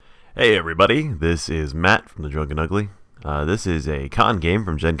Hey everybody, this is Matt from the Drunken Ugly. This is a con game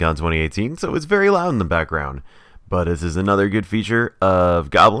from Gen Con 2018, so it's very loud in the background. But this is another good feature of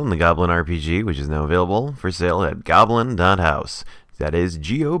Goblin, the Goblin RPG, which is now available for sale at goblin.house. That is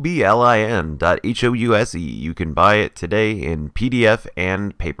goblin.house. You can buy it today in PDF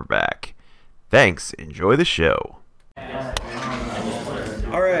and paperback. Thanks, enjoy the show.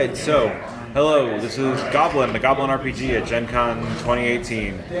 Alright, so, hello, this is Goblin, the Goblin RPG at Gen Con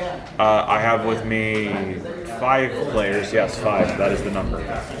 2018. I have with me 5 players, yes, 5, that is the number.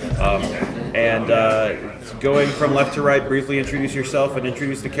 Going from left to right, briefly introduce yourself and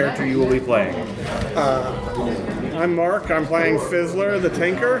introduce the character you will be playing. I'm Mark, I'm playing Fizzler, the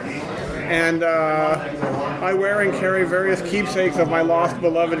Tinker, and I wear and carry various keepsakes of my lost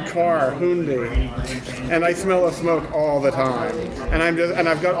beloved car, Hundi, and I smell of smoke all the time. And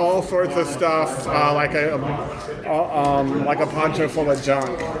I've got all sorts of stuff, like a poncho full of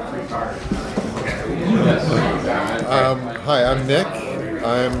junk. Hi, I'm Nick.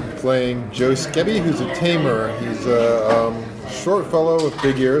 I'm playing Joe Skebby, who's a tamer. He's a short fellow with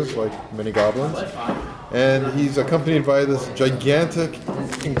big ears, like many goblins. And he's accompanied by this gigantic,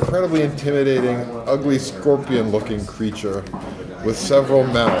 incredibly intimidating, ugly scorpion-looking creature with several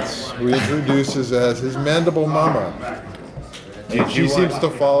mouths, who he introduces as his mandible mama. And she seems to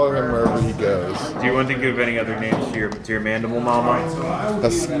follow him wherever he goes. Do you want to give any other names to your mandible mama?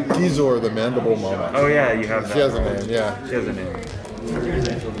 Skizor, the mandible mama. Oh yeah, you have that. She has a name, yeah. She has a name.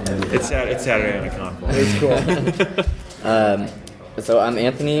 It's Saturday on a con. It's cool. So I'm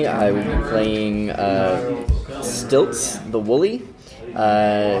Anthony. I will be playing Stilts, the Woolly,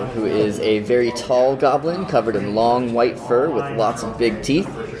 who is a very tall goblin covered in long white fur with lots of big teeth.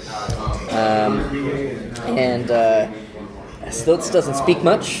 Stilts doesn't speak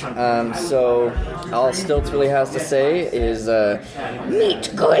much, so all Stilts really has to say is,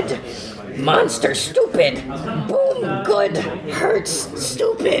 meat good, monster stupid, boom good, hurts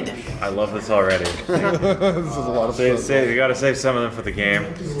stupid. I love this already. This is a lot of fun. You gotta save some of them for the game.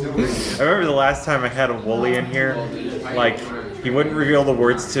 I remember the last time I had a Wooly in here, like, he wouldn't reveal the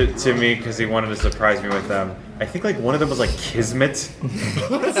words to me because he wanted to surprise me with them. I think like one of them was like Kismet.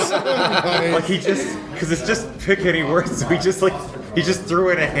 Like because it's just pick any words, so he just threw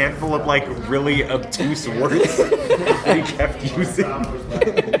in a handful of like really obtuse words that he kept using.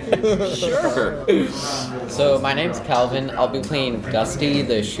 Sure. So my name's Calvin. I'll be playing Dusty,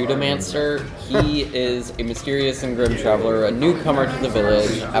 the Shootomancer. He is a mysterious and grim traveler, a newcomer to the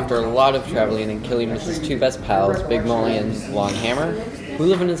village after a lot of traveling and killing with his 2 best pals, Big Molly and Long Hammer, who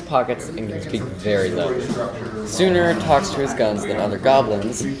live in his pockets and can speak very low. Sooner talks to his guns than other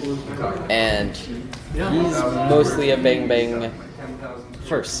goblins, and he's mostly a bang-bang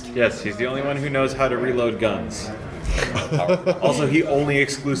first. Yes, he's the only one who knows how to reload guns. Also, he only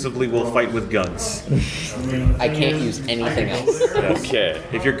exclusively will fight with guns. I can't use anything else. Yes. Okay.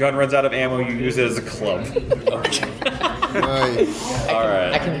 If your gun runs out of ammo, you use it as a club. Okay. Nice.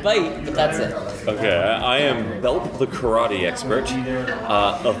 I can bite, but that's it. Okay, I am Belp, the karate expert,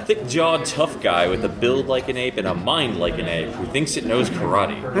 a thick-jawed tough guy with a build like an ape and a mind like an ape who thinks it knows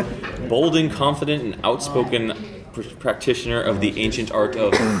karate. Bold and confident and outspoken practitioner of the ancient art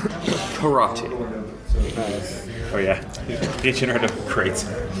of karate. Oh yeah, the ancient art of crate.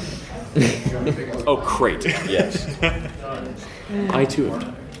 Oh, crate, yes. I too have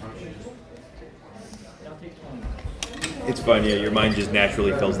done. It's fun, yeah. Your mind just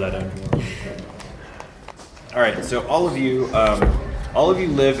naturally fills that in. All right, so all of you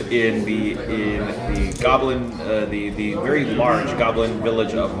live in the Goblin, the very large Goblin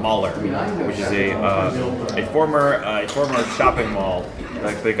village of Mahler, which is a former shopping mall.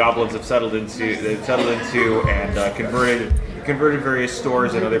 Like the goblins have settled into and converted various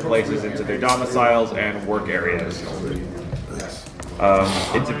stores and other places into their domiciles and work areas.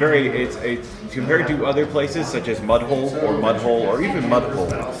 Compared to other places such as Mudhole or even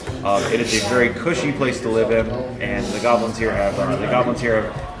Mudhole, it is a very cushy place to live in, and the goblins here have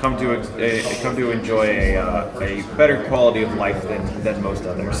come to enjoy a better quality of life than most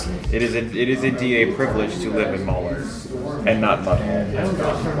others. It is indeed a privilege to live in Mahler and not Mudhole.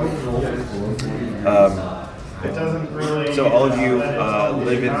 So all of you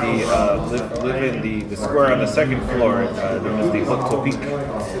live in the square on the 2nd floor, known as the Hotel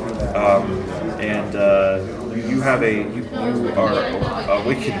and you are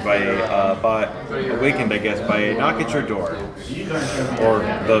awakened by a knock at your door, or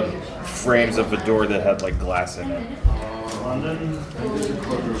the frames of a door that had like glass in it.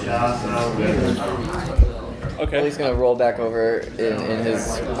 Okay. He's gonna roll back over in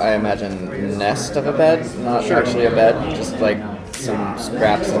his, I imagine, nest of a bed. Not actually a bed, just like some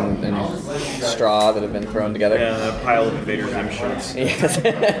scraps and straw that have been thrown together. And a pile of Invader Zim shirts. Yes.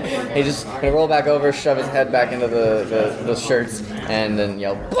 He just gonna roll back over, shove his head back into the shirts, and then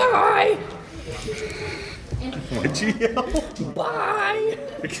yell, "Bye!" What'd you yell? Bye!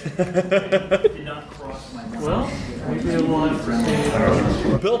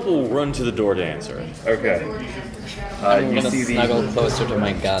 Belp will run to the door to answer it. Okay. I'm You gonna see snuggle closer to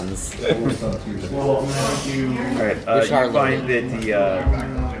my guns. All right. Which are You find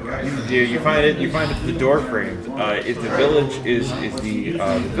that you find it at the door frame. The village is the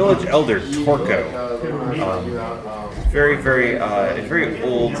village elder Torco. Very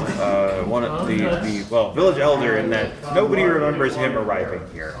old. One of the village elder in that nobody remembers him arriving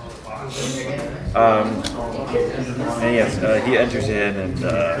here. And yes, he enters in and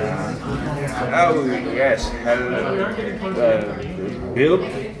oh yes, hello,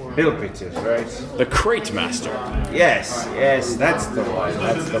 Bill Pictures, right? The Crate Master. Yes, that's the one.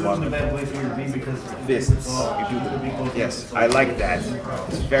 That's the one. Fists. Yes, I like that.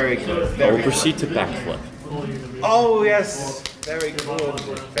 It's very good. I Very will proceed to backflip. Oh yes, very good.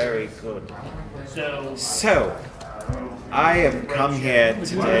 Very good. So, I have come here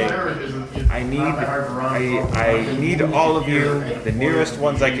today. I need all of you, the nearest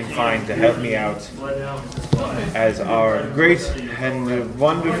ones I can find, to help me out. As our great and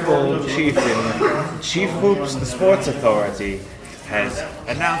wonderful chieftain, Chief Hoops, the Sports Authority, has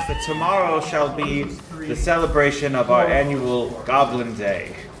announced that tomorrow shall be the celebration of our annual Goblin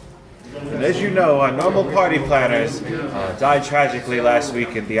Day. And as you know, our normal party planners died tragically last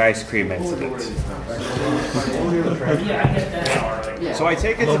week in the ice cream incident. So I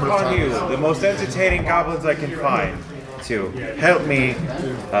take it upon you, the most entertaining goblins I can find, to help me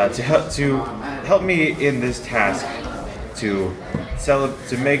help me in this task to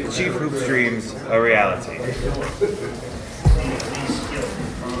make Chief Hoop's dreams a reality.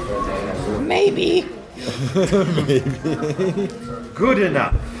 Maybe. Good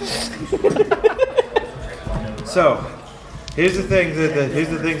enough. So, here's the things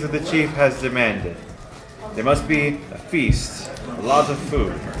that the chief has demanded. There must be a feast, a lot of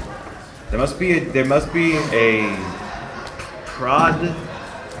food. There must be a prod.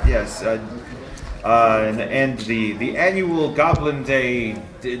 Yes, and the annual Goblin Day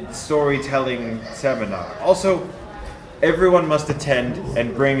storytelling seminar. Also, everyone must attend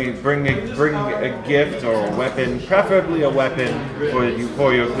and bring a gift or a weapon, preferably a weapon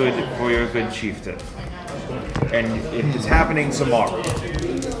for your good chieftain. And it's happening tomorrow.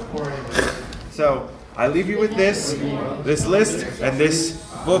 So I leave you with this list and this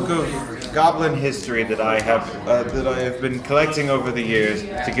book of Goblin history that I have been collecting over the years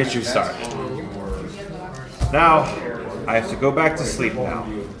to get you started. Now I have to go back to sleep now.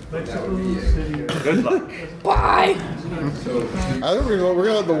 Good luck. Bye! I think we're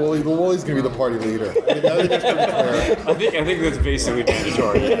gonna let the Wooly. The Wooly's gonna be the party leader. I think that's pretty fair. I think that's basically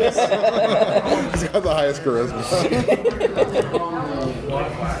mandatory. Yes. He's got the highest charisma.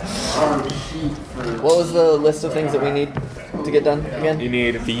 What was the list of things that we need to get done again? You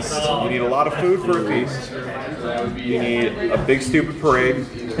need a feast. You need a lot of food for a feast. You need a big stupid parade.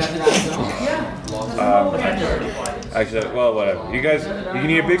 Actually, well, whatever. You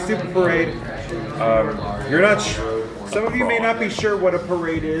need a big stupid parade. You're not. Some of you may not be sure what a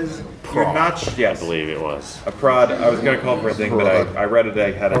parade is. You're not. Yes, I believe it was. A prod. I was gonna call it for a thing, but I read it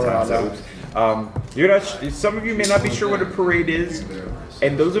ahead of time. So, you're not. Some of you may not be sure what a parade is,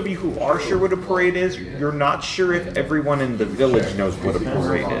 and those of you who are sure what a parade is, you're not sure if everyone in the village knows what a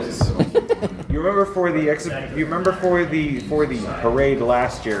parade is. You remember for the parade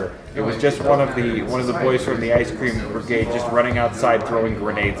last year, it was just one of the boys from the ice cream brigade just running outside throwing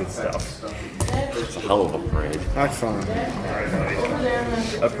grenades at stuff. It's a hell of a parade. That's fun.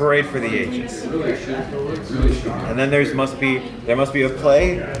 A parade for the ages. And then there must be a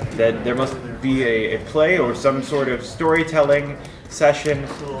play. There must be a play or some sort of storytelling session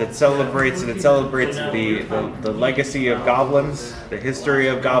that celebrates the legacy of goblins, the history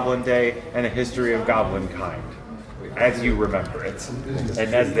of Goblin Day, and the history of goblin kind, as you remember it,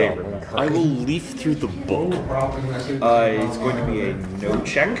 and as they remember. I will leaf through the book. It's going to be a no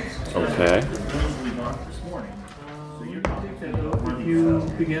check. Okay.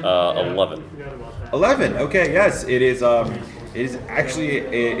 11. 11. Okay, yes, it is. It is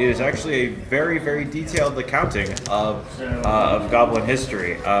actually a very, very detailed accounting of Goblin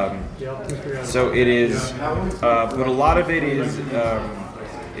history. So it is, but a lot of it is.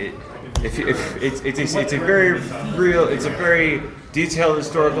 It's a very real. It's a very detailed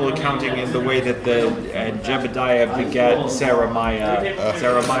historical accounting in the way that the Jebediah begat Saramiah.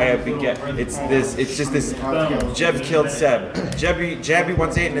 Saramiah begat. It's just this. Jeb killed Seb. Jabby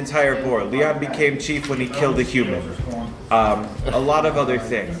once ate an entire boar. Leon became chief when he killed a human. A lot of other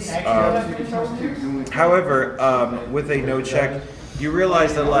things. However, with a no check, you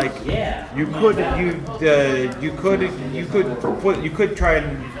realize that like you could try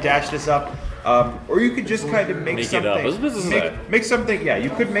and dash this up, or you could just kind of make something. Make something. Yeah, you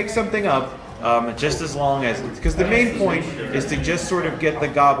could make something up. Just as long as, because the main point is to just sort of get the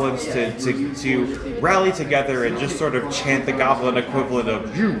goblins to rally together and just sort of chant the goblin equivalent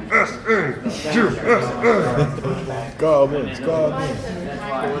of USA, USA. Goblins.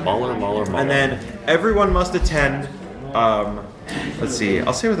 Mauler. And then everyone must attend. Let's see.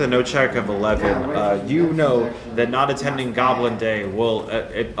 I'll say with a no check of 11. You know that not attending Goblin Day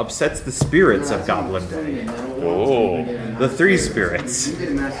it upsets the spirits of Goblin Day. Oh. The 3 spirits.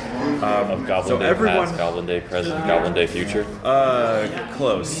 Of Goblin so Day everyone, past, Goblin Day present, Goblin Day future.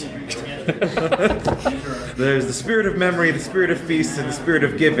 Close. There's the spirit of memory, the spirit of feast, and the spirit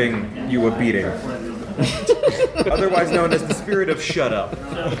of giving you a beating. Otherwise known as the spirit of shut up.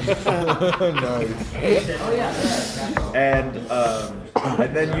 Nice. And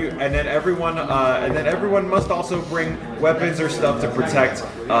then everyone must also bring weapons or stuff to protect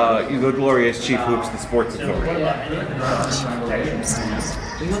the glorious Chief Hoops, the sports authority.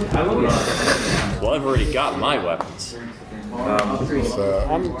 Well, I've already got my weapons.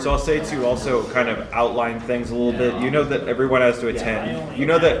 So I'll say to also kind of outline things a little bit. You know that everyone has to attend. You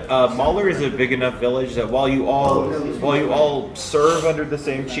know that Mahler is a big enough village that while you all serve under the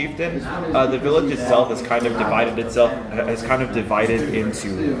same chieftain, the village itself has kind of divided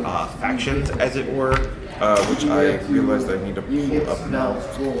into factions, as it were. Which I realized I need to pull up now.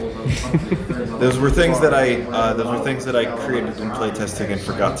 Those were things that I created in playtesting and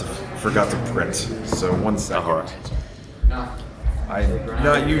forgot to print. So one second. All right.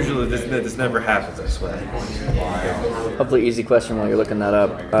 Not usually. This never happens. I swear. Hopefully, easy question while you're looking that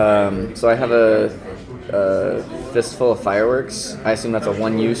up. So I have a fistful of fireworks. I assume that's a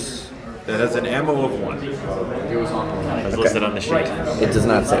one-use. That has an ammo of 1. As listed on the sheet. It does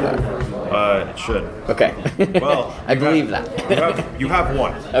not say that. It should. Okay. Well, I believe that. You have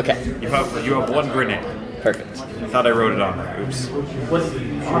 1. Okay. You have 1 grenade. Perfect. I thought I wrote it on there. Oops.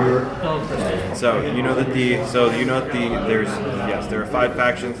 So there are 5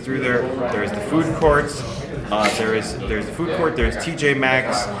 factions through there. There's the food courts. There's the food court. There's TJ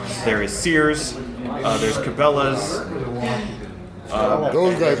Maxx. There is Sears. There's Cabela's.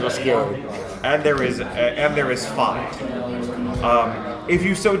 Those guys were scary. And there is 5. If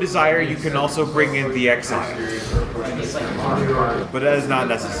you so desire, you can also bring in the Exile. But that is not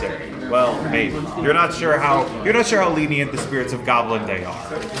necessary. Well, maybe. You're not sure how lenient the spirits of Goblin Day are.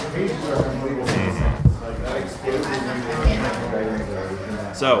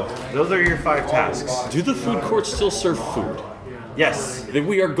 So, those are your 5 tasks. Do the food courts still serve food? Yes. Then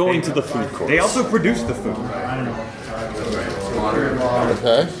we are going to the food courts. They also produce the food.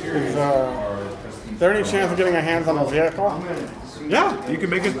 Okay. Is there any chance of getting our hands on a vehicle? Yeah, you can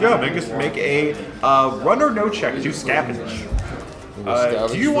make a run or no check to scavenge.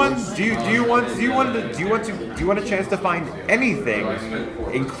 Do you want a chance to find anything,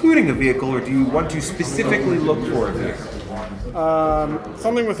 including a vehicle, or do you want to specifically look for a vehicle?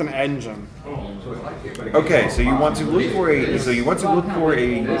 Something with an engine. Okay, so you want to look for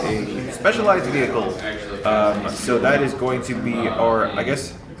a specialized vehicle. So that is going to be, or I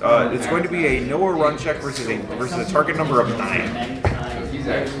guess it's going to be a no or run check versus a target number of 9.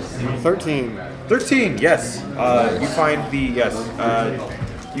 13. 13. Yes. You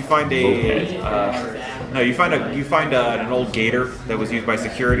find an old gator that was used by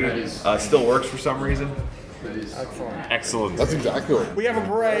security. Still works for some reason. Excellent. That's exactly what. We have a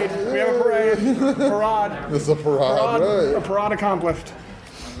parade. Parade. This is a parade, A right? parade accomplished.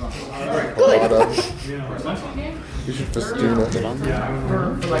 Parada. We should festoon it.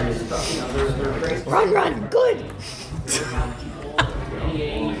 Run, good.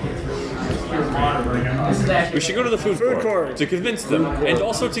 We should go to the food court to convince them, and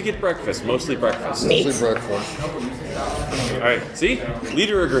also to get breakfast, mostly breakfast. Mostly breakfast. All right, see?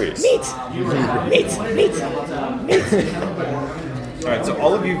 Leader agrees. Meat. All right, so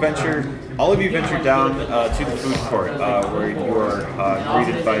all of you venture down to the food court, where you are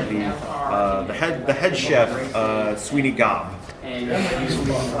greeted by the head chef, Sweeney Gobb,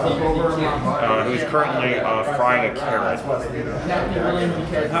 who's currently frying a carrot.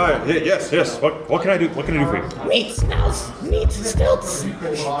 Yes. What can I do? What can I do for you? Meat smells. Meat stilts.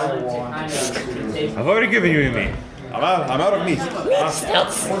 I've already given you your meat. I'm out of meat.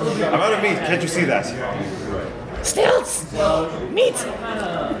 Stilts! I'm out of meat. Can't you see that? Stilts! Meat!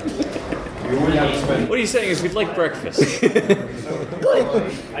 What are you saying is we'd like breakfast?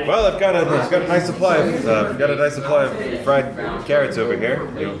 Well, I've got a nice supply of fried carrots over here.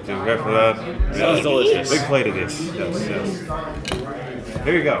 You care for that? Sounds delicious. Big plate it is. Yes.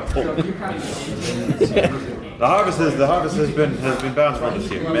 Here you go. The harvest has been bountiful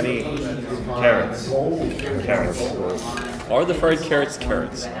this year. Many carrots. Are the fried carrots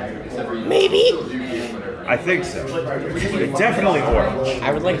carrots? Maybe. I think so. They're definitely orange.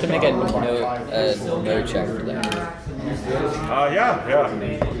 I would like to make a no check for that. Yeah.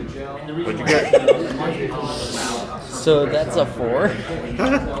 What'd you get? So that's a 4.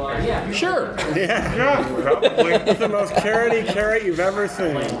 Sure. Yeah, probably. It's the most carroty carrot you've ever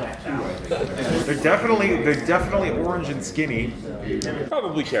seen. They're definitely orange and skinny.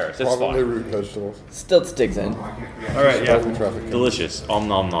 Probably carrots. That's Probably fine. root vegetables. Stilts digs in. All right, yeah. Probably traffic. Delicious. Om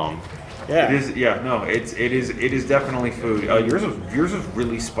nom nom. It is. Yeah, no, it is definitely food. Yours was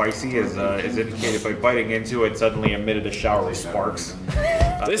really spicy, as indicated by biting into it. Suddenly emitted a shower of sparks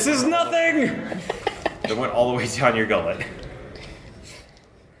This is nothing. that went all the way down your gullet.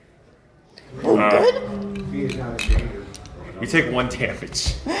 You take 1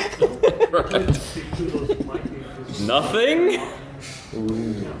 damage. Nothing.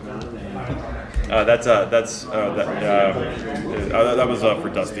 That was for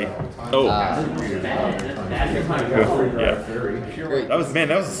Dusty. Oh, Yeah. That was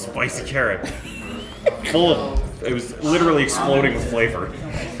a spicy carrot. It was literally exploding with flavor.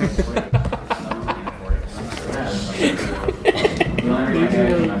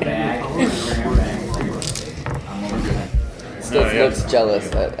 Stilts yeah. looks jealous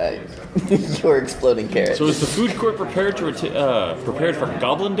at your exploding carrot. so is the food court prepared prepared for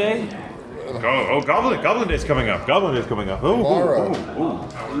Goblin Day? Goblin Day's coming up. Goblin Day's coming up. Tomorrow.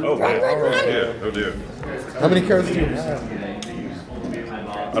 Oh dear. How many carrots do you have?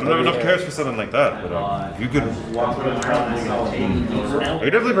 I don't have enough carrots for something like that, but you could. I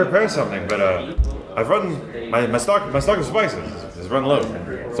could definitely prepare something, but I've run my stock of spices is run low.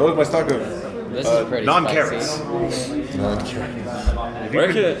 So is my stock of This is pretty non-carrots.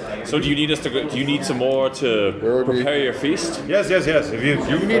 So do you need us to go? Do you need some more to would we- prepare your feast? Yes. If you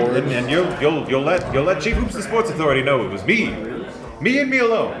need, and you'll let Chief Hoops the Sports Authority know it was me and me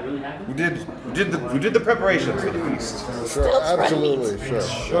alone who did the preparations for the feast. Sure, absolutely, sure.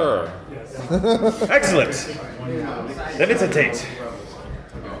 Sure. Excellent. Then it's a date.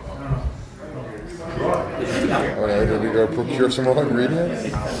 Alright, did we go procure some more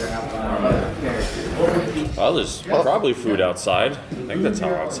ingredients? Well, there's probably food outside. I think that's how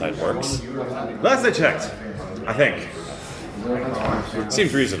outside works. Last I checked, I think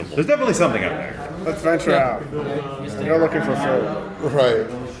Seems reasonable. there's definitely something out there. Let's venture out. Go looking for food. Right.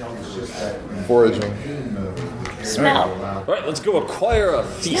 Foraging. Smell. All right, let's go acquire a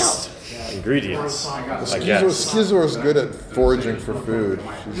feast. Ingredients, I guess. Skizor is good at foraging for food.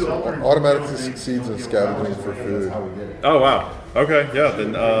 She automatically succeeds in scavenging for food. Oh wow. Okay, yeah.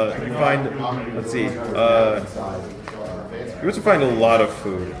 Then you find. Let's see. You also find a lot of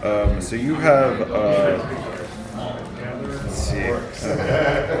food. So you have. Let's see. We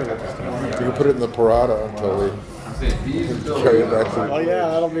can put it in the parada until we carry it back to Oh yeah,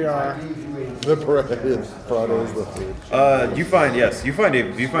 that'll be our. the parada. Parada is the food. You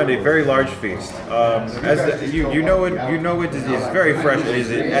find a very large feast. You know it is very fresh as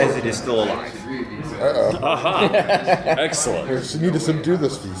it is still alive. Aha! Excellent. We need to subdue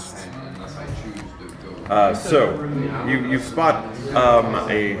this feast. So you spot a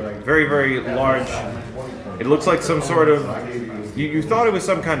very, very large. It looks like some sort of. You thought it was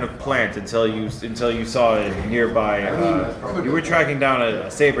some kind of plant until you saw it nearby. You were tracking down a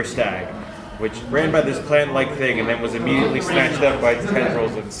saber stag, which ran by this plant-like thing and then was immediately snatched up by its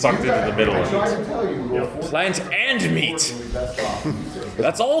tendrils and sucked into the middle of it. Plant and meat.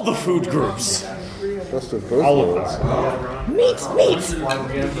 That's all the food groups. Just of both All of worlds. them. Meat.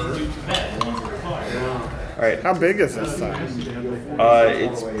 All right. How big is this thing?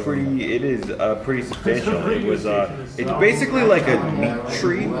 It's pretty. It is pretty substantial. It was. It's basically like a meat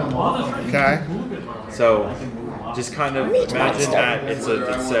tree. Okay. So, just kind of imagine that it's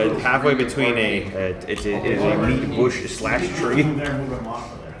a halfway between it is a meat bush / tree.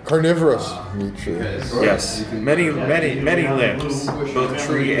 Carnivorous meat tree. Yes, many limbs, both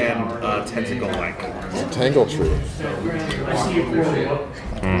tree and tentacle-like. Tangle tree.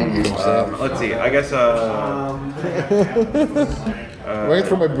 Let's see. I guess. I'm going to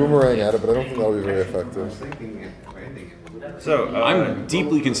throw my boomerang at it, but I don't think that'll be very effective. So I'm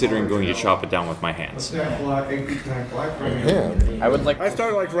deeply considering going to chop it down with my hands. Hand. I would like. I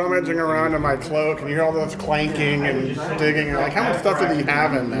started like rummaging around in my cloak, and you hear all this clanking and digging. And like, how much stuff did he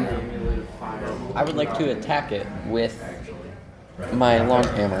have in there? I would like to attack it with my long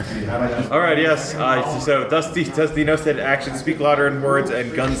hammer. all right, yes. So Dusty knows that actions speak louder than words,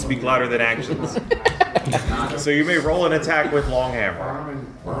 and guns speak louder than actions. So you may roll an attack with long hammer.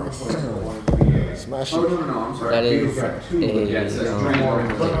 Smash it. That is a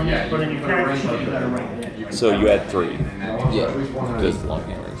So you had 3. yeah, Good long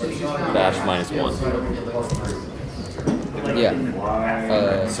hammers. Dash -1.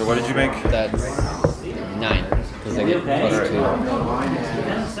 yeah. So what did you make? That's 9 because I get +2.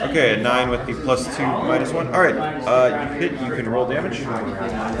 Okay, a 9 with the +2 -1. All right, you hit. You can roll damage.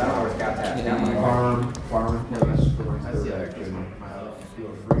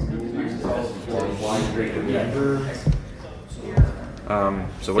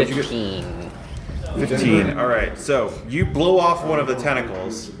 So what did you get? 15. 15. All right. So you blow off one of the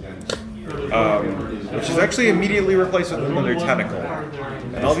tentacles, which is actually immediately replaced with another tentacle.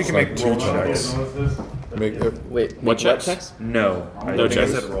 And all of you can make roll checks. Make it. Wait, What checks? checks? No, I No think I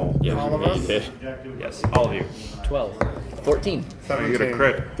checks. said roll. Yeah, All of you us? did. Yes, all of you. 12. 14. So you get a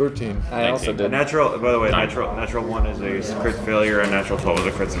crit. 13. I also A did. natural. By the way, natural 1 is a crit failure, and natural 12 is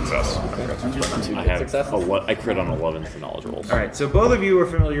a crit success. I have successes? I crit on 11 for knowledge rolls. All right. So both of you are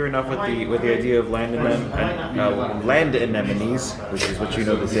familiar enough with the idea of land anemones, which is what you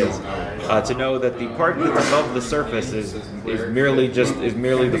know this is, to know that the part that's above the surface is merely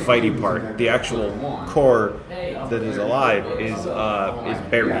the fighty part. The actual core that is alive is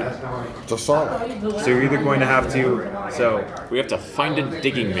buried. It's a solid. So you're either going to have to. So We have to find a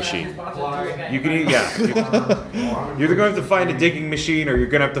digging machine. you can you're either going to have to find a digging machine, or you're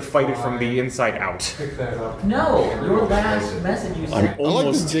going to have to fight it from the inside out. No, your last message you I'm sent. I like the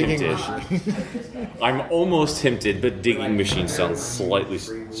almost digging tempted. machine. I'm almost tempted, but digging machine sounds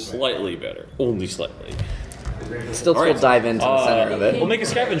slightly better. Only slightly. Still All right. dive into the center of We'll it. make a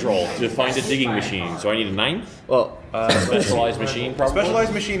scavenge roll to find a digging machine. So I need a 9. Well, Specialized machine, probably.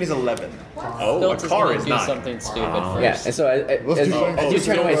 Specialized machine is 11. Oh, Stilts a is car gonna is do 9. something stupid first. yeah, and so as do you Stilts.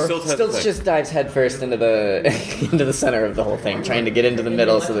 turn away, Stilts has Stilts the- just dives headfirst into the into the center of the whole thing, trying to get into the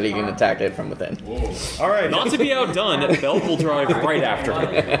middle so that he can attack it from within. All right. Not to be outdone, Belk will drive right after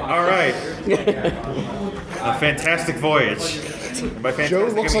him. All right. A fantastic voyage. By fantastic, Joe I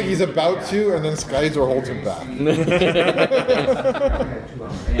looks mean- like he's about to, and then Skyzor holds him back.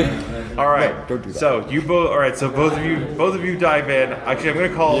 All right. No, don't do that. So you both. All right. So both of you dive in. Actually, I'm gonna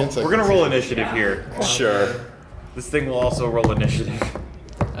call. The insect We're gonna is- roll initiative here. Sure. This thing will also roll initiative.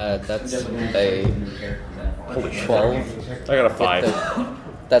 That's a 12. I got a 5.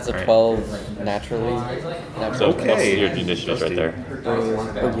 That's a Alright. 12 naturally. So Okay. plus your initiative's right there.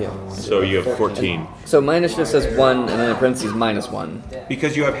 Oh, yeah. So you have 14. So my initiative says 1, and then in parentheses -1.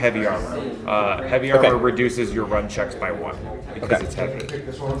 Because you have heavy armor. Heavy armor reduces your run checks by 1 because Okay. it's heavy.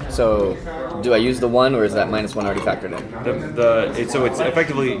 So do I use the 1, or is that -1 already factored in? So it's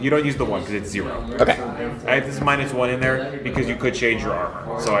effectively you don't use the 1 because it's 0. Okay. I have this -1 in there because you could change your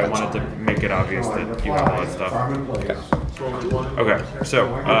armor. So I wanted to make it obvious that you have all that stuff. Okay. Okay. So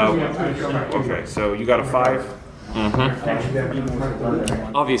so you got a 5.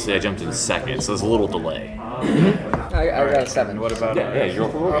 Obviously, I jumped in second, so there's a little delay. I got a 7. What about? Yeah, you're A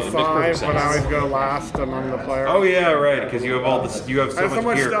 5, but I always go last among the players. Oh yeah, right. Because you have all this. You have I so have so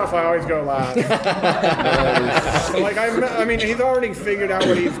much gear. stuff, I always go last. Like, I mean, he's already figured out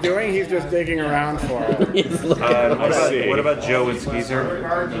what he's doing. He's just digging around for it. What about Joe and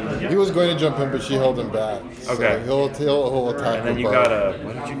Skeezer? He was going to jump in, but she held him back. So Okay. he'll attack. And then with you both. got a.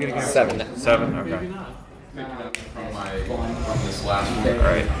 What did you get again? 7. 7. Okay. All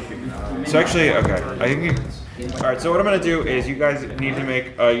right. So actually, okay. I think you. All right. So what I'm gonna do is you guys need to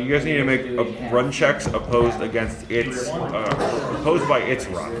make run checks opposed against its opposed by its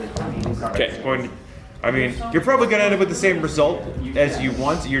run. Okay. It's going to, I mean, you're probably gonna end up with the same result as you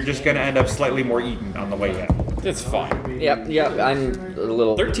want. You're just gonna end up slightly more eaten on the way in. It's fine. Yep, I'm a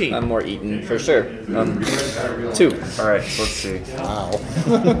little... 13. I'm more eaten, for sure. 2. All right. So let's see. Ow.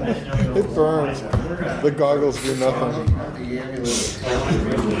 It burns. The goggles do nothing.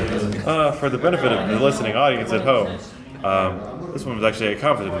 For the benefit of the listening audience at home, this one was actually a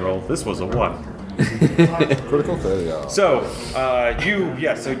confident roll. This was a 1. Critical failure. So,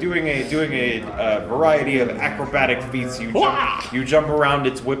 doing a variety of acrobatic feats. You jump around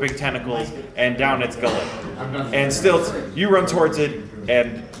its whipping tentacles and down its gullet. And Stilts, you run towards it,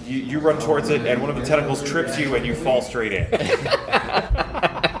 and you run towards it, and one of the tentacles trips you, and you fall straight in.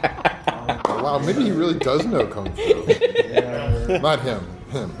 Wow, maybe he really does know Kung Fu. Not him.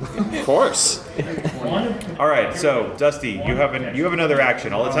 Him. Of course. All right, so Dusty, you have another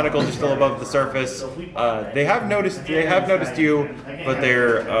action. All the tentacles are still above the surface. They have noticed you, but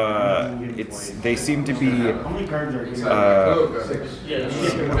they seem to be. I'm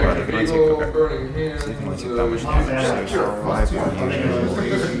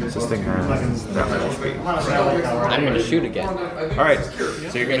gonna shoot again. All right,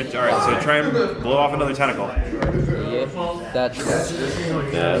 so you're gonna. All right, so try and blow off another tentacle. Yeah, that's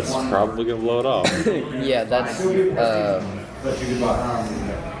That's probably gonna blow it off. yeah, that's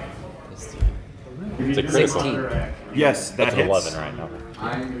It's a critical. 16. Yes, that That's an hits. 11 right now.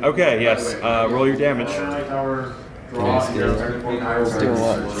 Okay, yes. Roll your damage. Still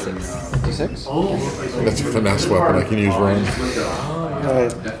what? 6? That's a finesse weapon I can use range.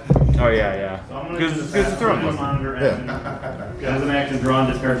 Oh yeah. Because it's throwing weapon. Yeah. As an action, draw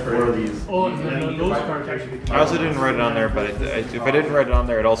and discard 4 of these. Oh, no, those cards actually. I also didn't write it on there, but if I didn't write it on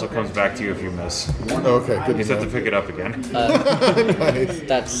there, it also comes back to you if you miss. Okay, good You to just have to know. pick it up again. Nice.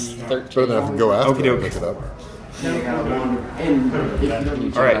 That's 13. Better than I have to go after Okie it doke. and pick it up.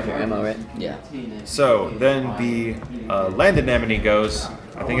 All right. Off your ammo, right? Yeah. So then the land anemone goes.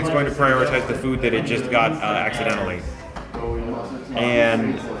 I think it's going to prioritize the food that it just got accidentally.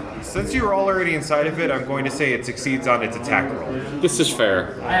 And since you were all already inside of it, I'm going to say it succeeds on its attack roll. This is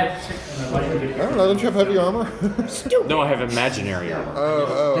fair. I don't know, don't you have heavy armor? No, I have imaginary armor.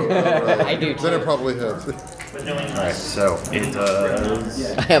 Right. I do Then it too. probably hits. Alright, so it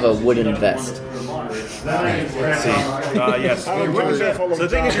does. I have a wooden vest. Let's see. Yes. Your weapon- so the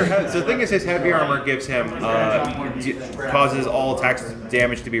thing is, the thing is, his heavy armor gives him causes all attacks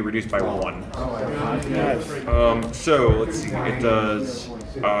damage to be reduced by 1. So let's see. It does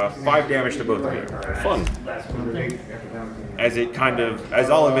 5 damage to both of you. Fun. As it kind of, as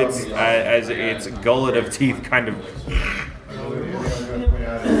its gullet of teeth kind of.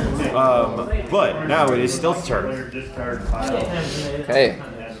 But now it is Stealth's turn. Okay.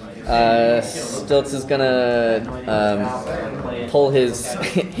 Stilts is gonna pull his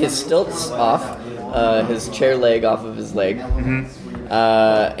stilts off, his chair leg off of his leg,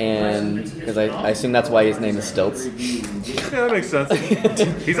 and because I assume that's why his name is Stilts. Yeah, that makes sense.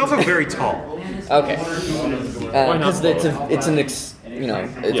 He's also very tall. Okay. Because it's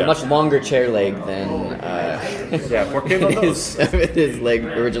a much longer chair leg than Yeah, ¿por qué no dos? his leg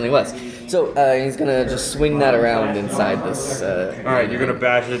originally was. So he's gonna just swing that around inside this. All right, you're gonna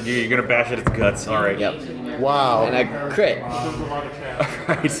bash it. You're gonna bash at its guts. All right. Yep. Wow. And I crit.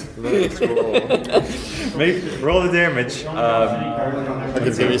 Right. Nice roll. Roll the damage. I can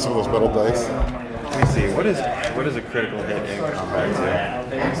give you some of those metal dice. Let me see. What is a critical hit in combat?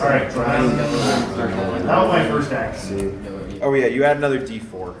 Alright. That was my first action. Oh yeah, you add another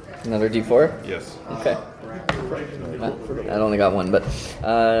D4. Another D4. Yes. Okay. I only got one, but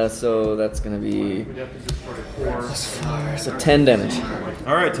so that's gonna be so 10 damage.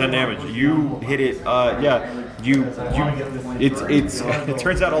 All right, 10 damage. You hit it. Yeah. It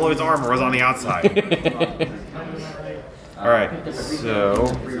turns out all of its armor was on the outside. All right. So.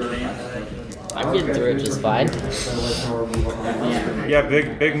 I'm getting through it just fine. Yeah,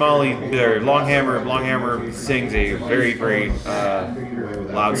 Big Molly, Long Hammer sings a very, very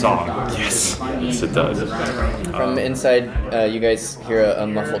loud song. Yes. Yes, it does. From inside, you guys hear a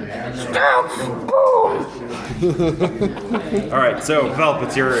muffled. All right, so Velp,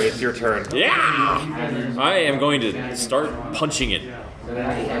 it's your turn. Yeah! I am going to start punching it.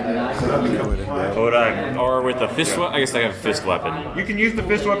 Hold on. Or with a fist weapon. I guess I have a fist weapon. You can use the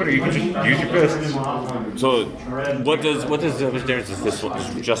fist weapon, or you can just use your fists. So, what does the damage does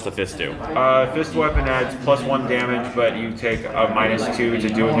just the fist do? Fist weapon adds +1 damage, but you take a -2 to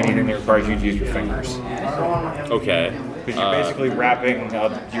doing anything that requires you to use your fingers. Okay. Because you're basically wrapping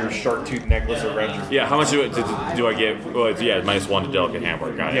your shark tooth necklace around your. Yeah. How much do I give? Well, it's, yeah, -1 to delicate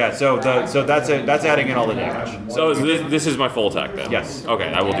handwork. Got it. Yeah. So that's adding in all the damage. So this is my full attack then. Yes.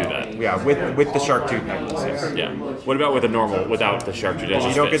 Okay, I will do that. Yeah, with the shark tooth necklace. Yes. Yeah. What about with a normal without the shark tooth?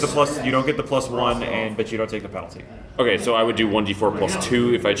 You don't get the +1, but you don't take the penalty. Okay, so I would do 1d4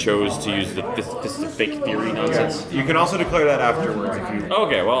 +2 if I chose to use this fake theory nonsense. You can also declare that afterwards if you.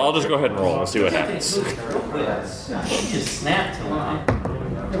 Okay, well I'll just go ahead and roll. We'll see what happens. Just snap to one.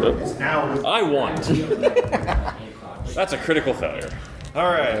 I won. That's a critical failure. All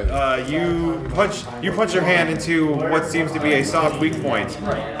right, you punch your hand into what seems to be a soft weak point,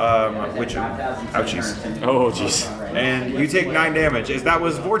 which, ouchies, Oh jeez. and you take 9 damage. As that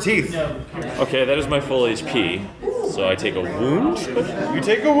was 4 teeth. Okay, that is my full HP. So I take a wound. You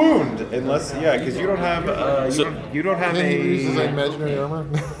take a wound, unless because you don't have you don't have Can he use his a imaginary armor?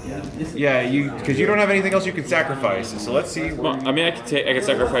 because you don't have anything else you can sacrifice. So let's see. Well, I mean, I could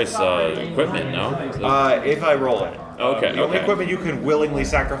sacrifice equipment. No. If I roll it. Okay, The only okay. equipment you can willingly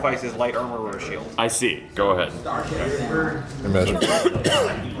sacrifice is light armor or a shield. I see. Go ahead. Imagine. 11.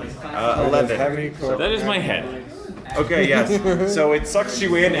 That is my head. Okay, yes. So it sucks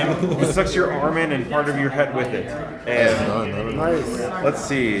you in and it sucks your arm in and part of your head with it. And let's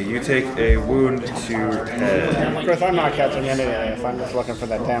see, you take a wound to head. Of course, I'm not catching any of this. I'm just looking for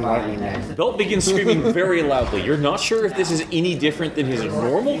that damn lightning man. Belt begins screaming very loudly. You're not sure if this is any different than his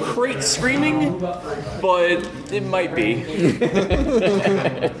normal crate screaming, but it might be.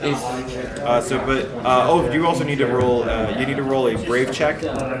 You also need to roll. You need to roll a brave check.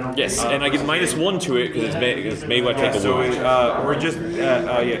 Yes, and I give -1 to it because it's made by take a So wound.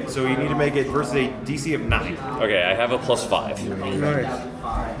 So you need to make it versus a DC of 9. Okay, I have a +5 Nice.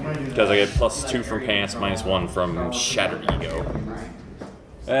 because I get +2 from pants, -1 from shattered ego,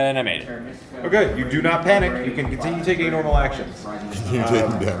 and I made it. Okay, you do not panic. You can continue taking normal actions. You're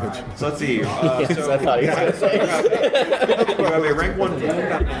taking damage. So let's see. Yes, I thought he was going to say. You have a rank 1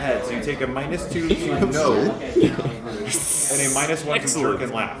 wound on the head, so you take a -2 to no, and a -1 to jerk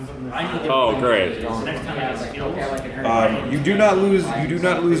and laugh. Oh, great. You do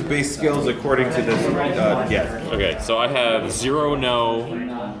not lose base skills according to this yet. Okay, so I have 0 no,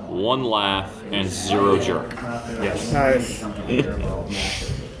 1 laugh, and 0 jerk. Yes. Nice.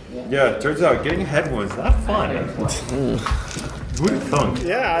 Yeah, it turns out getting head wounds not fun. Who'd have thunk?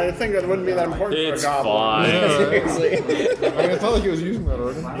 Yeah, I think that wouldn't be that important It's for a goblin. fine. Seriously. I mean, it's not like he was using that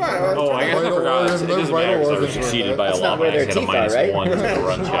organ. Oh, I guess I Vital forgot. organs, It no doesn't matter vital because I was organs succeeded were by a That's lot, not but I where just their had a teeth are, right? -1 to the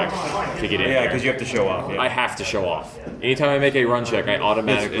run check to get in Yeah, there. because you have to show off. I Yeah. have to show off. Anytime I make a run check, I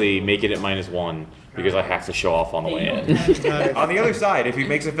automatically make it at -1 because I have to show off on the way in. On the other side, if he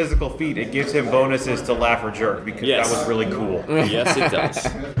makes a physical feat, it gives him bonuses to laugh or jerk because Yes. that was really cool. Yes, it does.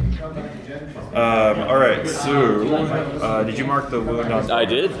 All right. So, did you mark the wound on? I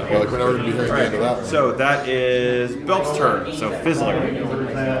did. Well, like, we're never going to be hearing the end of that. So that is Belt's turn. So Fizzler.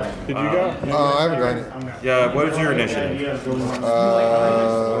 Did you go? I haven't done it. Yeah. What is your initiative? Did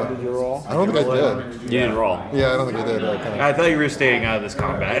you roll? I don't think I did. You didn't roll. Yeah, I don't think I did. Okay. I thought you were staying out of this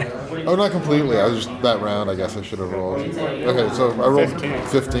combat. Oh, not completely. I was just that round. I guess I should have rolled. Okay, so I rolled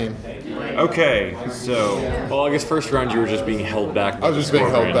 15. Okay. So Well, I guess first round you were just being held back. I was just being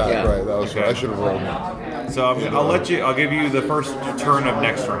held back, Yeah. right? That was. Okay. I should have rolled. I'll give you the first turn of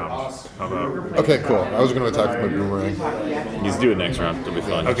next round. How about? Okay, cool. I was going to attack with my boomerang. He's doing next round. It'll be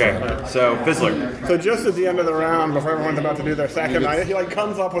fun. Okay. So Fizzler. So just at the end of the round, before everyone's about to do their second, he like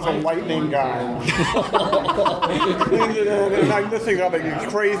comes up with a lightning gun. and like this thing's got like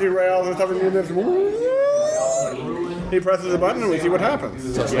crazy rails and stuff, and you just he presses a button and we see what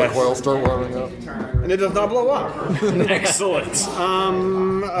happens. Just like oil start warming up. And it does not blow up. Excellent.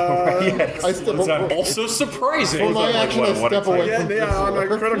 I step up. Also surprising. For my action, I step away Yeah, from. yeah, on a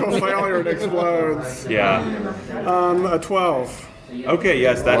critical failure it explodes. Yeah. A 12. Okay.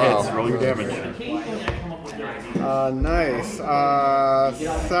 Yes, that Wow. hits. Roll your damage. Nice.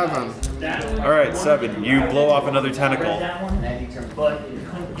 7. All right, 7. You blow off another tentacle.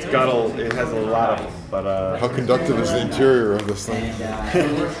 It has a lot of them, but How conductive is the interior of this thing?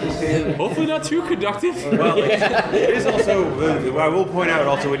 Hopefully not too conductive. well, it is also. I will point out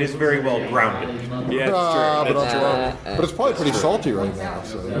also it is very well grounded. Yeah, But, that's true. but it's probably pretty salty right now.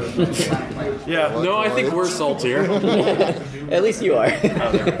 So. Yeah. No, I think we're saltier. At least you are.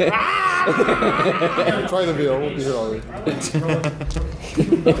 Try the veal. We'll be here all week.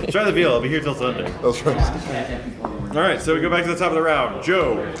 Try the veal. I'll be here till Sunday. That's right. All right, so we go back to the top of the round.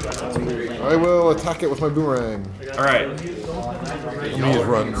 Joe. I will attack it with my boomerang. All right. You need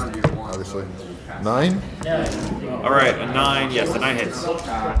run, obviously. 9, All right, a 9. Yes, the 9 hits.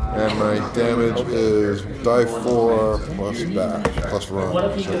 and my damage is die 4 plus bash plus run.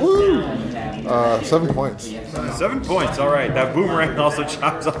 So, 7 points. 7 points. All right, that boomerang also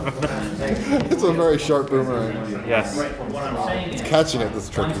chops off another. It's a very sharp boomerang. Yes. It's catching it that's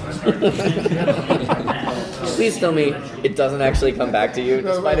tricky. Please tell me it doesn't actually come back to you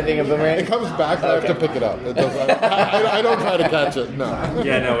despite it being a boomerang. It comes back, but I have to pick it up. It doesn't. I don't try to catch it. No.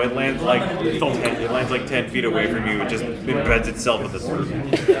 Yeah, no, it lands like 10 feet away from you. It just embeds itself in the dirt.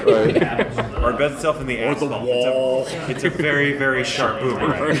 Right. Or embeds itself in the asphalt. It's a very, very sharp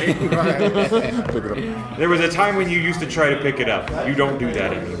boomerang. Pick it up. There was a time when you used to try to pick it up. You don't do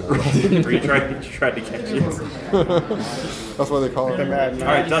that anymore. Or you tried to catch it. That's why they call it. All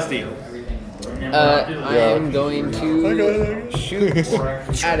right, Dusty. I am going to shoot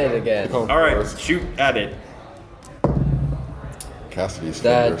at it again. All right, shoot at it. Cassidy's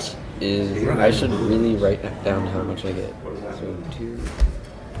That fingers. is. I should really write down how much I get. So 2.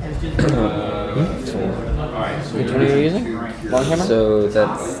 Which one are you using? Long hammer? So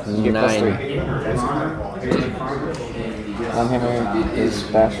that's You get plus 9. 3. Long hammer is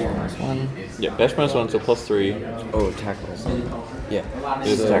bash -1. Yeah, bash -1, so plus 3. Oh, tackle. Yeah.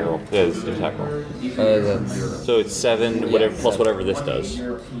 It's tackle. Yeah, it's tackle. That's So it's 7, whatever plus whatever this does.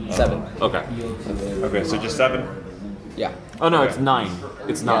 7. Okay. Okay, so just 7. Yeah. Oh no, it's 9.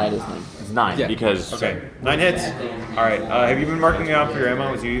 It's 9. Yeah, it is 9. It's 9 Yeah. because. Okay, 9 hits. All right. Have you been marking it out for your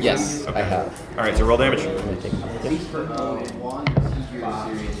ammo as you use Yes, it? I have. All right, so roll damage.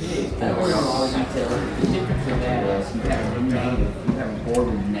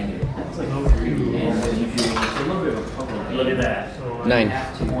 Look at that. 9.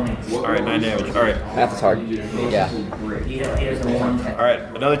 All right, 9 damage. All right. Math is hard. Yeah. All right,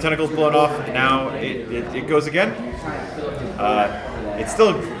 another tentacle's blown off. Now it goes again. It's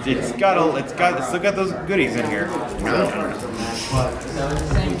still got those goodies in here.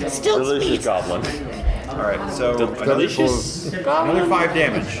 Delicious goblin. All right, so Delicious. another 5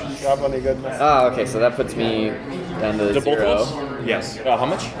 damage. Goblin goodness. Oh, okay, so that puts me down to The both 0. of us? Yes, How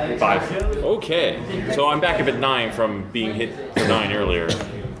much? 5. Okay. So I'm back up at 9 from being hit for 9 earlier.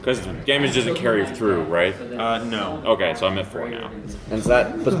 Because damage doesn't carry through, right? No. Okay, so I'm at 4 now. And so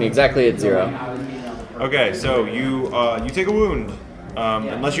that puts me exactly at 0. Okay, so you take a wound.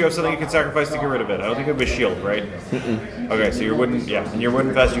 Unless you have something you can sacrifice to get rid of it. I don't think you have a shield, right? Okay, so your wooden, and your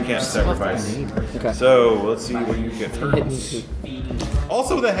wooden vest you can't sacrifice. Okay. So let's see what you get hurt.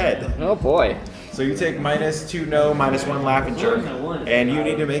 Also the head. Oh boy. So you take -2 no, -1 laugh and jerk, and you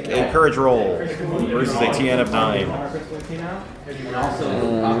need to make a courage roll versus a TN of 9.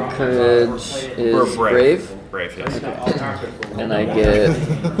 Courage Or is brave. Brave, yes. And I get.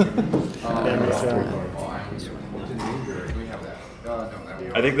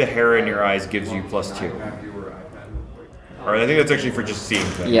 I think the hair in your eyes gives you +2. Or I think that's actually for just seeing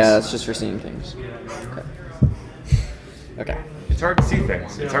things. Yeah, that's just for seeing things. Okay. It's hard to see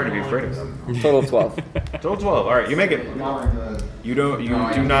things. It's hard to be afraid of them. Total of 12. Total 12. All right, you make it. You do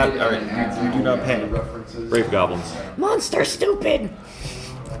not. All right, you do not panic. Brave goblins. Monster stupid.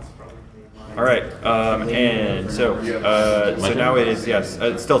 All right, and so now it is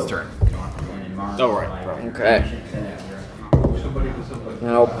it's Stilt's turn. Oh, right. Okay.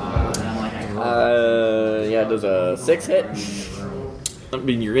 Nope. Yeah, does a 6 hit? I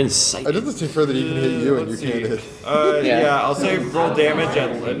mean, you're in sight. It doesn't seem fair that he can hit you and you can't hit. Yeah, I'll say roll damage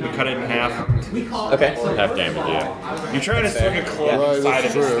and cut it in half. Okay. Half damage, yeah. You're trying to swing a club Right, inside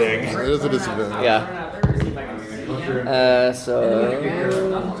that's of this true. thing. It is a disadvantage. Yeah. So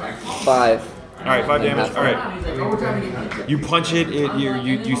 5. All right, 5 damage. All right. You punch it.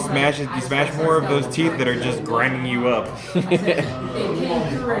 You smash it. You smash more of those teeth that are just grinding you up.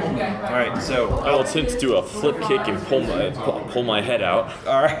 All right, so I'll attempt to do a flip kick and pull my head out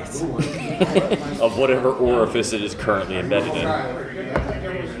all right. of whatever orifice it is currently embedded in.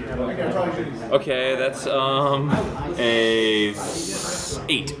 Okay, that's a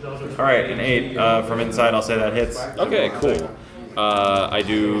 8. All right, an 8 from inside. I'll say that hits. Okay, cool. I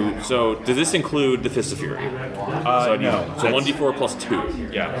do. So, does this include the Fist of Fury? So no. So 1d4 plus 2.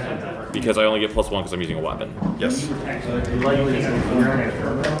 Yeah. Because I only get plus 1 because I'm using a weapon. Yes.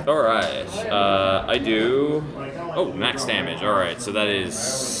 Alright. I do. Oh, max damage. Alright, so that is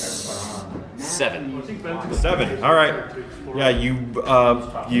 7. 7. All right. Yeah, you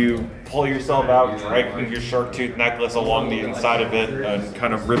pull yourself out, dragging your shark tooth necklace along the inside of it, and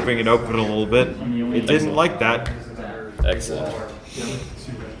kind of ripping it open a little bit. It didn't like that. Excellent.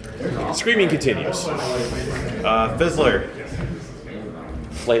 Screaming continues. Fizzler.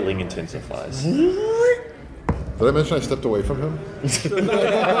 Flailing intensifies. Did I mention I stepped away from him? I'm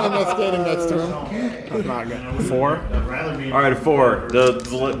not standing next to him. That's not good. 4. All right, 4.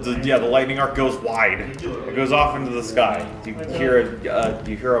 The lightning arc goes wide. It goes off into the sky. You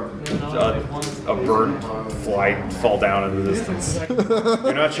hear a bird fall down in the distance.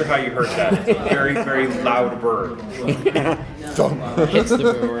 You're not sure how you heard that. It's a very, very loud bird. Hits the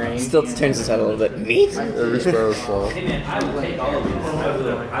boomerang. Still turns his head a little bit. Meat? Every sparrow's fault. You're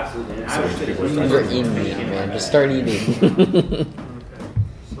eating meat, man. Just start eating.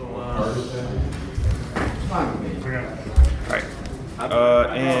 Right.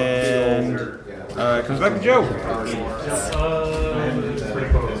 And it comes back to Joe.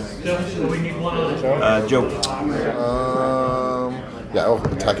 We need one of those. Joe. Yeah, I'll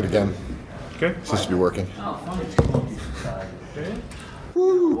attack it again. Okay. Seems to be working.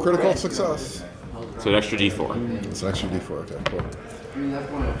 Woo! Critical success. So an extra d4. It's an extra d4. Okay, cool.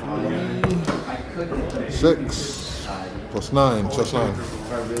 6. Plus 9. Plus 9.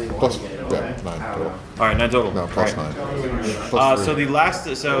 Plus, yeah, 9 total. All right, 9 total. No, plus All right. 9. Plus So 3. the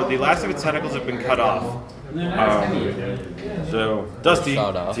last of its tentacles have been cut off. So Dusty,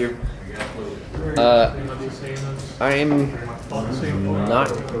 Shot off. it's you. I'm not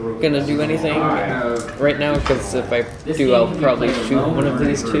gonna do anything right now because if I do, I'll probably shoot one of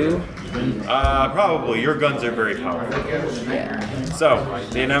these two. Probably. Your guns are very powerful. Yeah. So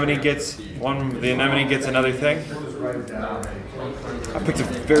the anemone gets one. The anemone gets another thing. I picked a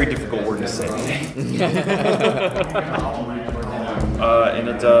very difficult word to say today. And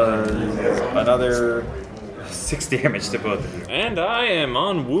it does another 6 damage to both of you. And I am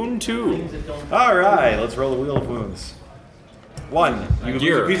on wound 2. All right, let's roll the wheel of wounds. 1. You lose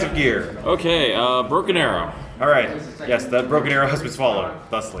Gear. a piece of gear. Okay, broken arrow. All right. Yes, that broken arrow has been swallowed,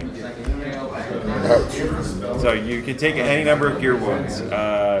 thusly. Ouch. So you can take any number of gear wounds.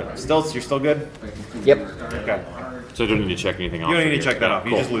 Stilts, you're still good? Yep. Okay. So I don't need to check anything off. You don't need to check that off.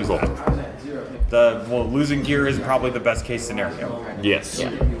 You Cool, just lose cool. that. Losing gear is probably the best case scenario. Yes.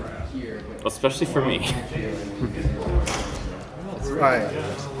 Yeah. Especially for me. Right.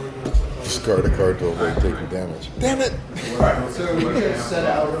 Discard a card to avoid taking damage. Damn it!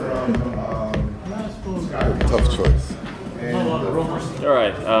 Tough choice.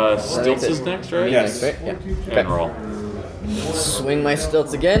 Alright, Stilts is next, right? Yes. Right? Yeah. And roll. Swing my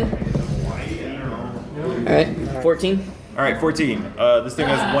stilts again. Alright, 14. All right, 14. This thing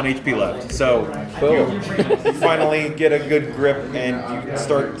has 1 HP left. So Cool. you finally get a good grip and you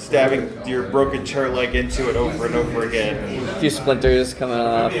start stabbing your broken chair leg into it over and over again. A few splinters coming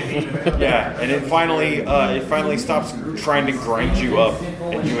off. Yeah, and it finally stops trying to grind you up,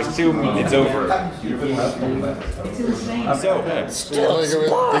 and you assume it's over. So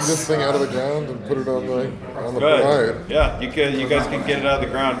Dig this thing out of the ground and put it on the good. parade. Yeah, you guys can get it out of the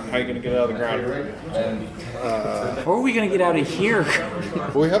ground. How are you gonna get it out of the ground? How are we gonna get out of here?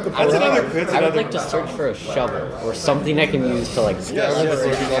 Well, we have the That's another. parade. That's I would another. like to search for a shovel or something I can use to like. Yes,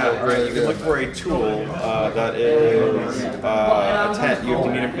 all right, you can look for a tool that is a 10. You have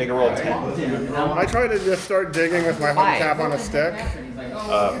to need to make a roll of 10. I try to just start digging with my Five. hubcap on a stick.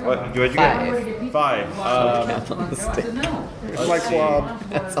 What'd you get? 5. It's my club.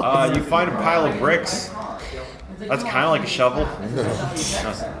 You find a pile of bricks. That's kind of like a shovel. I'm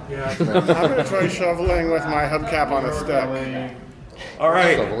gonna try shoveling with my hubcap on a stick. All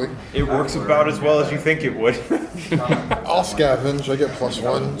right, Shoveling. it works about as well as you think it would. I'll scavenge. I get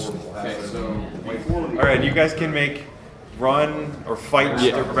 +1. All right, you guys can make run or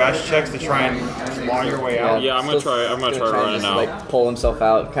fight or bash checks to try and claw your way out. Yeah, I'm gonna try and running just, out. like pull himself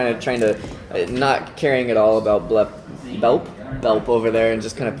out, kind of trying to, not caring at all about Belp over there, and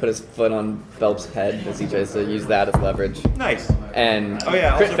just kind of put his foot on Belp's head as he tries to use that as leverage. Nice. And Oh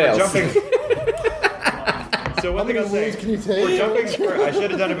yeah, crit also fails. for jumping. So one thing I'll say, Can you take? we're jumping. I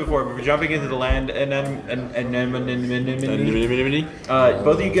should have done it before, but we're jumping into the land, and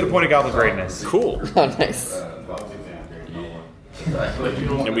both of you get a point of goblin greatness. Cool. Oh, nice.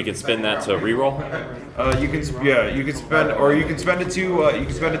 And we can spin that to reroll. You can spend it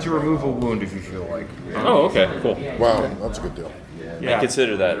to remove a wound if you feel like. Oh, okay, cool. Wow, that's a good deal. Yeah.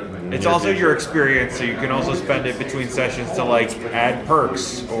 Consider that. It's also your experience, so you can also spend it between sessions to like add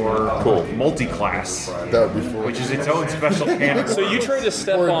perks or multi-class, That would be four. which is its own special can. So you try to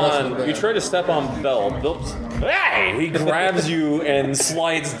step on Bell. Bell's, hey! He grabs you and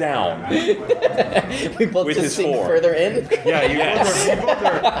slides down. We both With just his sink four. further in. Yeah,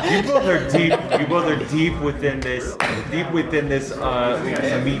 you both are deep. You both are deep within this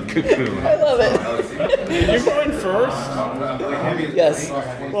meat cocoon. I love it. You're going first? Yes.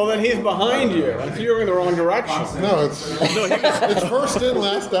 Well, then he's behind you. If you're in the wrong direction. No, it's first in,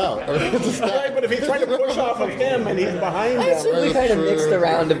 last out. I mean, it's a stat. Right, but if he's trying to push off of him and he's behind I assume him. we kind of mixed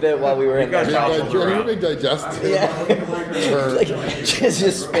around a bit while we were in there. You're a big digest. Yeah. like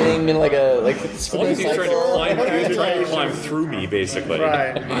just spinning in like a As long as he's trying to climb through me, basically.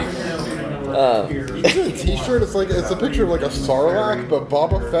 Right. Even a T-shirt, it's a picture of like a Sarlacc, but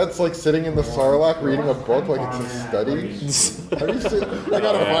Boba Fett's like sitting in the Sarlacc reading a book like it's a study. Have you seen? I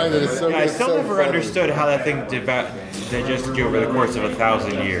gotta find it. It's so. Yeah, I it's still so never funny. understood how that thing digested you over the course of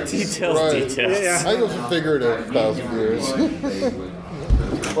 1,000 years. Details. Yeah. I was figurative 1,000 years.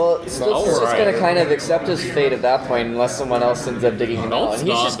 Well, Stilts is just gonna kind of accept his fate at that point, unless someone else ends up digging him out. And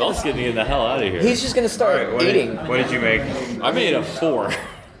Belt's getting the hell out of here. he's just gonna start Alright, eating. what did you make? I made a 4.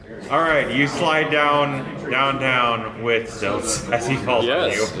 All right, you slide down with Stilts as he falls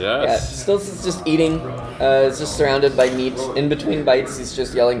on you. Yeah, Stilts is just eating. Is just surrounded by meat. In between bites, he's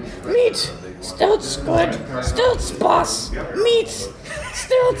just yelling, "Meat! Stilts good! Stilts boss! Meat!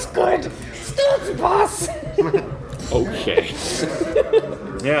 Stilts good! Stilts boss!" Okay.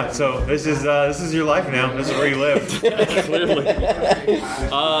 Yeah, so this is your life now. This is where you live. Clearly.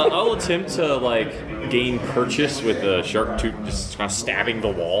 I'll attempt to like gain purchase with the shark tooth, just kind of stabbing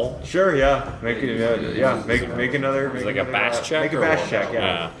the wall. Sure, yeah. Make another. It's like a bash check. Make a or bash what? check,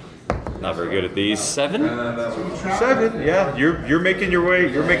 yeah. Not very good at these. 7. 7, yeah. You're making your way.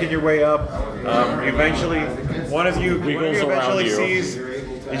 You're making your way up. Eventually, one of you eventually sees.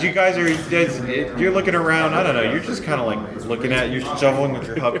 As you guys are, you're looking around. I don't know. You're just kind of like looking at. You're shoveling with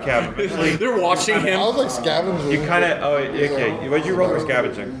your hubcap. Eventually, They're watching I him. was like scavenging. you kind of. Oh, okay. What'd you roll for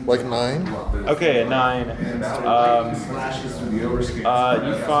scavenging? Like 9. Okay, a 9.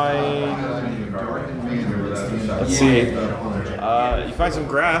 You find. Let's see. You find some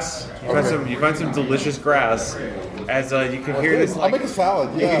grass. You find some delicious grass. As you can hear this, I'll like, make a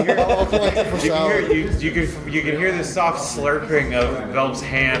salad. Yeah, I'll collect it for you can salad. hear you can hear this soft slurping of Velp's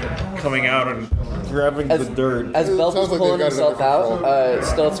hand coming out and grabbing the dirt. As Belp is sounds like pulling they've got it himself under out,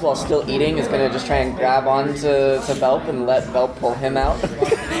 Stilts, while still eating, is going to just try and grab on to Belp and let Belp pull him out. All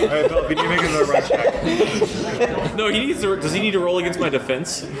right, Velp, can you make another run check? No, he needs to. Does he need to roll against my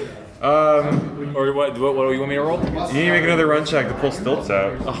defense? Or what do you want me to roll? You need to make another run check to pull Stilts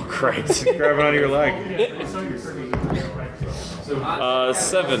out. Oh, great. Grab it onto your leg.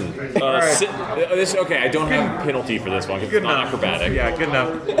 7. right. Okay, I don't have penalty for this one because it's not acrobatic. Yeah, good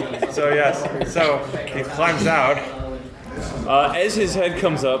enough. So yes, so he climbs out. As his head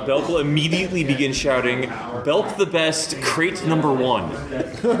comes up, Belp will immediately begin shouting, "Belp the best, crate number 1."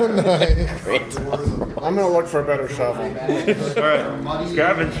 I'm gonna look for a better shovel. All right,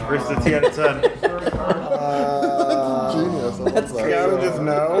 scavenge versus the 10 out of 10. Genius. I love that. Scavenge is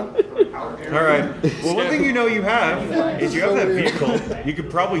no. All right. Well, one thing you know you have is you have that vehicle. You could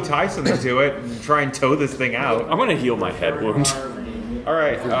probably tie something to it and try and tow this thing out. I'm gonna heal my head wound. All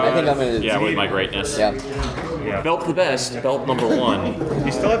right. I think I'm going to... Yeah, with my greatness. Yeah. Yeah. Belp the best, Belp number 1.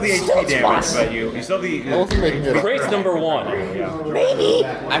 You still have the HP damage, but you still have the. I wasn't making it up. Crate number 1. Maybe.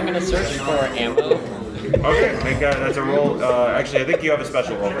 I'm gonna search for ammo. Okay, that's a roll. Actually, I think you have a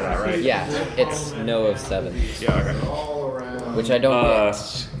special roll for that, right? Yeah, it's no of 7, Yeah. Okay. which I don't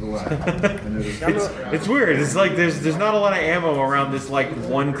It's weird. It's like there's not a lot of ammo around this like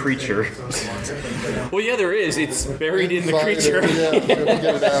one creature. Well, yeah, there is. It's buried in the Sorry, creature. Yeah, get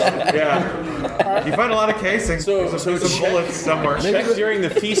it out. Yeah. You find a lot of casings. So some bullets somewhere. Check during the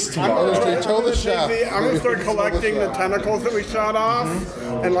feast tomorrow. Tow the shaft. I'm gonna start collecting the tentacles that we shot off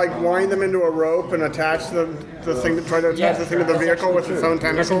and like wind them into a rope and attach the thing to try to attach the thing to the vehicle with its own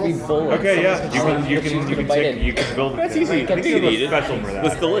tentacles. Okay, yeah. You can build. That's easy. I think you can eat it. Special for that.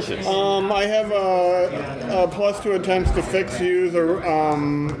 It's delicious. I have a +2 attempts to fix, use, or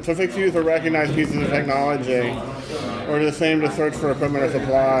recognize pieces of technology, or the same to search for equipment or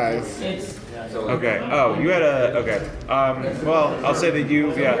supplies. Okay. Oh, you had a. Okay. Well, I'll say that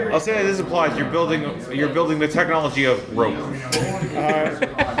you. Yeah. I'll say that this applies. You're building the technology of rope.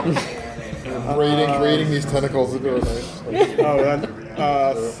 Raiding these tentacles is really nice. Oh, that's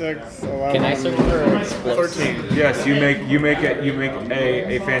 6, 11. Can I search for explosives? 13. Yes, you make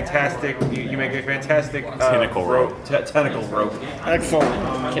a fantastic Tentacle rope. Tentacle rope.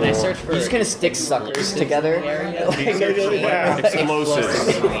 Excellent. Can I search for You just kind of stick suckers together. Yeah. Explosives.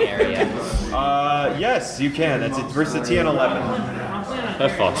 in the area? Yes, you can. It's versus the TN11.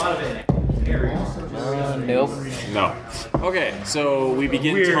 That's fun. Nope. No. Okay, so we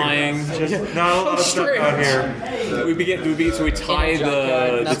begin Weird. tying. Just not a lot of stuff out here. So we tie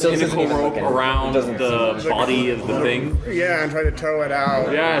the tentacle rope around the body of the thing. Yeah, and try to tow it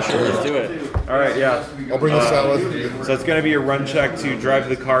out. Yeah, sure, let's do it. All right, yeah. I'll bring the salad. So it's going to be a run check to drive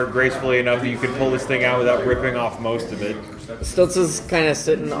the car gracefully enough that you can pull this thing out without ripping off most of it. Stilts is kind of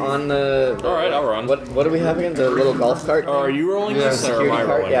sitting on the... All right, I'll run. What do we have again? The little golf cart? Are you rolling this or am Security I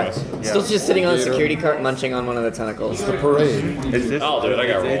cart? rolling Yeah. this? Stilts just sitting on the security cart munching on one of the tentacles. The parade. I'll do it, I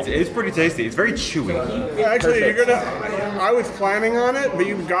got roll. It's pretty tasty. It's very chewy. Actually, you're gonna. I was planning on it, but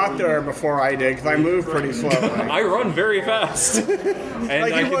you got there before I did because I moved pretty slowly. I run very fast. And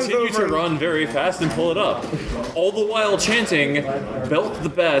Like I he was continue to over- run very fast and pull it up. All the while chanting, "Belt the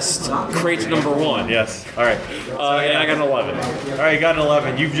best, crate number 1." Yes. All right. And I got an 11. All right, you got an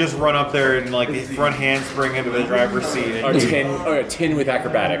 11. You've just run up there and like front handspring into the driver's seat. Or 10. Oh, yeah, 10 with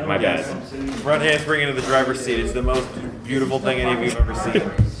acrobatic, my bad. Front handspring into the driver's seat. It's the most beautiful thing any of you have ever seen.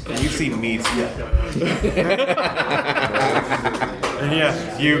 And you've seen meat. And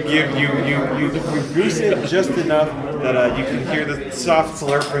yeah, you goose it just enough that you can hear the soft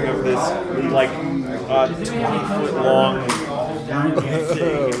slurping of this like 20-foot long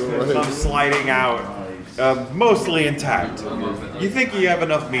thing come sliding out. mostly intact. You think you have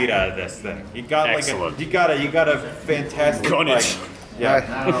enough meat out of this thing? You got Excellent. you got a fantastic. Gun it. Yeah.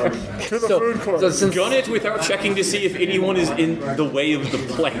 To the food court. So since Gun it without checking to see if anyone is in the way of the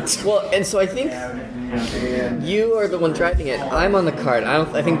plate. well, and so I think you are the one driving it. I'm on the cart.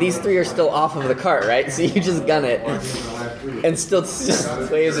 I think these three are still off of the cart, right? So you just gun it, and still just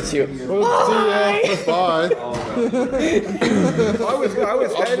waves at you. Bye. I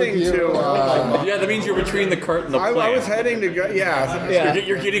was heading to. Yeah, that means you're between the cart and the plant. I was heading to go. Yeah.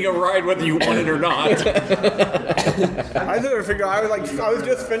 You're getting a ride whether you want it or not. I sort of figured I was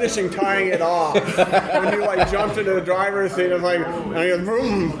just finishing tying it off when you jumped into the driver's seat. It's like, and he goes,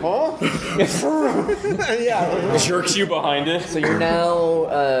 vroom, huh? Yeah, Jerks you behind it. So you're now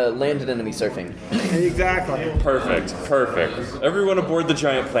landed enemy surfing. exactly. Perfect. Everyone aboard the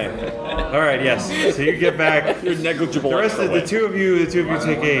giant plane. All right. Yes. So you get back. You're negligible. The rest of extra the two of you take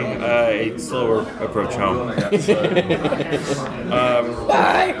a slower approach home.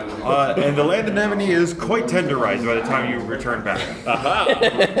 Bye. And the land anemone is quite tenderized by the time you return back.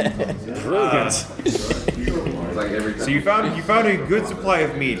 Brilliant. So you found a good supply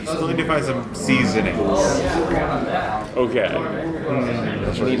of meat. You still need to find some seasonings. Okay.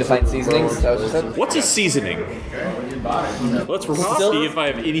 You need to find seasonings. Is that what you said? What's a seasoning? Let's see if I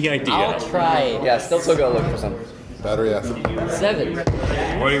have any idea. I'll try Yeah, still go look for some. Battery acid. 7.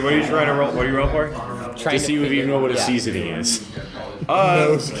 What are you trying to roll? What are you rolling for? To see if you know what a seasoning is.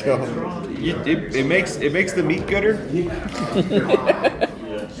 No skill. It makes the meat gooder.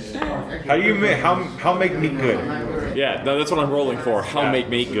 How do you how make meat good? Yeah, no, that's what I'm rolling for. How make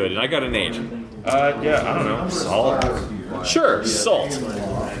meat good, and I got an 8. Yeah, I don't know. Salt. Sure, salt.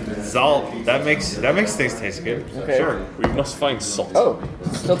 Salt. That makes things taste good. Okay. Sure. We must find salt. Oh,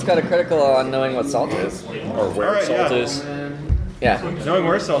 Stilt's got a critical on knowing what salt is. Or where All right, salt yeah. is. Yeah. Knowing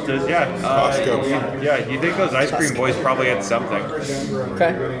where salt is, yeah. Costco. Yeah, you think those ice cream boys probably had something.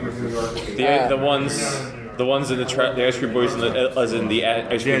 Okay. The ones in the ice cream boys, as in the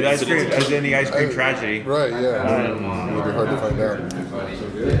ice Yeah, cream the ice cream, incident. as in the ice cream tragedy. Right, yeah. It'll be hard to find out.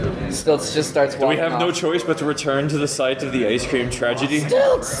 Stilts just starts Do we walking have no off. choice but to return to the site of the ice cream tragedy?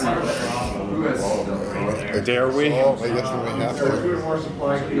 Stilts. Dare we? Well, I guess we may have to.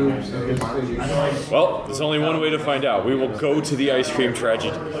 Well, there's only one way to find out. We will go to the ice cream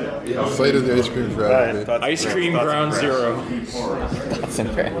tragedy. Site of the ice cream tragedy. Ice cream ground zero. That's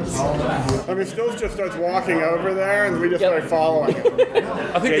impressive. I mean, Stills just starts walking over there, and we just start following him.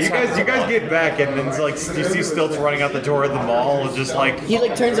 I think Yeah, you guys get back, and then it's like you see Stilts running out the door of the mall, just like He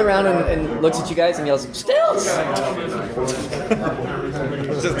turns around and looks at you guys and yells, Stilts!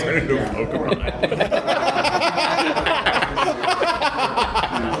 just turned into a Pokemon.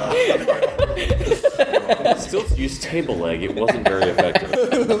 Still used table leg. It wasn't very effective.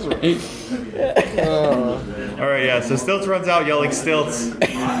 All right, yeah. So Stilts runs out yelling Stilts.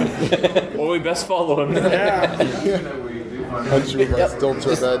 Well, we best follow him. I'm sure that's still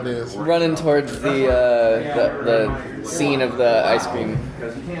bad news. Running towards the scene of the ice cream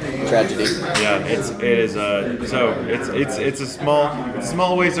tragedy. Yeah, it is. So it's a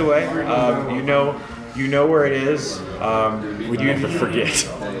small ways away. You know where it is. We never forget.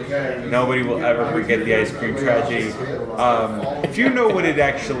 Nobody will ever forget the ice cream tragedy. If you know what it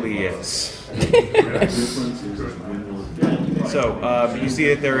actually is. So you see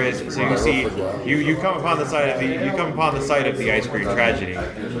that there is. So you see you come upon the site of the ice cream tragedy.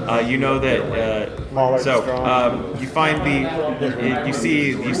 You know that. You find you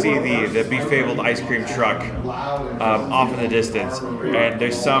see the befabled ice cream truck off in the distance, and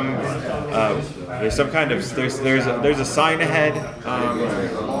there's some kind of there's a sign ahead.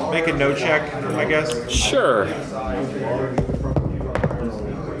 Make a no check, I guess. Sure.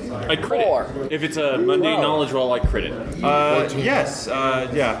 I crit it. If it's a mundane knowledge roll, I crit it. Yes.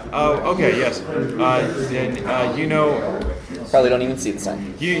 Yeah. Okay. Yes. Then you know. Probably don't even see the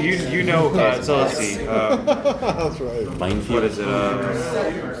sign. You know. So let's see. That's right. What is it?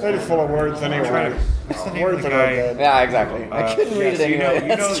 They're just full of words anyway. What's the name Words of the are no guy? good. Yeah, exactly. I couldn't read it So anyway.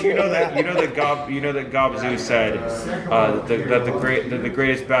 That's true. you know that Gobzu said that the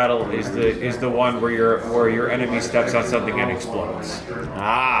greatest battle is the one where your enemy steps on something and explodes.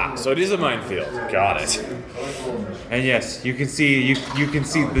 Ah, so it is a minefield. Got it. And yes, you can see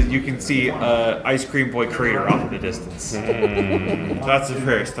Ice Cream Boy crater off in the distance. Thoughts and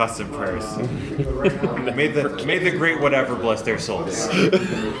prayers. May the great whatever bless their souls.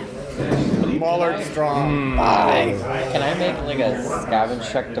 Mallard strong. Can I make like a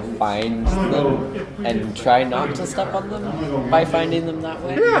scavenge check to find them and try not to step on them by finding them that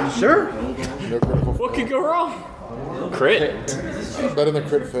way? Yeah, sure. What could go wrong? Crit? Better than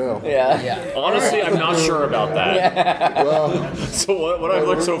crit fail. Yeah. Honestly, I'm not sure about that. Well, So what I've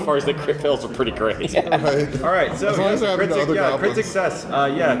learned so far is that crit fails are pretty great. right. All right, so As long as I have crit, the other crit goblins. success.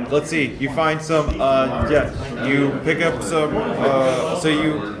 Yeah, let's see. You find some. You pick up some. So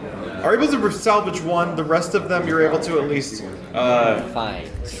you are able to salvage one. The rest of them, you're able to at least Fine.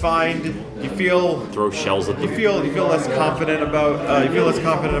 find. You feel. Throw shells at them. You feel less confident about. You feel less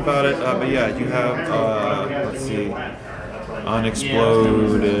confident about it. But yeah, you have. Let's see.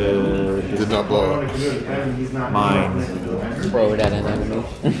 Unexploded. Did not blow up. Mine. Throw it at an enemy.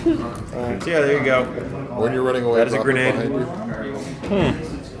 So yeah, there you go. When you're running away, That is a drop it grenade. behind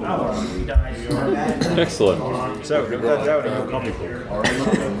you. Excellent. So if that's out, you'll call people.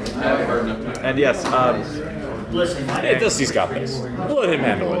 And yes, Hey, Dusty's got this. Let him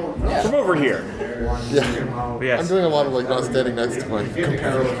handle it. From over here. Yeah. yes. I'm doing a lot of like not standing next to my companions.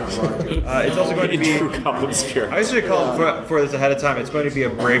 It's also going to In be. true Goblin spirit. I should call for this ahead of time. It's going to be a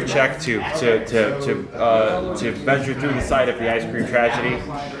brave check to venture through the site of the ice cream tragedy.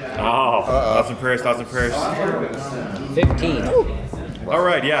 Oh. Thoughts and prayers. 15. All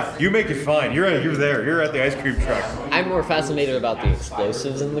right, yeah, you make it fine. You're there. You're at the ice cream truck. I'm more fascinated about the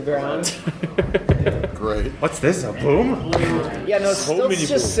explosives in the ground. Great. What's this? A boom? Yeah, no, So Stilts many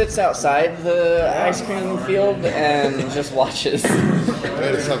just sits outside the ice cream field and just watches. Wait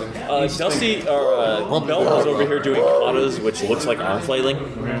a second. Dusty, Bell is over here doing katas, which looks like arm flailing.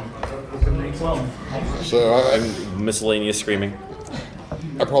 So I Miscellaneous screaming.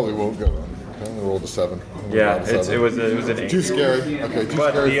 probably won't go then. I only rolled a 7. Yeah, Rolled a it 7. was an 8. Too scary. Okay, too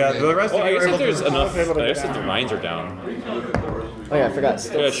But scary. the for me. rest of Well, I you guess are if able there's to. enough. I guess if their minds are down. Oh yeah, I forgot.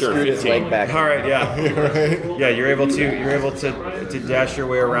 Stilts Yeah, sure, screwed his 15. leg back. All right, yeah, yeah. You're able to dash your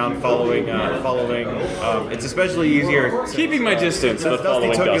way around, following. It's especially easier. Keeping my distance, but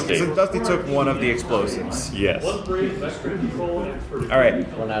following Dusty. Since Dusty took one of the explosives. Yes. All right.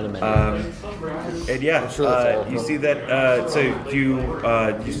 One out of many. And yeah, sure that's all of you them. see that. So you.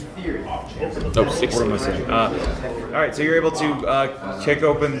 Oh, 6. What am I saying? All right, so you're able to kick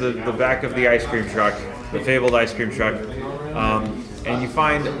open the back of the ice cream truck, the fabled ice cream truck, and you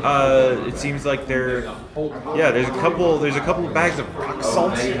find it seems like there's a couple of bags of rock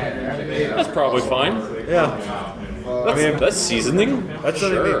salt. That's probably fine. Yeah, That's seasoning. that's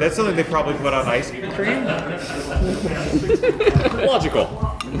something they probably put on ice cream.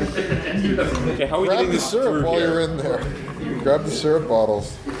 Logical. Okay, how are we Grab getting the this syrup through while here? you're in there. Grab the syrup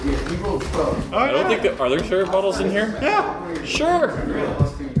bottles. I don't think are there syrup bottles in here? Yeah, Sure.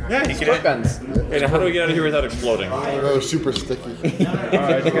 yeah, you Squirt can. guns. Okay, now how do we get out of here without exploding? Oh, they're super sticky.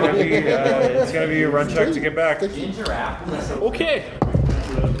 It's gonna be a run check to get back. Okay.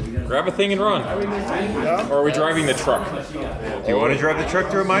 Grab a thing and run. Or are we driving the truck? Do you want to drive the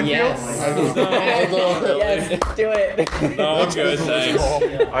truck through a minefield? Yes. Yes, do it. No, I'm good, thanks.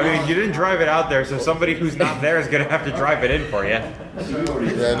 I mean, you didn't drive it out there, so somebody who's not there is gonna have to drive it in for you.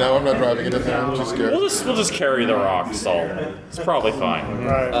 Yeah, no, I'm not driving it in there. I'm too scared. We'll just carry the rock salt. It's probably fine.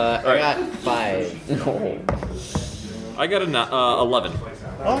 I got 5. I got an 11.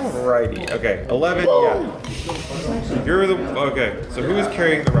 Alrighty. Okay. 11. Yeah. You're the. Okay. So who is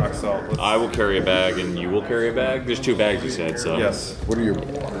carrying the rock salt? I will carry a bag and you will carry a bag. There's 2 bags you said, so. Yes. What are your...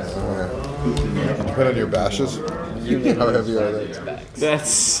 depend on your bashes? How heavy are they?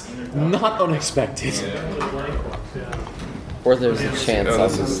 That's not unexpected. Or there's a chance I'll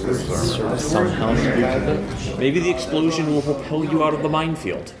sort of somehow survive it. Maybe the explosion will propel you out of the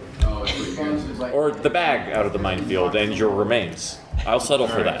minefield. Or the bag out of the minefield and your remains. I'll settle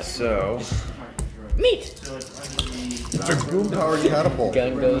for that. So. Meat. It's a boom-powered catapult.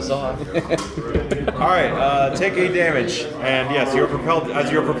 Gun goes off. All right. Take 8 damage, and yes, you're propelled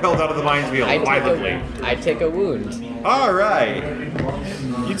out of the minefield violently. I take a wound. All right.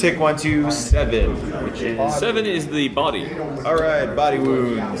 You take 1 to 7, which is 7 is the body. all right. Body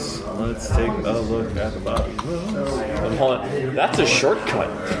wounds. Let's take a look at the body wounds. Hold on. That's a shortcut.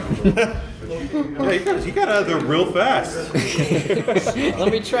 Yeah, you got out of there real fast.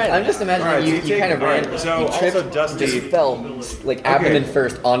 Let me try I'm that. just imagining Alright, so you, you you take- kind of ran, alright, so you tripped, also Dusty- just fell like abdomen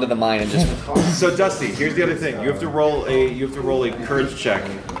first onto the mine and just. So Dusty, here's the other thing. You have to roll a courage check.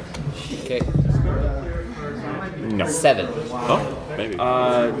 Okay. No. 7. Oh, maybe.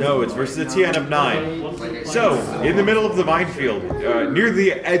 No, it's versus a TN of 9. So, in the middle of the minefield, near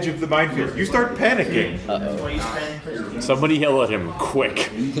the edge of the minefield, you start panicking. Somebody yell at him,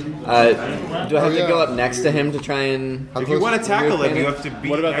 quick. Do I have to go up next to him to try and? If you want to tackle him, you have to be.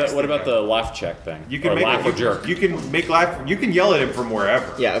 What about next the, what to about him. the laugh check thing? You can or make laugh or jerk. You can make laugh. You can yell at him from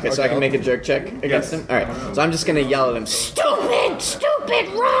wherever. Yeah, okay, so I can make a jerk check against Yes. him. All right, so I'm just gonna yell at him. Stupid,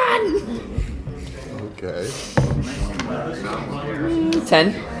 run! Okay.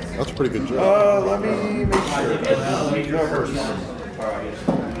 10. That's a pretty good job. Let me make sure.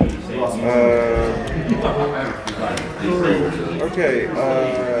 Okay,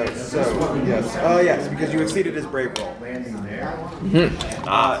 so, yes, because you exceeded his brave roll.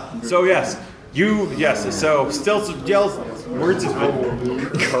 So Stilts yells words of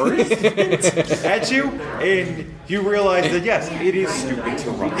encouragement at you, and you realize that yes, it is stupid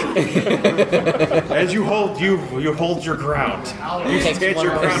to run. As you hold your ground. You Takes stand one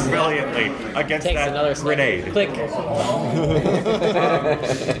your more ground step. valiantly against Takes another that step. grenade. Click.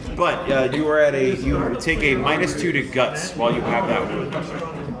 But you are you take a -2 to guts while you have that wound.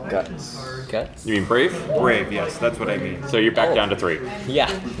 Guts. Guts? You mean brave? Brave, yes, that's what I mean. So you're back down to 3. Yeah.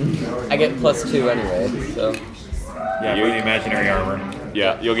 I get +2 anyway, so. Yeah, for the imaginary armor.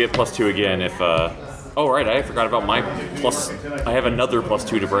 Yeah, you'll get +2 again if. Oh right, I forgot about my plus. I have another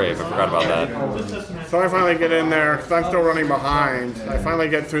 +2 to brave. I forgot about that. So I finally get in there, because I'm still running behind. I finally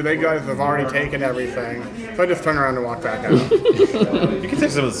get through. They guys have already taken everything. So I just turn around and walk back out. You can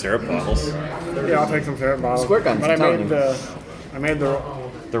take some of the syrup bottles. Yeah, I'll take some syrup bottles. Squirt guns, But I'm telling you. I made the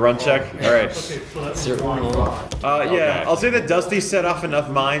The run check? Alright. Okay. I'll say that Dusty set off enough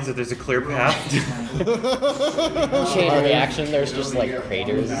mines that there's a clear path. Chain reaction, there's just like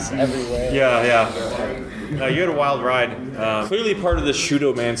craters everywhere. Yeah. No, you had a wild ride. Clearly, part of the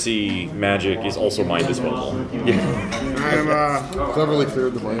shudomancy magic is also mind disposal. I'm Cleverly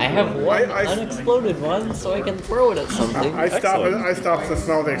cleared the mind. I have one I- unexploded one, so I can throw it at something. I stop to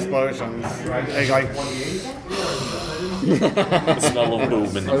smell the explosions. The smell of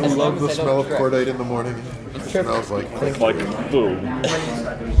boom and I love the as I smell of don't trip. cordite in the morning. It smells like like boom.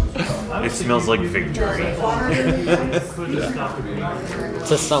 It smells like victory.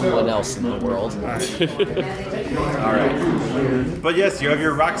 To someone else in the world. Alright. But yes, you have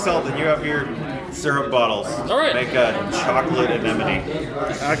your rock salt and you have your syrup bottles. Alright. Make a chocolate anemone.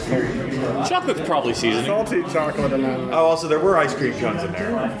 Excellent. Chocolate's probably seasoning. Salty chocolate and then Oh, also there were ice cream cones in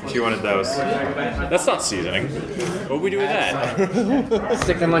there. If you wanted those. That's not seasoning. What would we do with that?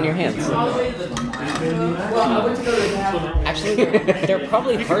 Stick them on your hands. Actually, they're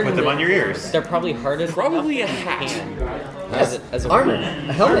probably hardened. Put them on your ears. They're probably hardened. Probably a enough that hat. you can, as a Armor. weapon.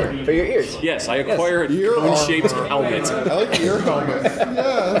 A helmet for your ears. Yes, I acquired Ear a cone-shaped helmet. I like the ear helmet.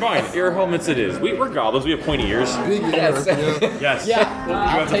 Yeah. Fine, ear helmets it is. We're goblins. We have pointy ears. Big ear. Yes. Yeah. Yes. Yeah, You I'll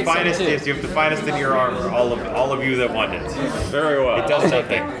have the take some finest. too. Yes, you have the finest in your armor. All of you that want it. Very well. It does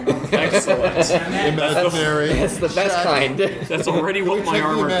nothing. Excellent. Imaginary. It's the best kind. That's already what my check the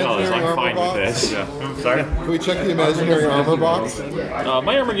armor does. imaginary I'm fine armor with box? this. I'm sorry. Can we check the imaginary armor box?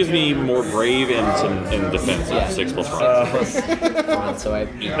 My armor gives me more brave and some defense of 6 plus 1. So I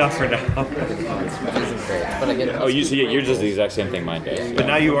Not for now. isn't great, but I get. Oh, you're just the exact same thing mine does. But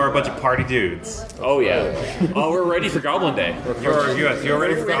now you are a bunch of party dudes. Oh yeah. Oh, we're ready for Goblin Day. You're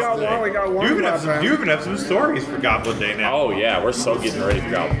ready for we got Goblin Day. one. We got one. You even have weapon. you even have some stories for Goblin Day now. Oh yeah, we're so getting ready for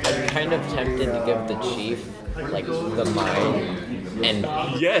Goblin Day. I'm kind of tempted to give the chief like the mine and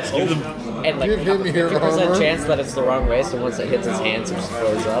Yes, give them. and like Give him your 50% armor. chance that it's the wrong way. So once it hits his hands, it just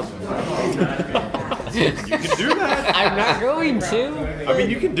blows up. You can do that. I'm not going to. I mean,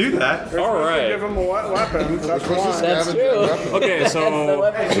 you can do that. All Give right. them weapons. That's one. That's Scavenging true. weapon. Okay,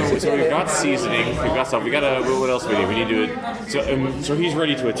 so we've got seasoning. We've got stuff. We gotta. What else we need? We need to. So he's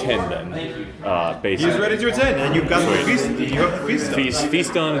ready to attend then. Basically. He's ready to attend, and you've got the feast. You have the feast.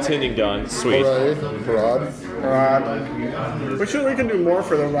 Feast done, attending done. Sweet. Parade. We can do more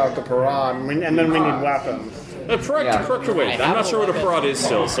for them about the parade, and then we need weapons. Correct your weight. I'm not sure what a prod is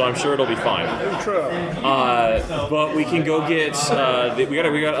still, so I'm sure it'll be fine. True. But we can go get. We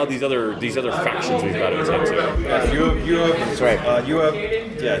got all these other factions we've got to attend to. Yes, you have. That's right.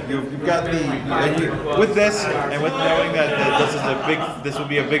 You've got the with this, and with knowing that this will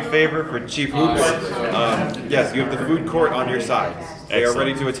be a big favor for Chief Hoops. Yes, you have the food court on your side. They are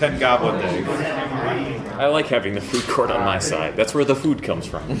ready to attend Goblin Day. I like having the food court on my side. That's where the food comes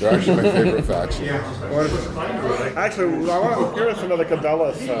from. They're actually my favorite faction. Actually, I'm curious about the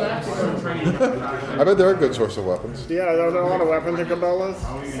Cabela's. I bet they're a good source of weapons. Yeah, there are a lot of weapons at Cabela's.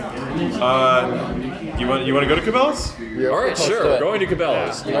 You want to go to Cabela's? All right, sure. We're going to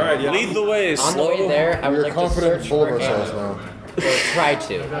Cabela's. All right. Yeah. Lead the way, On the slow. way there, I We would are like to confident and search full of for ourselves ammo. now. Or try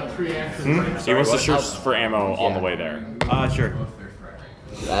to. He wants to search for ammo on the way there. Sure.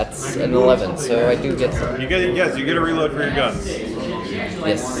 That's an 11, so I do get some. You get a reload for your guns.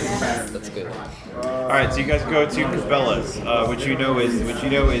 Yes, that's good. All right, so you guys go to Cabela's, which you know is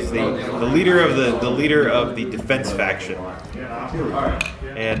the leader of the defense faction.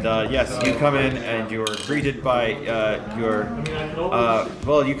 And yes, you come in and you are greeted by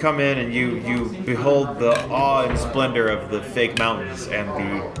you come in and you behold the awe and splendor of the fake mountains and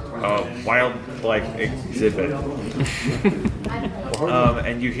the wildlife exhibit.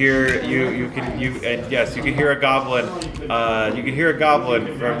 And you hear you can hear a goblin. You can hear a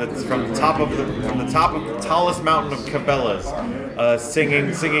goblin from the top of the tallest mountain of Cabela's,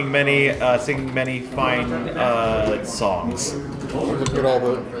 singing many fine songs. Look at all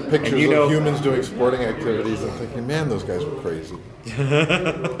the pictures of humans doing sporting activities and thinking, man, those guys were crazy. What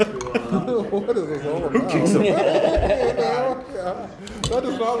is this all about? Who kicks them? That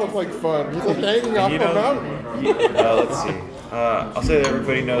does not look like fun. He's like hanging off a mountain. Let's see. I'll say that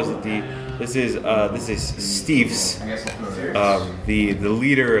everybody knows that this is Steve's, the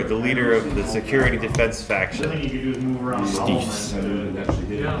leader of the security defense faction. Steve's. I'm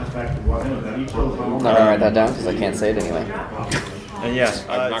not gonna write that down because I can't say it anyway. And yes,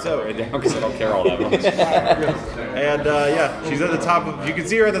 I'm not gonna write it down because I don't care all that much. And she's at the top of. You can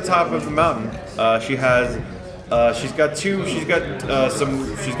see her at the top of the mountain. She's got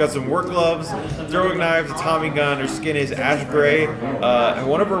some work gloves, throwing knives, a Tommy gun. Her skin is ash gray. And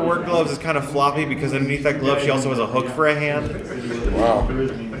one of her work gloves is kind of floppy because underneath that glove she also has a hook for a hand. Wow.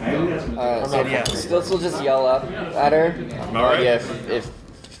 Stilts will just yell up at her. All right. If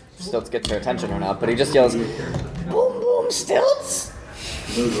Stilts gets her attention or not, but he just yells, "Boom, boom, Stilts!"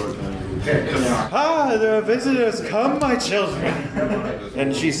 Ah, the visitors come, my children.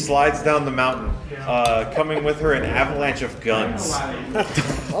 And she slides down the mountain, coming with her an avalanche of guns.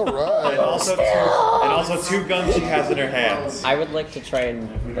 All right. And also two guns she has in her hands. I would like to try and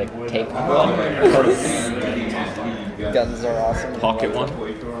take one because guns are awesome. Pocket one.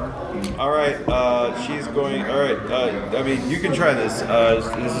 All right, she's going. All right, I mean, you can try this.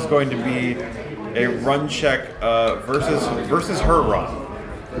 This is going to be a run check versus her run.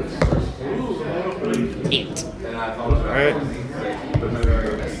 8. Alright.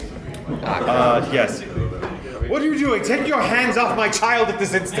 Yes. What are you doing? Take your hands off my child at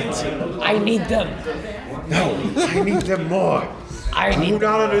this instant. I need them. No, I need them more. I Do need you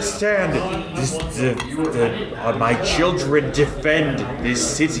not understand? My children defend this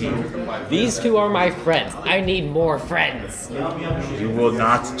city. These two are my friends. I need more friends. You will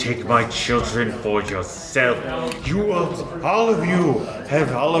not take my children for yourself. All of you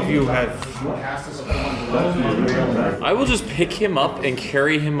have. I will just pick him up and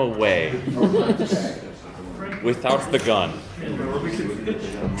carry him away. Without the gun. There's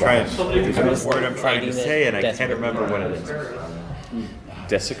a word I'm trying to say, and I can't remember what it is.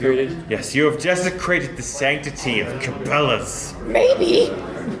 Desecrated? Yes, you have desecrated the sanctity of Cabela's. Maybe.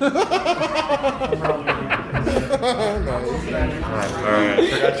 Alright, I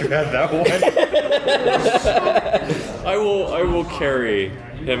forgot you had that one. I will carry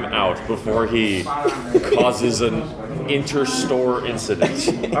him out before he causes an inter-store incident.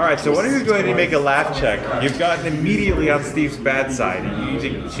 Alright, so one of you is going to make a laugh check. You've gotten immediately on Steve's bad side.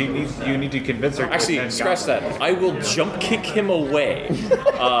 You need to convince her. Actually, scratch that. I will jump kick him away,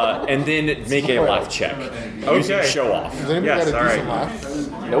 and then make a laugh check. Using show off. Does anybody Yes, got a all decent right. laugh?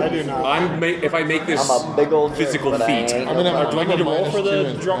 Nope. I do not. If I make this I'm a big old physical jerk, but I feat, ain't- I'm gonna have do I need to roll -2 for the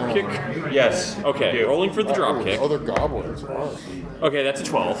and- drop kick? Yes. Okay, rolling for the drop kick. Other goblins. Wow. Okay, that's a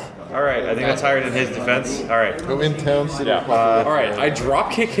 12. Alright, I think that's higher than his defense. Alright. Go in town, city. Yeah. All right, I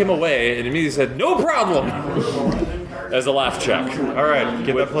drop kick him away and immediately said, "No problem," as a laugh check. Alright,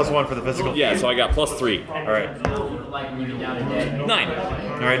 get that +1 for the physical. Yeah, so I got +3. Alright. 9.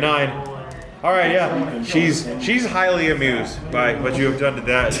 Alright, 9. Alright, yeah. She's highly amused by what you have done to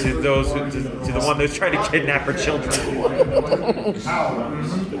the one that's trying to kidnap her children.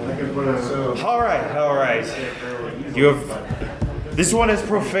 Alright. This one has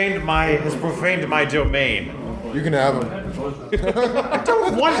profaned my domain. You can have him. I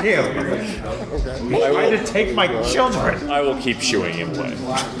don't want him. Okay. Trying to take my children. I will keep shooing him away.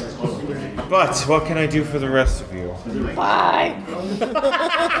 But what can I do for the rest of you? Bye.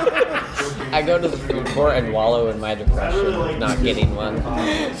 I go to the food court and wallow in my depression of not getting one.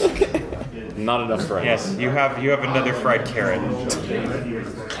 Not enough for Yes, you have another fried carrot.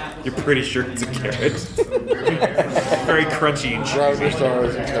 You're pretty sure it's a carrot. Very crunchy and Browser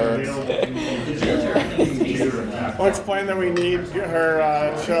stars and carrots. I'll explain that we need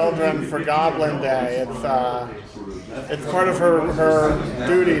her children for Goblin Day. It's part of her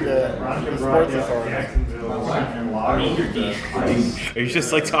duty to the sports authority. Are you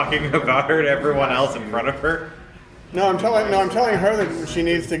just like talking about her to everyone else in front of her? No, I'm telling her that she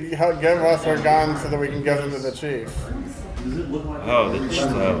needs to give us her guns so that we can give them to the chief. Oh,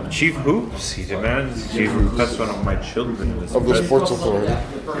 the Chief Hoops. He demands Chief request one of my children. Of the Sports Authority.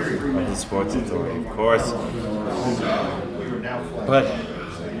 Of the Sports Authority, of course. But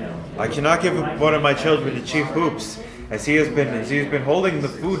I cannot give one of my children to Chief Hoops, as he has been holding the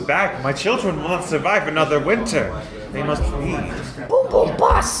food back. My children will not survive another winter. They must feed. Boom boom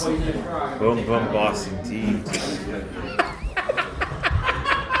boss. Boom boom boss, indeed.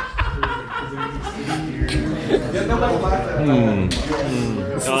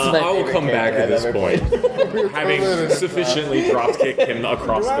 I will come back at this point, having sufficiently drop kicked him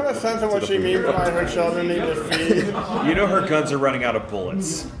across Do I have a the. sense of what she means by her children need to feed? You know her guns are running out of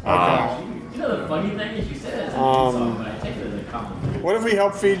bullets. What if we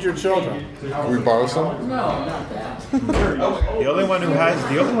help feed your children? We borrow some? The only one who has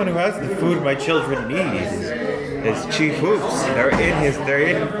the food my children need is Chief Hoops. They're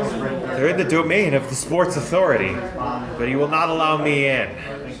in the domain of the Sports Authority, but he will not allow me in.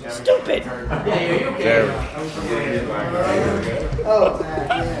 Stupid. Very.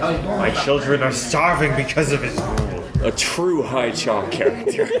 My children are starving because of his rule. A true high chalk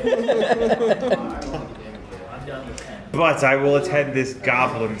character. But I will attend this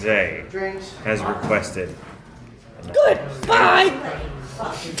Goblin Day, as requested. Good. Bye.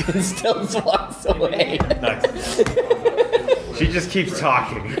 Still walks away. Nice. She just keeps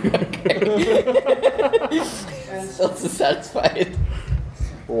talking. Still satisfied.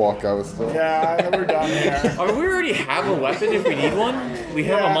 Walk out still. Yeah, I think we're done here. I mean, we already have a weapon if we need one. We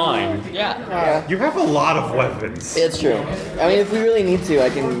have a mine. Yeah. You have a lot of weapons. It's true. I mean, if we really need to, I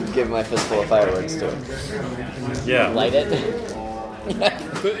can give my fistful of fireworks to him. Yeah. Light it.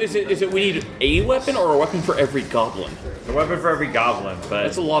 But is it we need a weapon or a weapon for every goblin? A weapon for every goblin, but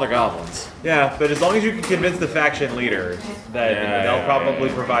That's a lot of goblins. yeah, but as long as you can convince the faction leader that they'll probably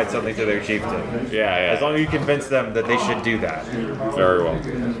provide something to their chieftain. Yeah, As long as you convince them that they should do that. Very well.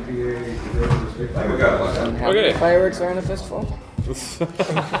 How many fireworks are in a fistful?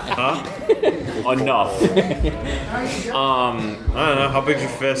 Huh? Enough. I don't know. How big's your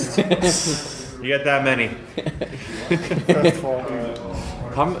fist? You got that many.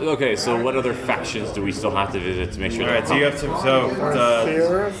 Okay, so what other factions do we still have to visit to make sure? All right, so you have to.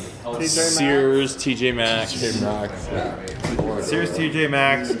 Sears, TJ Maxx. Sears, TJ Maxx, Sears, TJ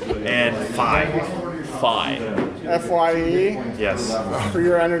Maxx, and 5. FYE, Yes. for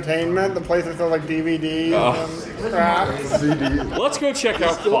your entertainment, the places sell like DVDs and crap. CDs. Let's go check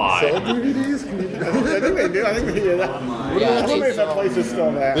out Sell 5. DVDs? Can you do that? I think they do. I think they do that. I wonder if that place is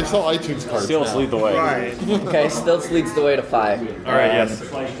still there. They sell iTunes cards Still now. lead the way. Right. Okay, Stilts leads the way to Phi. All right. Yes.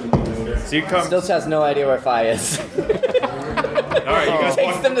 So you come. Stilts has no idea where Phi is. All right. You guys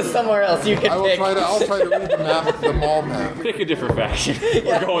Takes walk. them to somewhere else. You can I will pick. I'll try to read the map, the mall map. Pick a different faction.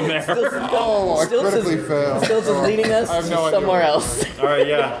 We're going there. Oh, I critically failed. Stilts is leading us I have no idea. somewhere else. All right.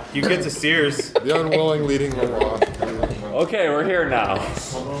 Yeah. You get to Sears. The unwilling leading the lost. Okay, we're here now.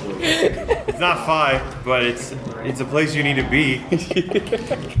 It's not 5, but it's a place you need to be.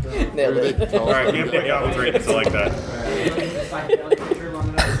 Nailed Maybe they it. can tell All us. right. You have to pick out 3 to like that.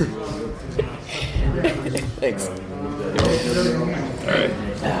 Thanks. All right.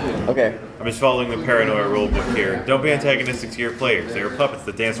 Okay. I'm just following the paranoia rulebook here. Don't be antagonistic to your players. They are puppets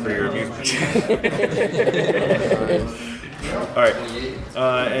that dance for your amusement. All right,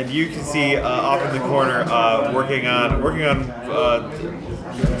 and you can see off in the corner, working on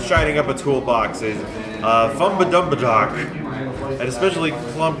shining up a toolbox is Fumbadumbadoc, and especially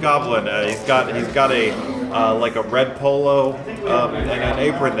Plump Goblin. He's got a like a red polo and an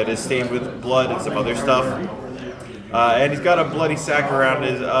apron that is stained with blood and some other stuff. And he's got a bloody sack around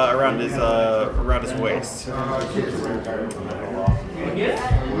his waist.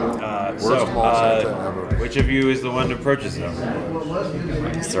 Worst mall Santa ever. Which of you is the one to purchase them?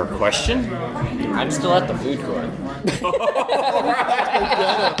 Is there a question? I'm still at the food court.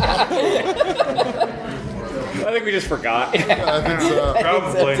 I think we just forgot. I think so.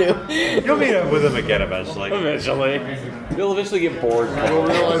 Probably. You'll meet up with him again eventually. Eventually. You'll eventually get bored. We'll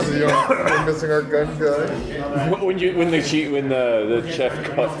realize that we're missing our gun guy. When the chef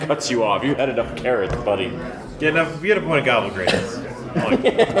cuts you off, you had enough carrots, buddy. Get a point of goblin greatness.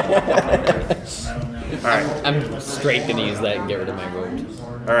 Alright. I'm straight gonna use that and get rid of my wound.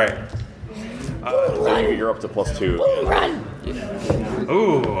 Alright. You're up to +2. Run.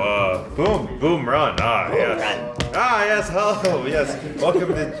 Ooh, boom, run. Ah, yes. Ah, yes, hello, yes.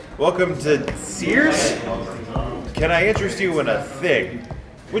 Welcome to Sears? Can I interest you in a thing?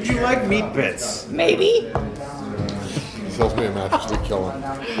 Would you like meat bits? Maybe. He sells me a mattress, we kill him.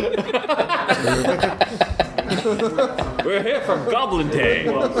 We're here for Goblin Day.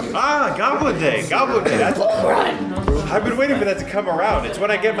 Ah, Goblin Day. That's Run. room? I've been waiting for that to come around. It's when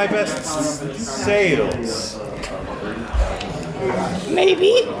I get my best sales.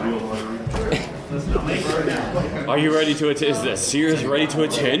 Maybe. Are you ready to attend? Is the Sears ready to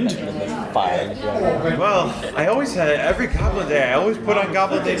attend? Fine. Well, I always had every Goblin Day. I always put on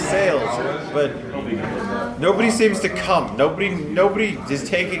Goblin Day sales, but nobody seems to come. Nobody is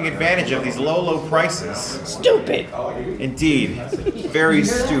taking advantage of these low prices. Stupid. Indeed, very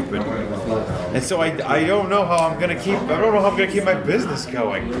stupid. And so I don't know how I'm gonna keep. I don't know how I'm gonna keep my business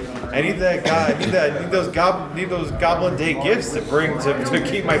going. I need that guy. I need those Goblin Day gifts to bring to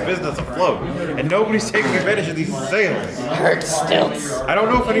keep my business afloat. And nobody's taking advantage of these sales. Hurt stilts. I don't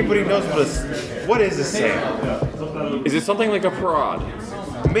know if anybody knows what is a sale. Is it something like a parade?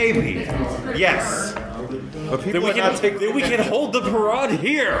 Maybe, yes. But people Then we can hold the parade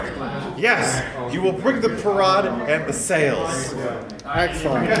here. Yes, you will bring the parade and the sales.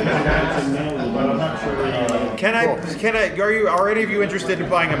 Excellent. Are any of you interested in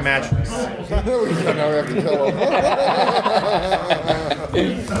buying a mattress? Now we have to tell them.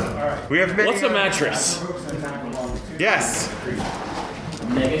 We have many. What's a mattress? Yes.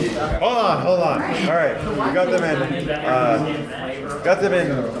 Hold on. All right, we got them in.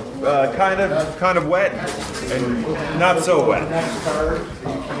 Kind of wet and not so wet.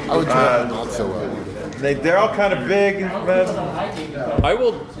 I would try not so well. They're all kind of big. I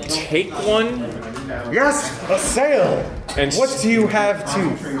will take one. Yes, a sale. And What do you have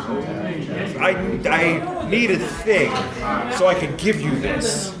to? I need a thing so I can give you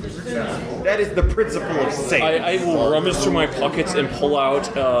this. That is the principle of sale. I will rummage through my pockets and pull out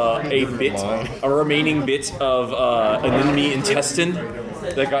a remaining bit of an enemy intestine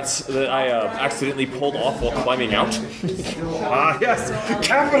that I accidentally pulled off while climbing out. Yes,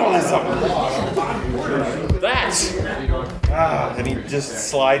 capitalism. That. And he just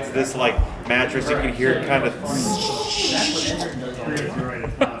slides this like mattress. You can hear it kind of.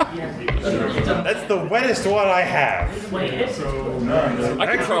 That's the wettest one I have. I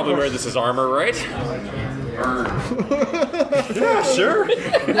could probably wear this as armor, right? Yeah, sure.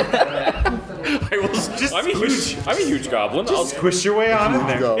 I'm a huge goblin. I'll Squish your way on in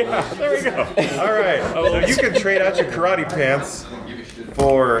there. Go. Yeah, there we go. All right. So you can trade out your karate pants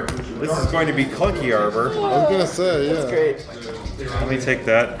for. This is going to be clunky armor. I was gonna say, yeah. Great. Let me take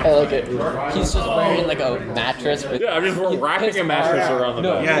that. I like it. He's just wearing like a mattress with. Yeah, I'm just wrapping a mattress around the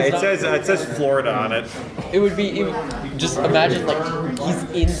back. Yeah, it says Florida on it. It would just imagine like he's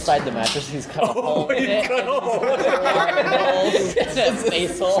inside the mattress. He's cut a hole in it. And a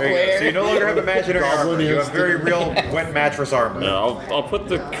face hole There you go. So you no longer have imaginary armor. You have Goblin very real wet mattress armor. No, I'll put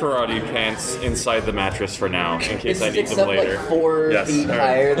the karate pants inside the mattress for now, in case It I need sticks them up later. like 4 Yes, feet all right.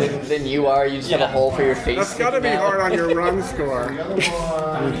 higher than you are. You just have a hole for your face. That's got to be sticking out. hard on your run score. What do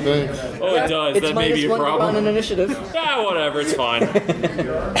you think? Oh, it does. It's That may be a -1 to run problem. an initiative. Yeah, whatever. It's fine.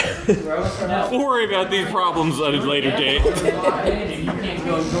 We'll worry about these problems at a later date.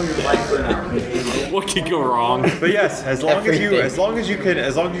 What could go wrong? But yes, as long as you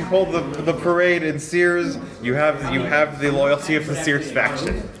hold the parade in Sears, you have the loyalty of the Sears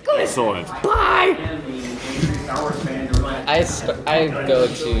faction. Excellent. I go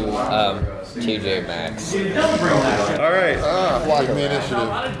to TJ Maxx. All right. Give me initiative.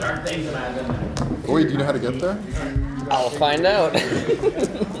 Wait, do you know how to get there? I'll find out.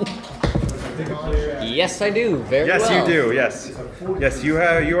 Yes, I do. Very Yes, well. you do. Yes. You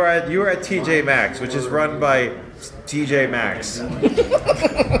are at TJ Maxx, which is run by TJ Maxx. He's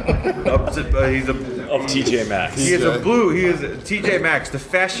Of TJ Maxx. He is TJ Maxx, the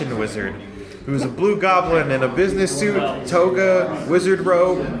fashion wizard, who's a blue goblin in a business suit, toga, wizard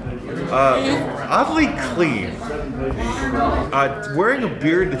robe, oddly clean, wearing a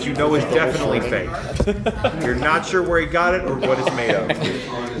beard that you know is definitely fake. You're not sure where he got it or what it's made of.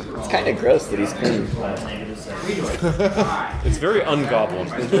 It's kind of gross that he's clean. It's very ungoblin.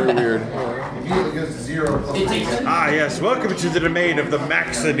 It's very weird. Yes, welcome to the domain of the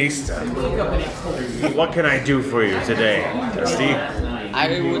Maxinista. What can I do for you today, Dusty? I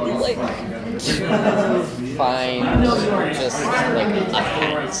would like to find just like a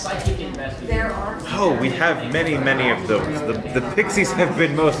hat. Oh, we have many of those. The pixies have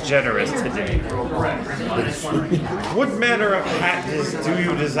been most generous today. What manner of hat do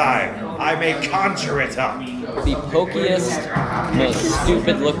you desire? I may conjure it up. The pokiest, most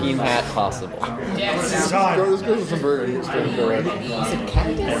stupid-looking hat possible. Go, Son. this goes in some very interesting direction. I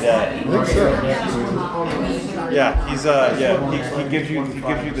think so. Yeah, he gives you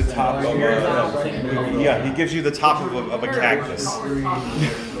the top of he gives you the top of a cactus.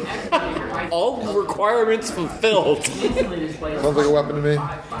 All requirements fulfilled. Sounds like a weapon to me.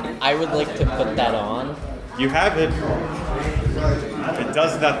 I would like to put that on You have it. It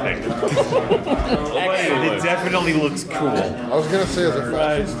does nothing. It definitely looks cool. I was gonna say as a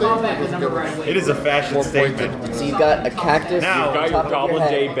fashion statement. It is a fashion statement. So you've got a cactus. Now, on Got your top of Goblin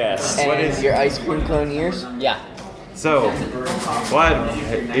head, Day best. And What is- your ice cream cone ears. Yeah. So, what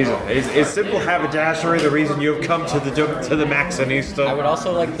is simple haberdashery the reason you have come to the I Maxinista? would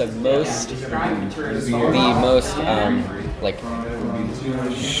also like the most like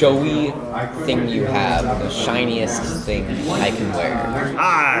showy thing you have, the shiniest thing I can wear.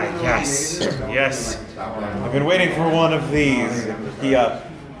 Ah, yes. I've been waiting for one of these. He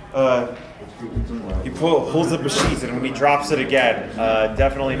pulls up a sheet, and when he drops it again,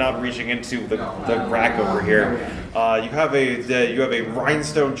 definitely not reaching into the rack over here. You have a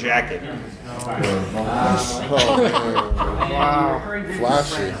rhinestone jacket.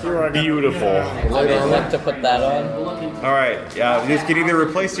 Flashy. Beautiful. I would like to put that on. All right, this can either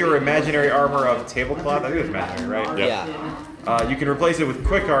replace your imaginary armor of tablecloth. I think it's imaginary, right? Yeah. You can replace it with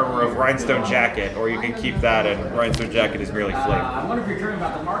quick armor of rhinestone jacket, or you can keep that, and rhinestone jacket is merely flavor.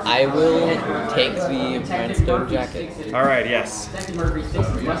 I will take the rhinestone jacket. All right, yes. Let me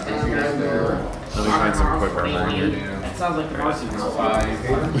find some quick armor here.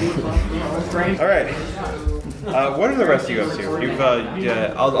 All right. What are the rest of you up to? You've,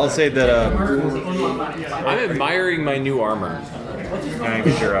 I'll say that. I'm admiring my new armor. Can I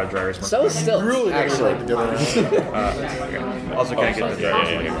get your driver's mark? So still, actually. Also, can I get the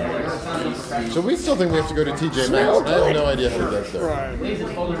driver's mark? So we still think we have to go to TJ Maxx. I have no idea how to get there. Right.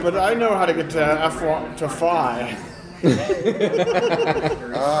 But I know how to get to Phi. So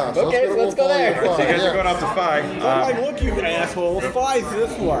Okay, let's go there. So you guys are going off to Phi. I'm like, look, you asshole. Phi's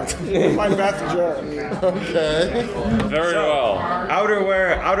this one. My best joke. Okay. Very well.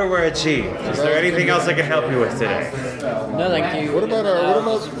 Outerwear Chief. Is there anything else I can help you with today? No, thank you. What about our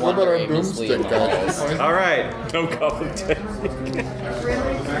Aimlessly boomstick guys? All right. No Goblin Day.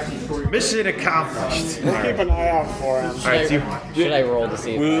 Mission accomplished. Keep an eye out for him. All right, so you, Should I roll to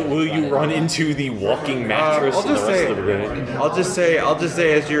see? Will you run into the walking mattress I'll and the just rest say, of the rig? I'll just say,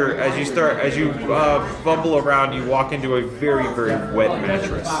 as you bumble around, you walk into a very, very wet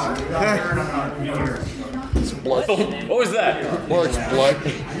mattress. What was that? More like blood.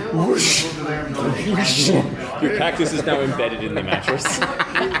 Your cactus is now embedded in the mattress.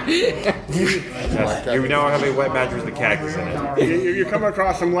 Yes, you now have a wet mattress with a cactus in it. You come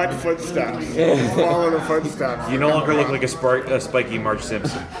across some wet footsteps. Follow the footsteps. You no longer look like a spiky Marge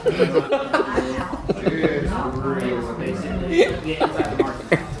Simpson.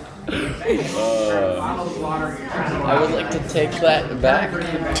 I would like to take that back.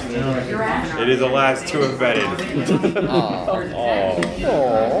 It is the last two embedded.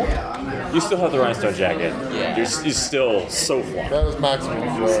 You still have the rhinestone jacket. Yeah. You're still so fly. That was maximum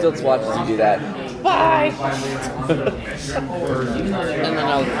flow. Still watches you do that. Bye. And then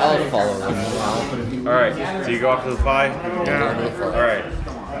I'll follow them. All right, so you go off to the Phi? Yeah. All right.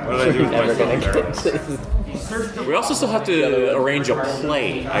 What do I do with Never gonna myself? get to. We also still have to arrange a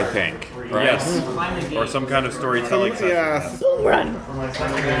play, I think. Right? Yes. Or some kind of storytelling session. Yes.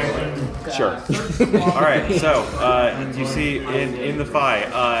 Sure. All right, so you see in the Phi,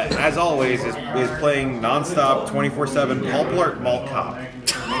 as always, is playing nonstop, 24/7 Paul Blart Mall Cop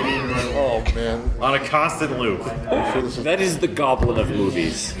Oh man. on a constant loop. That is the Goblin of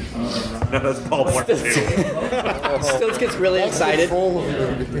movies. No, that's Paul Blart too. Stilts gets really excited.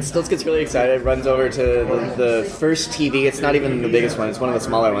 Stilts gets really excited, runs over to the first TV. It's not even the biggest one, it's one of the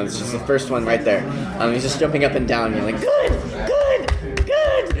smaller ones. It's just the first one right there. He's just jumping up and down, you're like, good!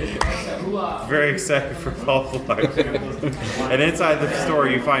 Very excited for Paul Blart. And inside the store,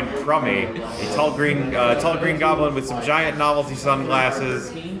 you find Crummy, a tall green goblin with some giant novelty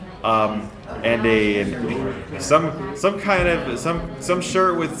sunglasses, and some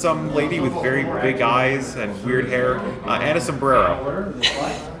shirt with some lady with very big eyes and weird hair, and a sombrero.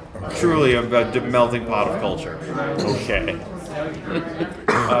 Truly a melting pot of culture. Okay.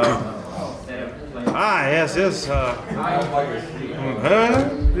 Yes. Yes.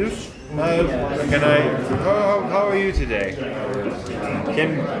 Can I? How are you today?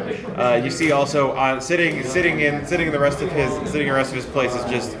 Can you see also sitting in the rest of his place is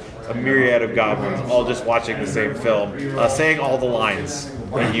just a myriad of goblins, all just watching the same film, saying all the lines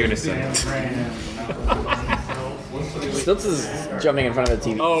in unison. Stilts is jumping in front of the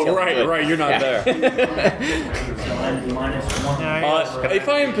TV. Oh, right, you're not there. If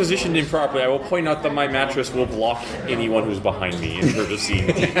I am positioned improperly, I will point out that my mattress will block anyone who's behind me in terms of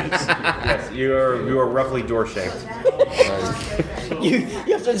seeing things. Yes, you are roughly door shaped.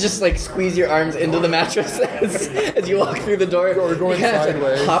 You have to just like squeeze your arms into the mattress as you walk through the door. Or going You have to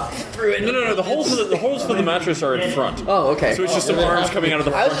sideways. hop through it. No. The holes for the mattress are in front. Oh, okay. So it's just some arms coming out of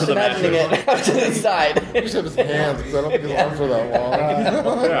the I was front of just the imagining mattress. it out to the side. He just have his hands, because I don't think his arms are that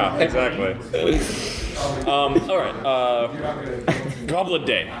long. Yeah, exactly. All right. Goblin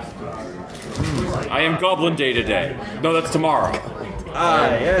Day. I am Goblin Day today. No, that's tomorrow. Ah,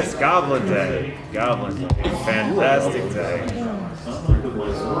 yes, Goblin Day. Goblin Day. Fantastic day.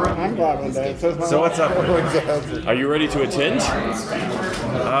 I'm Goblin Day. It says my So what's up? Are you ready to attend?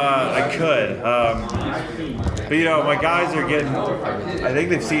 I could. But you know, my guys are getting. I think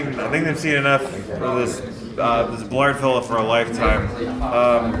they've seen enough of this Blard fella for a lifetime.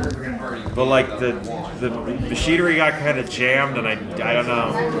 But like the machinery got kind of jammed, and I don't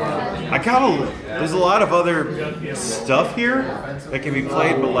know. There's a lot of other stuff here that can be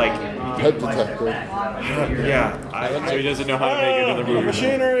played, but like Head detector. yeah, So he doesn't know how to make another movie.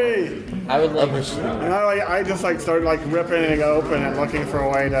 machinery. I would like. And I just like started like ripping it open and looking for a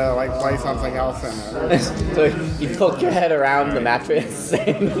way to like play something else in it. So you poke your head around the mattress.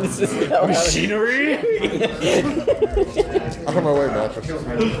 And this is machinery. Out of my way, mattress.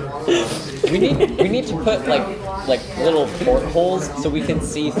 We need to put like little portholes so we can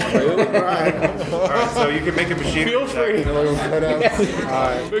see through. All right, so you can make a machine. Feel free. Little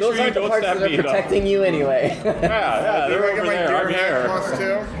cutouts. Make Those sure you aren't the don't parts stab that are me enough. protecting you anyway. Yeah, they're over there. I'm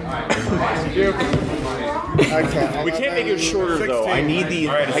here. Okay. We can't make it shorter though. I need the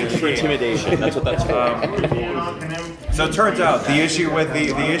height for intimidation. That's what that's for. So it turns out the issue with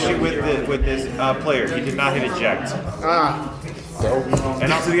this player, he did not hit eject.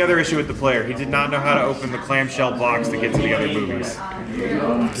 And also the other issue with the player, he did not know how to open the clamshell box to get to the other movies.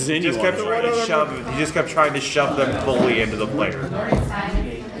 He just kept trying to shove them fully into the player.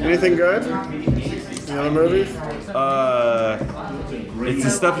 Anything good? Any other movies? It's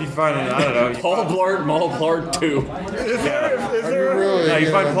the stuff you find in, I don't know. Paul Blart, Mall Blart 2. Is there? Really? No, you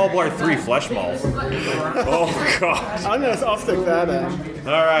find Paul Blart 3 Flesh Mall. Oh god. I'll stick that in.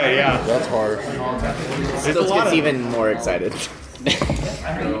 All right, yeah. That's hard. There's a Still lot gets of, even more excited.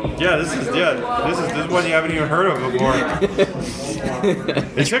 this is one you haven't even heard of before.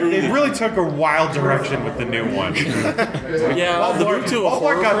 They really took a wild direction with the new one. Yeah, Paul the move to a Blart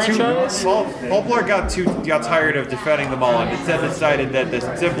horror franchise. Paul Blart got tired of defending them all and instead decided that the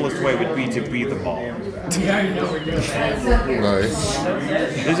simplest way would be to beat them all. Nice.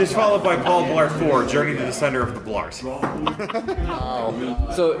 This is followed by Paul Blart 4, Journey to the Center of the Blart.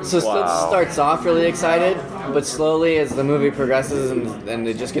 So Stutz starts off really excited, but slowly as the movie progresses and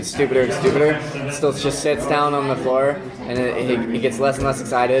it just gets stupider and stupider, Stutz just sits down on the floor and he gets less and less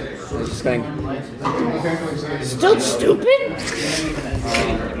excited. He's just going, "Still stupid?"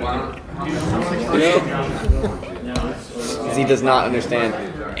 Because he does not understand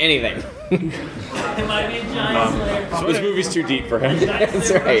anything. This movie's too deep for him.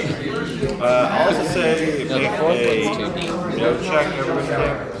 That's right. I'll also say No, the make fourth a one's too deep. note check everybody can.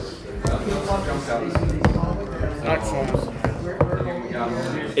 Excellent.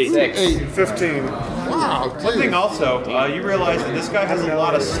 6. 15. Wow, One thing also, you realize that this guy has a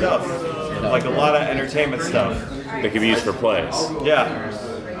lot of stuff, like a lot of entertainment stuff. That could be used for plays. Yeah.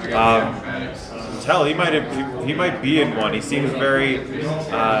 Hell, he might be in one. He seems very.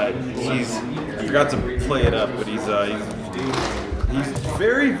 I forgot to play it up, but he's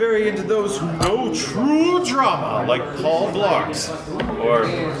very, very into those who know true drama, like Paul Blart or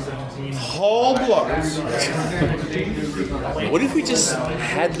Paul Blart. What if we just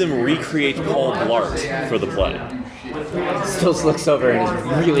had them recreate Paul Blart for the play? Stutz looks over and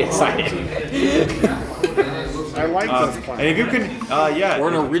is really excited. I like this plan. And if you can, Or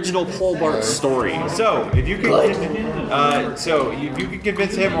an original Paul Blart story. So if you can, if you can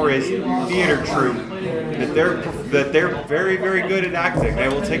convince him or his theater troupe that they're very, very good at acting, they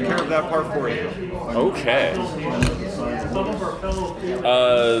will take care of that part for you. Okay.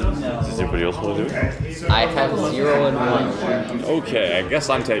 Does anybody else want to do it? I have 0 and 1. Okay, I guess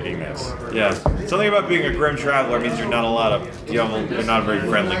I'm taking this. Yeah. Something about being a grim traveler means you're not you're not a very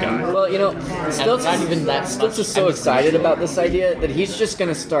friendly guy. Well, Stutz not even that Stutz is so excited about this idea that he's just going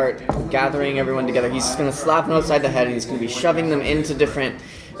to start gathering everyone together. He's just going to slap them upside the head and he's going to be shoving them into different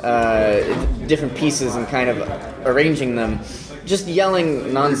pieces and kind of arranging them. just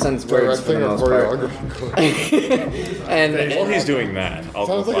yelling nonsense words for the most part. and While he's doing that, I'll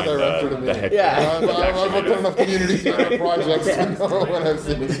Sounds go like a find director to me. the head. Yeah. I've worked on enough community theater projects to know what I've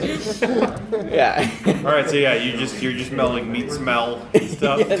seen. Yeah. All right, so yeah, you're just smelling meat smell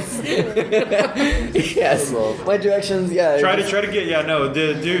stuff. Yes. Yes. My directions, yeah. Try to get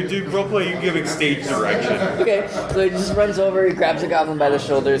do roleplay. You giving stage direction. Okay, so he just runs over, he grabs a goblin by the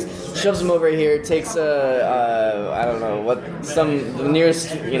shoulders, shoves him over here, takes I don't know what, the nearest,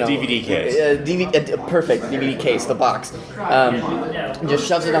 DVD case. Perfect DVD case, the box. Just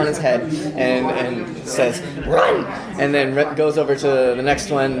shoves it on his head and says, "Run!" And then goes over to the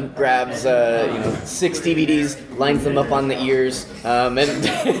next one, grabs 6 DVDs, lines them up on the ears, and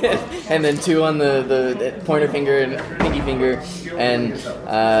and then 2 on the pointer finger and pinky finger, and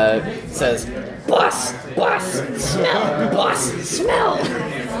says, "Boss, smell."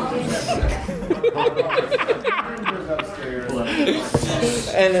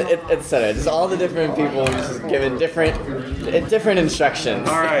 And etc. Just all the different people just given different instructions.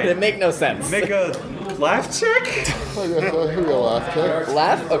 All right. That make no sense. Make a laugh check.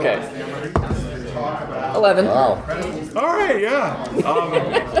 Laugh? Okay. 11. Wow. All right, yeah.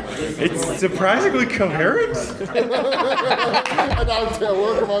 It's surprisingly coherent. And I'm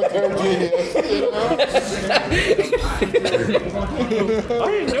working on Term Genius. I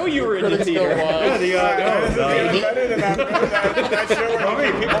didn't know you were in the theater.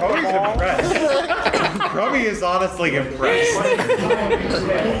 Crumby's impressed. Crumby is honestly impressed.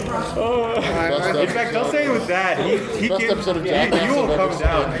 In fact, I'll say with that, he will come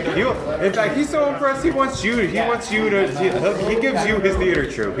down. In fact, he's so impressed. He gives you his theater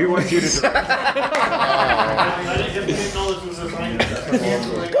troupe. He wants you to direct.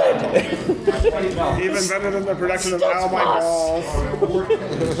 Even better than the production of Ow My Balls.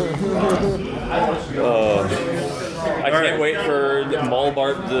 I can't wait for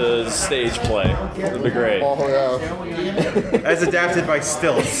Malbart the stage play. It'll be great. Oh, yeah. As adapted by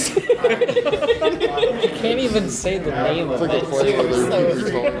Stilts. I can't even say the name of it.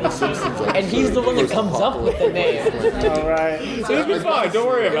 And he's the one that comes up with the name. All right. It'll be fine. Don't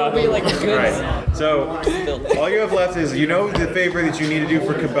worry about It'll be it. like a good. Right. So, all you have left is the favor that you need to do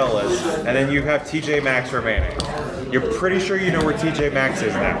for Cabela's, and then you have TJ Maxx remaining. You're pretty sure you know where TJ Maxx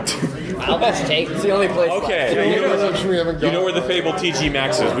is now. I'll just take. It's the only place. Okay. You know where the fabled TG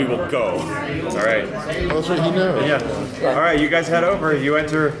Maxx is. We will go. All right. That's what he knows. Yeah. All right. You guys head over. You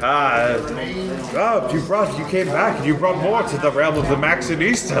enter. You came back and you brought more to the realm of the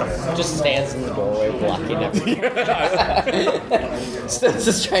Maxinista. Just stands in the doorway, blocking everything. Still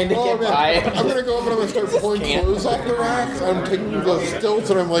just trying to get by. I'm gonna go up and I'm gonna start pulling clothes off the racks. I'm taking the stilts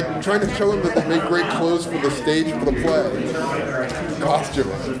and I'm like trying to show him that they make great clothes for the stage for the play. Costume.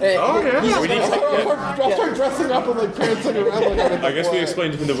 Oh yeah. I'll start dressing up and like prancing around like I'm in the I guess we play.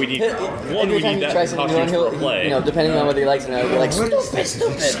 explained to him that we need Every we time need he tries that something new, costume for a play. depending on whether he likes it or not, he'll be like,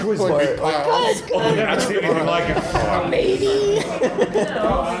 stupid. Or, good. That's the only like it for. Maybe.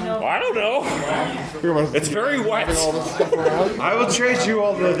 I don't know. It's very wet. All this stuff around. I will trade you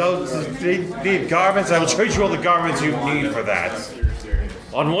all they need garments. I will trade you all the garments you need for that.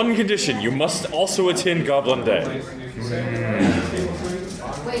 On one condition, you must also attend Goblin Day.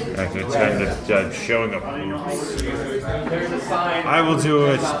 I can attend the showing of boots. I will do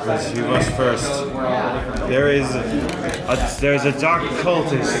it, but you must first. There's a dark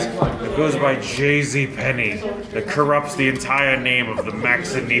cultist that goes by Jay-Z Penny that corrupts the entire name of the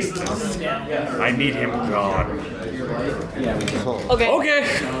Maxinistas. I need him gone. Okay. Okay.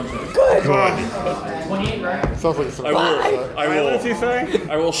 Good. Sounds like some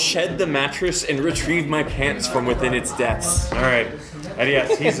I will shed the mattress and retrieve my pants from within its depths. All right. And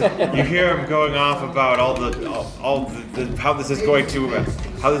yes, you hear him going off about how this is going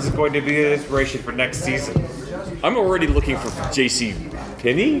to be an inspiration for next season. I'm already looking for JC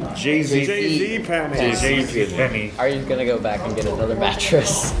Penny? Jay-Z Penny. Jay-Z Penny. Are you gonna go back and get another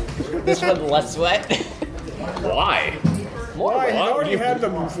mattress? This one less wet. Why? Why? He's already had the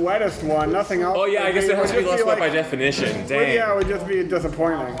wettest one. Nothing else. Oh yeah, I guess it has to be less wet by like, definition. well, Dang. yeah, it would just be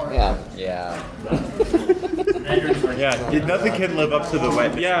disappointing. Yeah. Yeah. Yeah, nothing can live up to the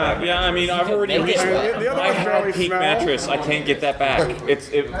wet. Yeah, I mean, I've already Make it reached wet. The other I one's had barely peak smell. mattress. I can't get that back.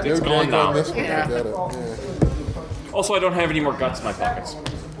 It's No gone drag on now. this one. Forget it. Yeah. Also, I don't have any more guts in my pockets.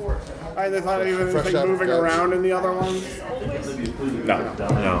 There's not even Fresh anything out of moving guts. around in the other ones. No.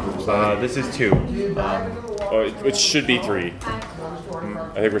 No. This is 2. Oh, it should be 3.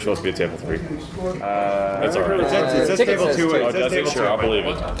 I think we're supposed to be at table 3. That's alright. It says Ticket table says 2. two. It Oh, says does table it? 2. Sure, I'll believe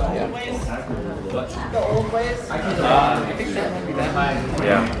it. Yeah.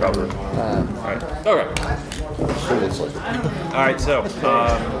 Yeah, probably. All right, so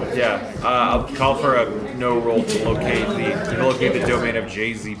I'll call for a no roll to locate the domain of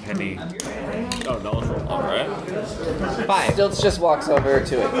Jay-Z Penny. Oh, knowledge roll. All right. 5. Stilts just walks over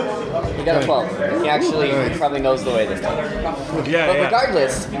to it. He got a 12. He actually probably knows the way this time. Yeah, But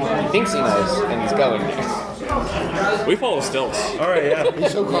regardless, he thinks he knows, and he's going there. We follow Stilts. All right, yeah.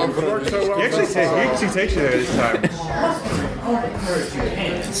 He's so confident. He actually takes you there this time.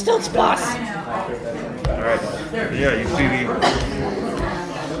 Stilts boss! All right. Yeah, you see the.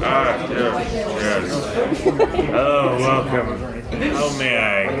 Yes. Oh, welcome. How may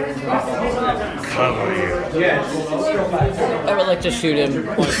I cover you? I would like to shoot him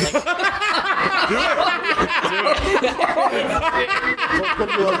point blank.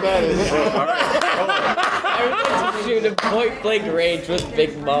 I would like to shoot him point blank range with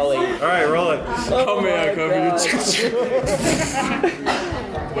Big Molly. All right, roll it. How may I cover you?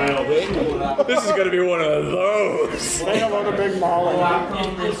 Well, this is going to be one of those. Say hello to Big Molly.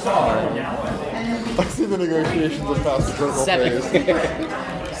 I see the negotiations of past the critical 7.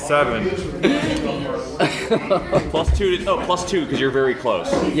 phase. 7. +2 because you're very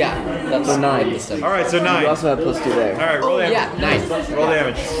close. Yeah, that's a 9 this time. All right, so 9. You also have +2 there. All right, roll damage. Yeah, nice. Roll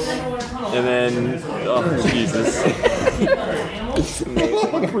damage. And then, oh Jesus.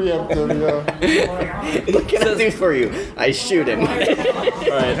 Preemptive, yeah. What can I do for you? I shoot him. All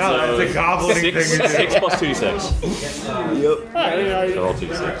right, No, so that's a goblin thing to do. 6 plus 2d6. Yep. I roll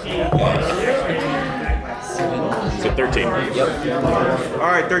 2d6. So 13. All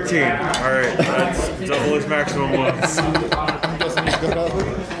right, 13. All right, that's double his maximum wounds.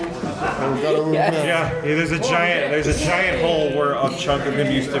 Yeah, there's a giant hole where a chunk of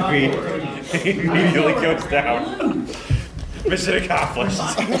him used to be. He immediately goes down. Mission accomplished.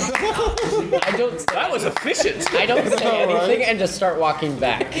 That was efficient. I don't say anything and just start walking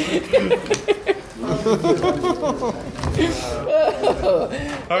back.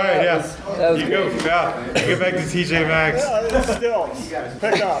 All right, yeah. That was You go back to TJ Maxx. Still,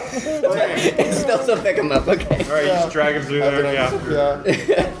 pick up. Still so pick him up, okay. All right, you just drag him through there. Yeah.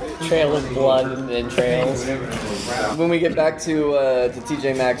 Trail of blood and entrails. When we get back to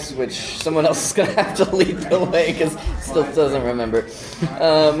TJ Maxx, which someone else is gonna have to lead the way because still doesn't remember. He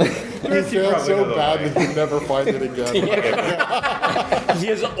failed so bad that he'll never find it again. He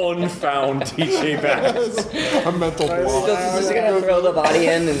has unfound TJ Maxx. A mental block. Still just gonna throw the body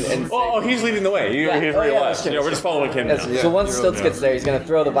in and Oh, he's leading the way. He's realized. that's Yeah, we're just following him Yes, now. so once Stilts gets there, he's gonna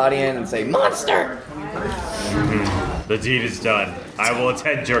throw the body in and say, "Monster!" The deed is done. I will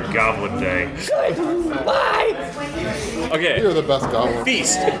attend your Goblin Day. Good. Bye. Okay. You're the best goblin.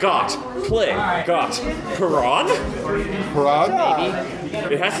 Feast, got, play, got, Quran. Parad?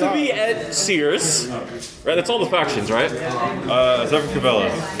 It has to be at Sears. Right, that's all the factions, right? Except for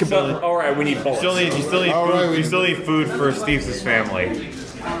Cabela. All right, we need bullets. You still need food for Steve's family.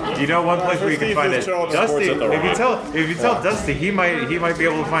 You know one place where you can find it. Dusty. If you tell Dusty, he might be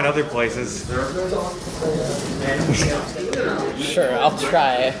able to find other places. Sure, I'll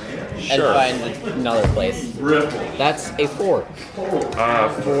try and find another place. That's a 4.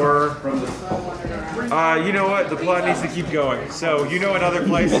 4. You know what? The plot needs to keep going. So you know another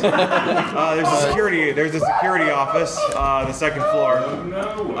place. There's a security office on the 2nd floor.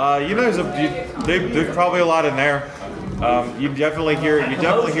 You know there's probably a lot in there. You definitely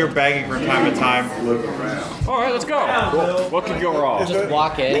hear banging from time to time. All right, let's go. What could go wrong? Just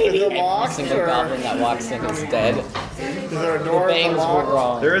walk in. Is it Every locked, single or- goblin that walks in is dead. Is there a The door? bangs were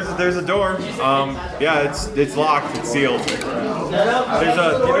wrong. There's a door. Yeah, it's locked. It's sealed.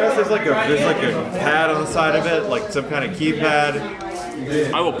 There's like a pad on the side of it, like some kind of keypad.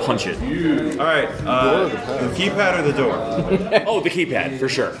 I will punch it. All right, the keypad or the door? Oh, the keypad, for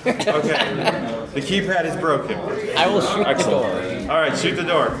sure. Okay, the keypad is broken. I will shoot the door. All right, shoot the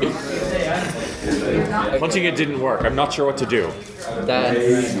door. Punching it didn't work. I'm not sure what to do.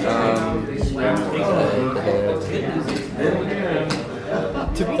 That's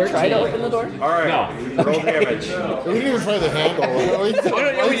try to open the door. All right, No. roll damage. We didn't even try the handle. Oh, no,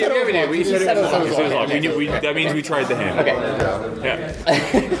 we did. We said it was locked. That means we tried the handle. Okay.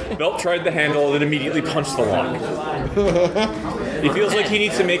 Yeah. Belt tried the handle and then immediately punched the lock. He feels like he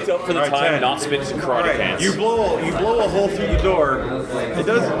needs to make up for the All right, time 10. not spent his karate All right, pants. you blow a hole through the door. It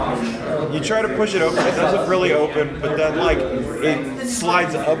doesn't. You try to push it open. It doesn't really open, but then it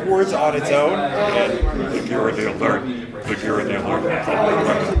slides upwards on its own. And security alert. Security alert.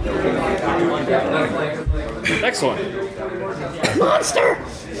 Excellent. Monster!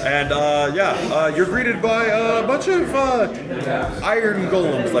 And you're greeted by a bunch of iron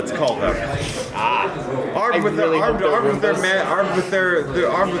golems, let's call them. Armed with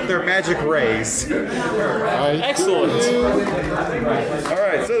their magic rays. Excellent. All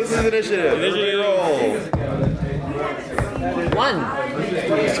right, so this is initiative. Everybody roll. 1.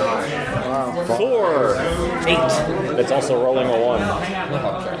 4. 8. It's also rolling a 1.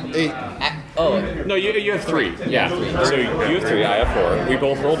 8. Oh, No, you have 3. Yeah. So you have 3. I have 4. We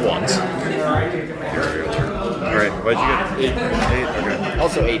both rolled 1s. All right, what'd you get? 8. Okay.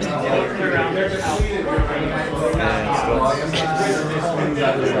 also 8.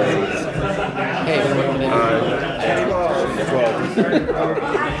 Hey,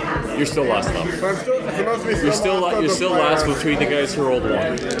 12. You're still last though. But I'm supposed to be You're still last between the guys who rolled 1.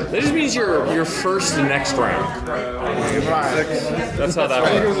 That just means you're first the next round. That's how that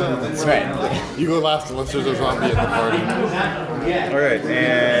works. that's right. You go last unless there's a zombie in the party. All right,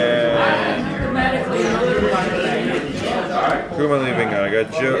 and who am I leaving? I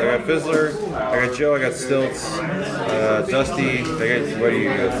got Joe. I got Fizzler. I got Joe. I got Stilts. Dusty. I got, what do you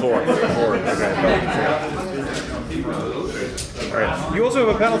got? 4. Okay. Alright. You also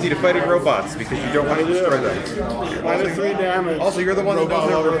have a penalty to fighting robots because you don't want to destroy them. Minus 3 damage. Also, you're the one that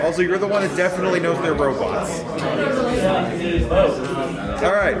definitely knows they're robots.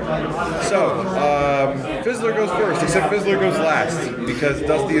 Alright. So, Fizzler goes first, except Fizzler goes last because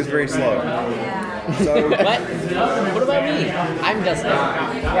Dusty is very slow. So, What? What about me? I'm Dusty.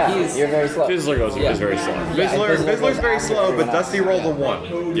 Yeah, You're very slow. Fizzler goes Yeah. is very slow. Fizzler's very slow, but Dusty rolled a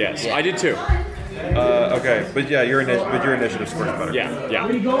 1. Yes, I did too. Okay, but yeah, your initiative scores better. Yeah.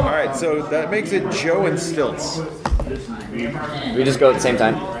 All right, so that makes it Joe and Stilts. We just go at the same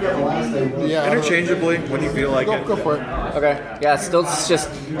time. Yeah. Interchangeably when you feel like it. Go for it. Okay. Yeah, Stilts just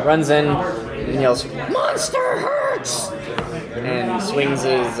runs in and yells, "Monster hurts!" and swings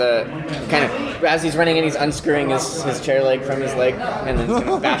his kind of as he's running in, he's unscrewing his chair leg from his leg and then he's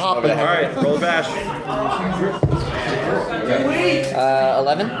gonna bash him over the All head. right, roll a bash.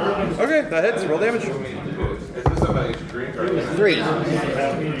 11, Okay, that hits. Roll damage. 3. All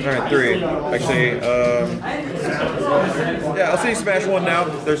right, 3. Actually, yeah, I'll say you smash 1 now.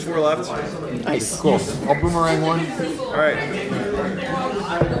 There's 4 left. Nice. Cool. I'll boomerang 1. All right.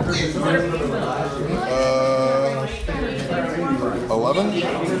 11.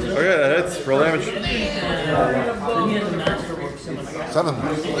 Okay, that hits. Roll damage. 7.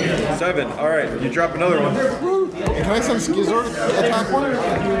 7. All right, you drop another one. Can I send Skizor to attack one?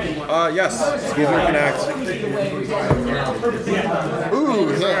 Yes. Skeezer can act.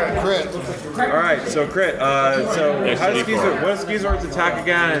 Ooh, yeah, crit. All right, so crit. So Yes, how does D4. Skeezer? What is Skeezor's attack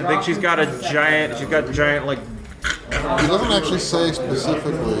again? I think she's got a giant like. He doesn't actually say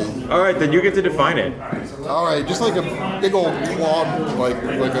specifically. All right, then you get to define it. All right, just like a big old claw, like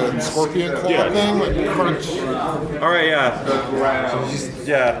a scorpion claw Yeah. thing, like crunch. All right, yeah.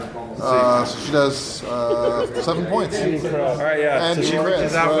 Yeah. So she does 7 points. All right, yeah. And So she crits,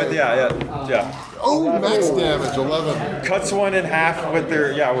 reaches out with right. yeah. Oh, max damage, 11. Cuts one in half with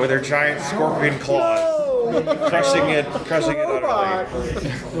her giant scorpion claws, crushing it utterly.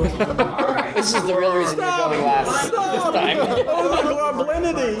 This is the real reason you're going last this time. Oh, the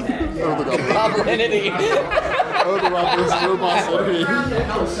globlinity! Oh, the goblin. Goblinity. Oh, the robot city.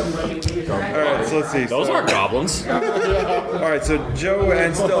 All right, so let's see. Those aren't goblins. All right, so Joe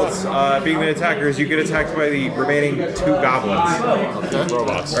and Stilts, being the attackers, you get attacked by the remaining 2 goblins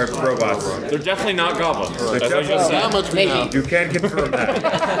Robots. or robots. They're definitely not goblins. As I definitely just How said. much we know? You can confirm that.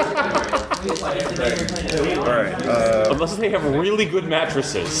 All right. Unless they have really good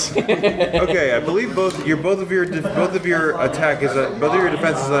mattresses. Okay, I believe both of your attack is both of your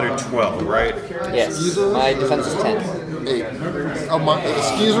defenses under 12, right? Yes. My defense is 10. 8. Oh, my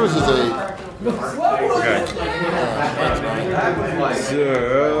Skizor's is 8. Okay. So,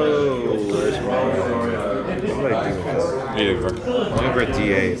 where's my, what did I do with this? Neither. I'm looking for a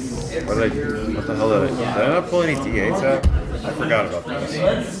D8. What the hell did I not pull any D8s out? I forgot about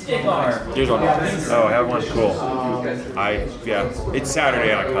this. Here's one. Oh, I have one. Cool. It's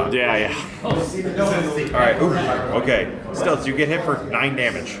Saturday on a con. Yeah. All right. Ooh. Okay. Stilts, you get hit for 9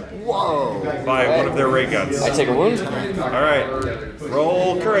 damage Whoa. by one of their ray guns. I take a wound. All right.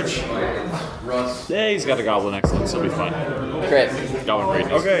 Roll courage. Yeah, he's got a goblin excellence. He'll be fine. Crit. Goblin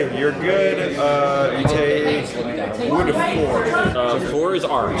greatness. Okay, you're good. You take wound of 4. 4 is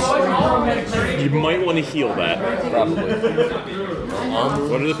arms. You might want to heal that. Probably.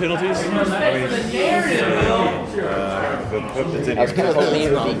 What are the penalties? The pip that's in I was kind of here. hoping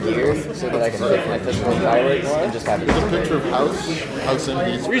it would be geared so that I can pick my physical fireworks and just have it. There's a picture of house in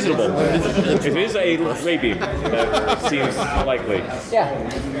It's reasonable. If it is a ray beam, that seems likely. Yeah.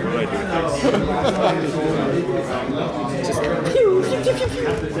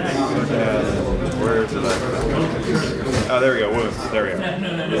 Where is it? Oh, there we go. Wounds. There we go.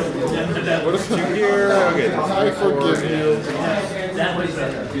 What is 2 here? Okay. I forgive you.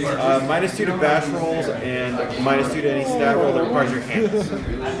 -2 to bash rolls and -2 to any stat roll that requires your hands.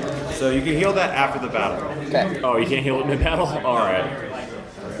 So you can heal that after the battle. Okay. Oh, you can't heal it mid-battle? Alright.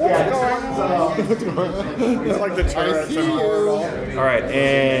 It's like the turrets see in you. Marvel. All right,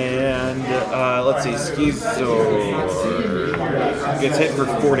 and let's see. Skeezor gets hit for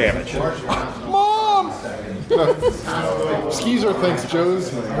 4 damage. Mom! Skeezer thinks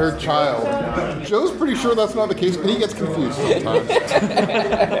Joe's her child. Joe's pretty sure that's not the case, but he gets confused sometimes.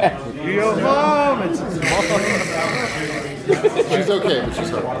 You go, Mom! It's She's okay, but she's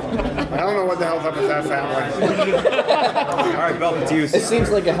hurt. I don't know what the hell's up with that family. all right, Belt, it's you. It seems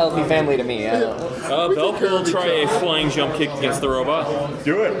like a healthy family to me. I don't know. Belk will try a flying jump kick against the robot.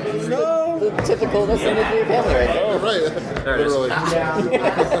 Do it. The typical, that's the nuclear family right there. Oh, right. There it is. Literally.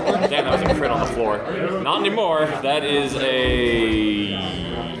 Damn, that was a crit on the floor. Not anymore. That is a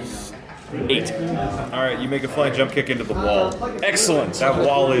 8. All right, you make a flying jump kick into the wall. Excellent. That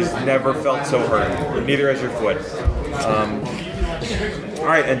wall has never felt so hurt. Neither has your foot. All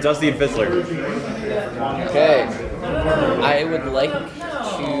right, and Dusty and Fizzler. Okay. I would like to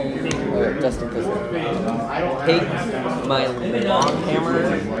Dustin Fizzler. take my long hammer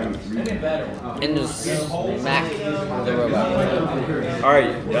and just smack the robot. All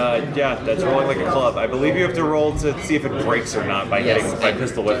right, yeah, that's rolling like a club. I believe you have to roll to see if it breaks or not by by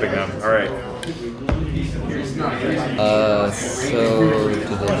pistol whipping them. All right.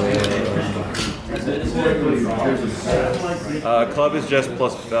 Club is just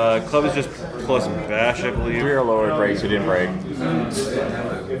plus bash, I believe. 3 or lower breaks, you didn't break.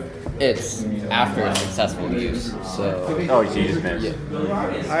 It's after a successful use, so Oh, so you just missed.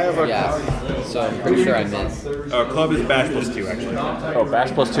 I have a yeah. So I'm pretty sure I missed. Club is bash +2 actually. Oh, bash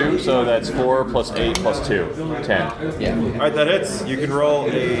 +2, so that's 4 + 8 + 2. 10. Yeah. All right, that hits. You can roll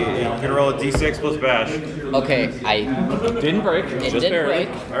a d6 plus bash. Okay, I Didn't break. it just did barely. break.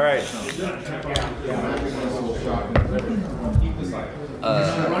 All right.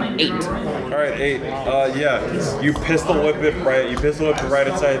 8. All right, 8. Yeah, you pistol whip it right. You pistol whip it right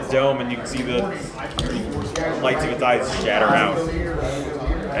inside its dome, and you can see the lights of its eyes shatter out,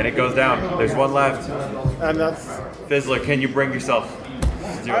 and it goes down. There's one left. and that's. Fizzler, can you bring yourself?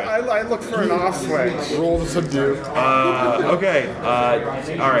 Do it. I look for an off switch. Roll to subdue. Okay.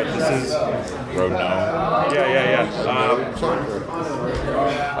 All right. This is. Road now. Yeah.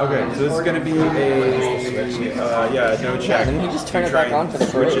 Okay. So this is gonna be a. No check. Then you just turn it Try back on and for the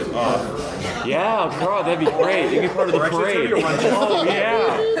switch parade. it off. Yeah, God, that'd be great. You'd be part of the parade. Oh,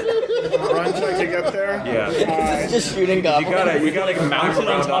 yeah. Run check to get there. Yeah. It's just shooting goblins. You gotta Mount it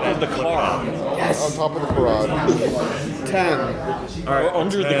on top of the car. On top of the parade. 10. All right. Or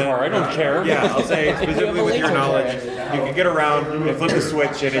under the car, I don't care. Yeah, I'll say specifically with your knowledge, you can get around and flip the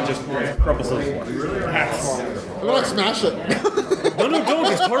switch, and it just crumples to the floor. I'm gonna smash it. No, don't.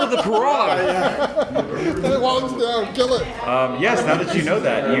 It's part of the parade. While it's down, kill it. Yes, now that you know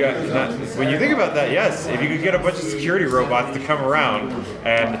that, when you think about that, yes, if you could get a bunch of security robots to come around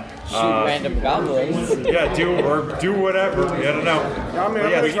and Shoot random goblins. do whatever. I don't know. I mean,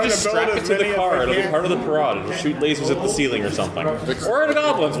 But yeah, I'm We can just strap it to the car. It'll be part of the parade. It'll shoot lasers at the ceiling or something. Or at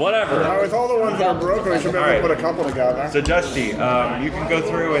goblins, whatever. With all the ones that are broken, we should be able to put a couple together. So Dusty, you can go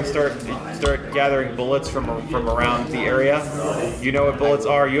through and start gathering bullets from around the area. You know what bullets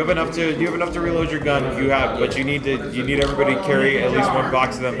are. You have enough to reload your gun. But you need everybody to carry at least one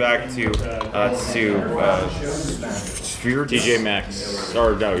box of them back to Sphere. TJ Maxx.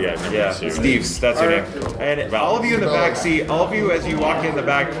 Or, no, yeah, never Yeah, mind. Steve's. That's your name. And all of you in the back all of you as you walk in the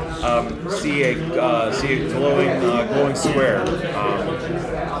back see a glowing square.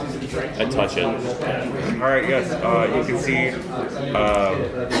 I touch it. All right, yes, you can see.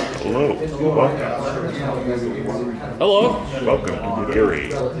 Hello, Hello. welcome to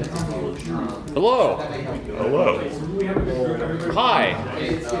Gary. Hello. Hello, Hi.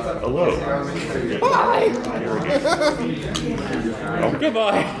 hello. Oh,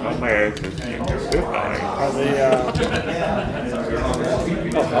 goodbye. Goodbye.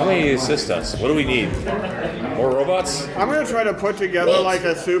 Oh, how may assist us? What do we need? More robots? I'm going to try to put together like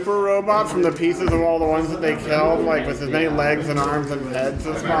a super robot from the pieces of all the ones that they killed, like with as many legs and arms and heads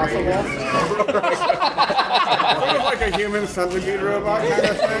as possible. Sort of like a human centipede robot kind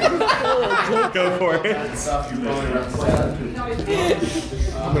of thing. Go for it.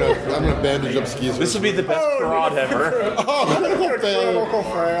 I'm gonna bandage up Skeezer. This would be the best parade ever. Oh, critical fail. Critical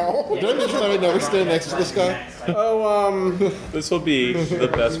fail. Did I mention that I never stand next to this guy? Oh, This will be the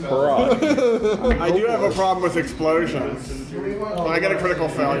best parade. I do have a problem with explosions. When I get a critical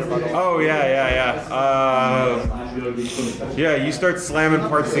failure, by the way. Oh yeah. Yeah, you start slamming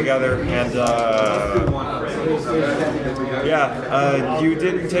parts together, and you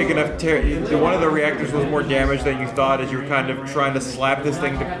didn't take enough. One of the reactors was more damaged than you thought, as you were kind of trying to slap this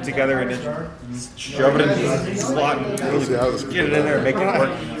thing together and then shove it in the slot. Let's see how this Get it in there and make it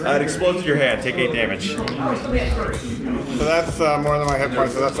work. It explodes in your hand. Take 8 damage. So that's more than my hit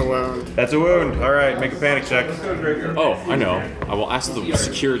points, so that's a wound. That's a wound. All right, make a panic check. Oh, I know. I will ask the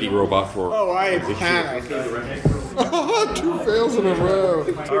security robot for. Oh, I panic. 2 fails in a row.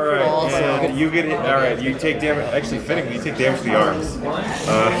 All right, Awesome. and you get it. All right, you take damage. Actually, fitting, you take damage to the arms.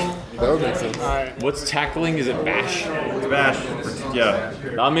 That would make sense. What's tackling? Is it bash? It's bash. Yeah.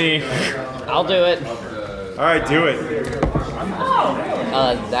 Not me. I'll do it. All right, do it.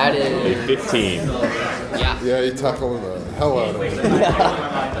 That is 15. Yeah, you tackle the hell out of it.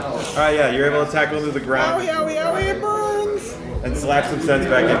 All right, yeah, you're able to tackle him to the ground Owie, it burns! and slap some sense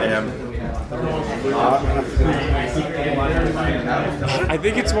back into him. I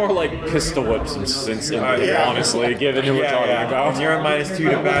think it's more like pistol whips and sense, yeah. honestly, given who we're talking about. And you're on -2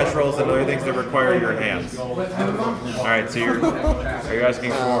 to bash rolls and other things that require your hands. All right, so are you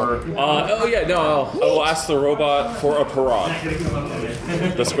asking for? I will ask the robot for a parade.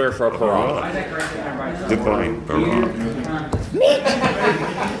 The square for a parade. Define parade.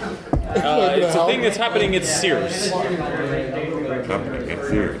 It's a thing that's happening at Sears.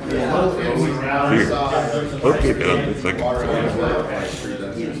 Here. Okay, then. It's like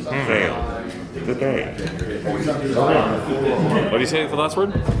fail. Today. What do you say for the last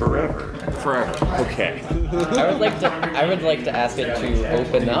word? Forever. Forever. Okay. I would like to ask it to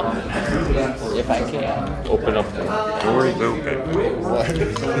open up, if I can. Open up. Doors open.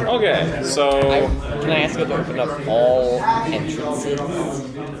 Okay, so Can I ask it to open up all entrances,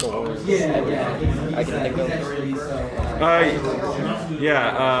 doors, everything I can think of?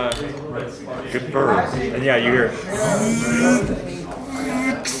 Good bird. And yeah, you hear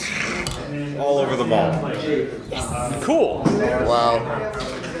all over the mall. cool. Wow.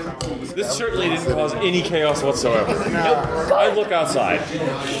 This certainly didn't cause any chaos whatsoever. I look outside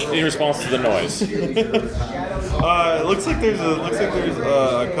in response to the noise. It looks like there's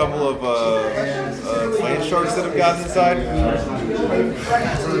a couple of land sharks that have gotten inside.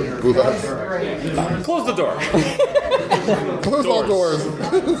 Move out. Close the door. Close all doors.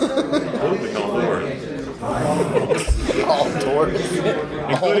 All doors.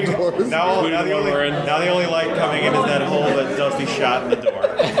 Including, All doors. now the one we're in. only light coming in is that hole that Dusty shot in the door.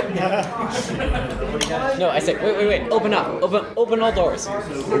 No, I said, wait, open up, open all doors. No.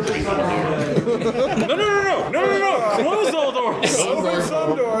 Close all doors. Open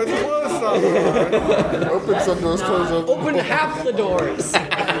some doors, close some doors. Open some doors, close them. Open half the doors.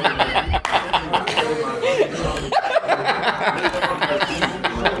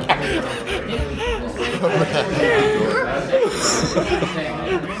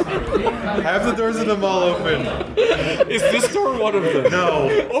 Have the doors of the mall open. Is this door one of them? No.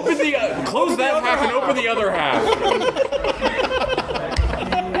 Open the close that half and open the other half.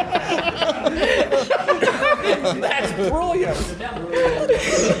 That's brilliant.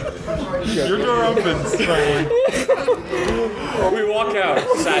 Your door opens. We walk out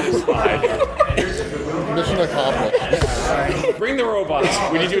satisfied. Mission accomplished. Bring the robots.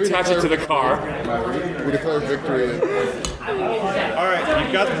 We need to attach it to the car. We declare victory. All right,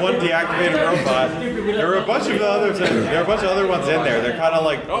 you've got one deactivated robot. There are a bunch of other ones in there. They're kind of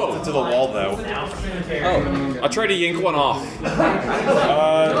like to the wall though. I'll try to yank one off.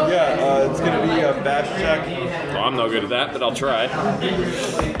 It's gonna be a bash check. Oh, I'm no good at that, but I'll try.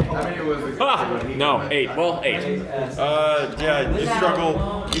 No, 8. Well, 8.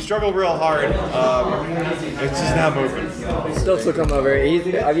 You struggle real hard. It's just not moving. Stilts will come over.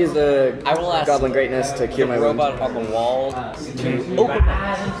 I've used the I will ask Goblin Greatness to cure the my wound. robot on the wall to open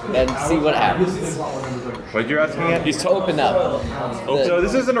and see what happens. What you're asking it? He's Open up. So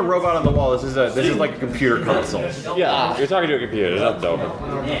this isn't a robot on the wall. This is like a computer console. Yeah, you're talking to a computer. That's dope.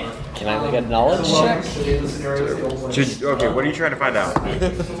 Can I make a knowledge check? Okay, what are you trying to find out?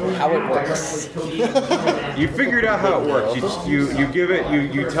 How it works. You figured out how it works. You give it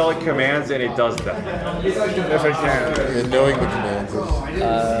you tell it commands and it does them. If it can. And knowing the commands is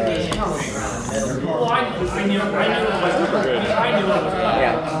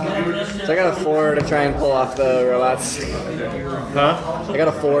Yeah. So I got a 4 to try and pull off the robots. Huh? I got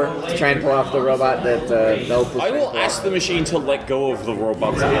a 4 to try and pull off the robot that Belp was I will ask the machine to let go of the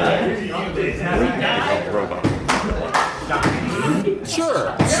robots. Robot.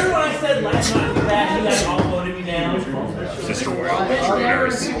 Sure. Remember when I said last night that you guys all voted me down? Destroy all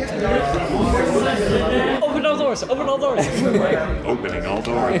intruders. Open all doors! Open all doors! Opening all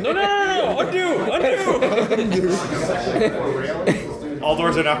doors. No! Undo! All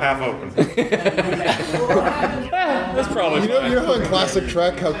doors are now half open. That's probably You know how in classic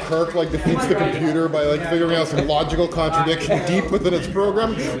Trek, how Kirk like defeats the computer by like figuring out some logical contradiction deep within its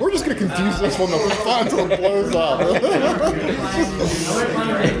program? We're just gonna confuse this one until it blows up.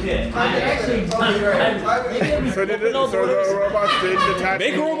 So the robots didn't detach.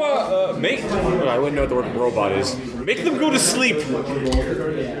 Make robot. I wouldn't know what the word robot is. Make them go to sleep.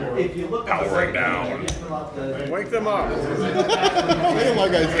 Powering down. Wake them up.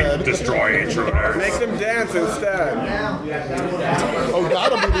 Like I said. Destroy intruders. Make them dance instead. Oh,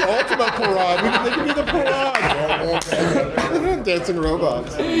 that'll be the ultimate parade. They can be the parade. Dancing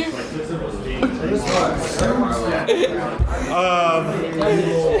robots.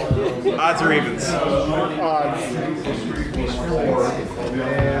 Odds or evens?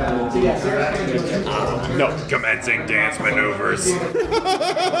 No. Commencing dance maneuvers. Hey,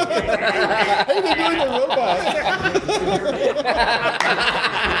 they're doing the robot.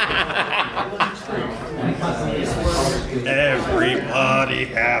 Everybody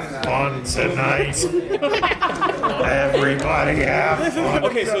have fun tonight. Everybody have fun.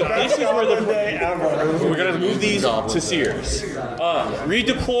 Okay, so this is where we're gonna move these to Sears.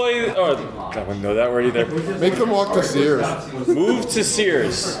 Redeploy. Oh, I wouldn't know that word either. Make them walk to Sears. Move to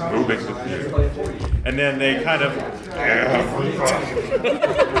Sears. Moving to Sears. And then they kind of.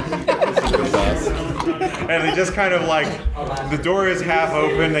 And they just kind of like, the door is half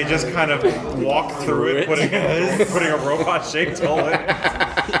open, they just kind of walk through it, putting a robot-shaped hole in it,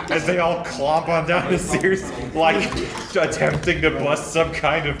 as they all clomp on down to Sears, like attempting to bust some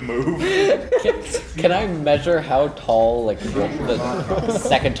kind of move. Can I measure how tall, like, the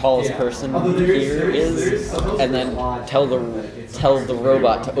second tallest person here is, and then tell the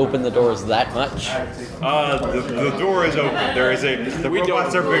robot to open the doors that much? The door is open. The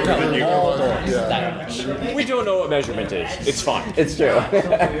robots are bigger than you. All doors that much. We don't know what measurement is. It's fine. It's true.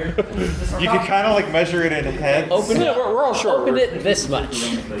 You can kind of like measure it in heads. Open it. We're all sure. Open it this much.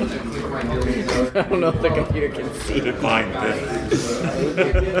 I don't know if the computer can see. Define this.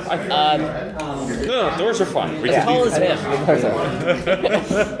 No, doors are fine. We As tall as him.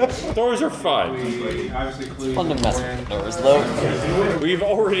 Doors are fine. It's fun to mess with the doors, though. We've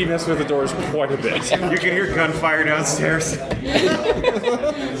already messed with the doors quite a bit. You can hear gunfire downstairs.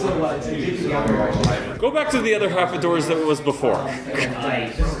 Go back to the other half of doors that was before. Like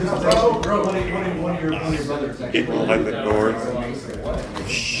the door.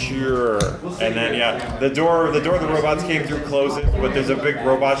 Sure. And then the door the robots came through closes, but there's a big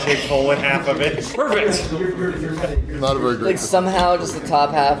robot-shaped hole in half of it. Perfect. Not a very great. Like somehow just the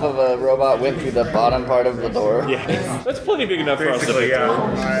top half of a robot went through the bottom part of the door. Yeah, that's plenty big enough for us to Basically, fit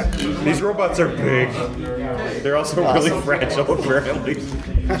through. yeah. These robots are big. They're also really fragile, apparently.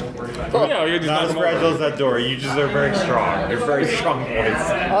 Yeah, you're just Not as fragile as that door. You just are very strong. You're very strong boys.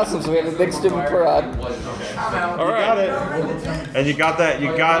 Awesome, so we have a big stupid parade. All right. Got it. And you got that.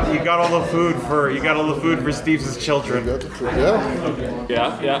 You got all the food for Steve's children.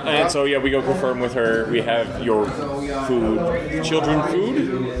 Yeah. And so we go confirm with her. We have your food, children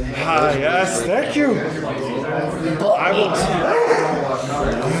food. Ah, yes, thank you. I will.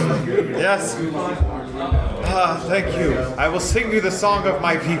 Yes. Ah, thank you. I will sing you the song of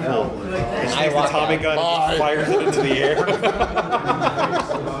my people. And she takes the Tommy gun and fires it into the air.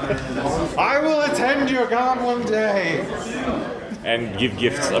 I will attend your Goblin day. And give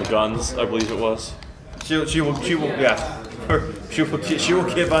gifts of guns, I believe it was. She will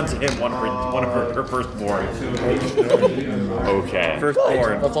give unto him one of her firstborn. Okay.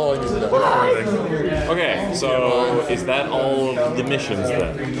 Firstborn. That's all I need to know. Okay, so is that all of the missions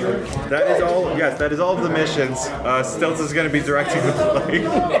then? That is all. Yes, that is all of the missions. Stilts is going to be directing the play.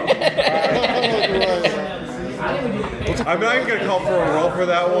 I'm not even going to call for a roll for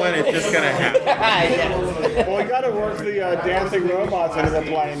that one. It's just going to happen. Well, we got to work the dancing robots into the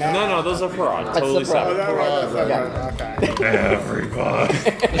play now. No, those are fraud. Totally the fraud. separate. Okay. Everybody.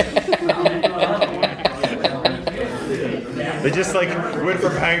 They just like went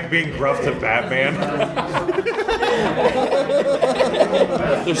from being gruff to Batman.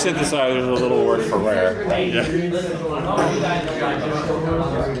 Their synthesizer's a little word for rare. Yeah.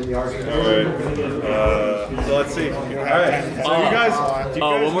 Alright. So let's see. Alright. So you guys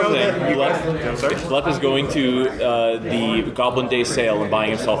one more know thing. that I'm sorry? Lep is going to the Goblin Day sale and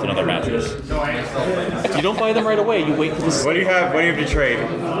buying himself another mattress. You don't buy them right away. You wait for the. What do you have to trade?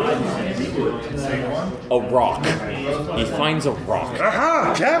 A rock. He finds a rock.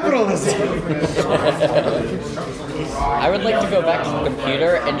 Aha! Capitalism! I would like to go back to the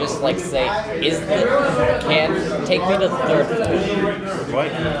computer and just like say, take me to the third floor.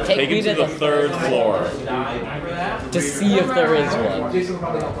 What? Take him to the third floor. To see if there is one.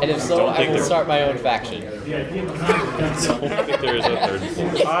 And if so, I will start my own faction. I don't think there is a third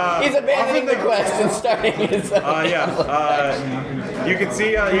floor. He's abandoning the quest and starting his own. You can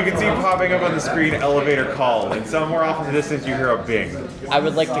see popping up on the screen elevator call, and somewhere off in the distance you hear a bing. I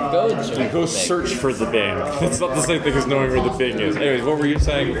would like to go to You go search for the bing. It's not the same thing as knowing where the bing is. Anyways, what were you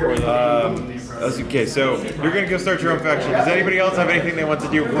saying before that? Okay, so you're gonna go start your own faction. Does anybody else have anything they want to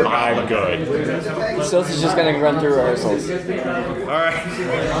do before I'm good. Stilts is just gonna run through rehearsals. Alright.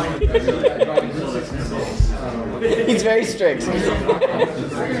 He's very strict. You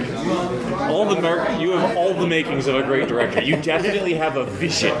have all the makings of a great director. You definitely have a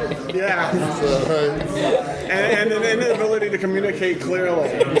vision. Yeah. And an inability to communicate clearly,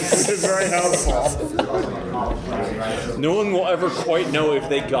 which is very helpful. No one will ever quite know if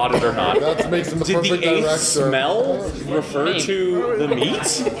they got it or not. That makes him the Did perfect the eighth director. smell refer to the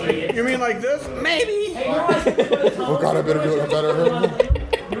meat? You mean like this? Maybe. Oh god, I better do it better.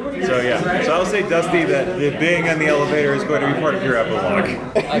 So yeah. So I'll say, Dusty, that the bing on the elevator is going to be part of your epilogue.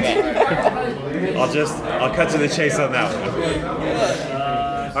 Okay. I'll cut to the chase on that one.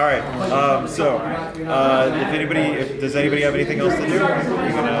 All right. Does anybody have anything else to do?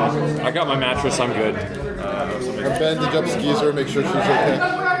 I got my mattress. I'm good. Bandage up Skeezer, make sure she's okay.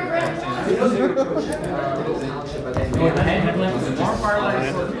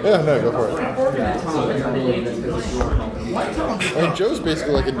 Yeah, no, go for it. I mean, Joe's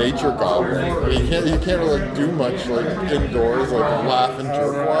basically like a nature goblin. I mean, he can't really like, do much like indoors, like laugh and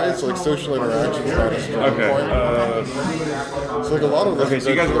jerk-wise. So like social interaction's not a strong point. So like a lot of this. Okay, so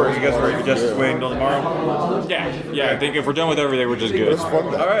you guys were just waiting until tomorrow. Yeah. I think if we're done with everything, we're just good. It's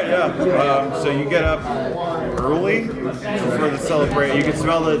fun. All right, yeah. So you get up early for the celebration. You can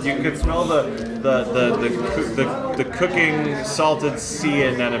smell the cooking salted sea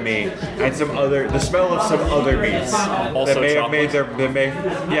anemone and the smell of some other meats Also that may have chocolate. made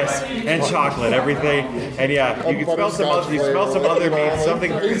yes, and chocolate, everything, and yeah, you can smell some other meats,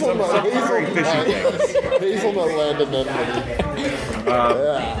 something very fishy things. Hazelnut land and then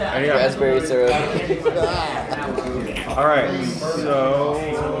And yeah. Raspberry syrup. All right, so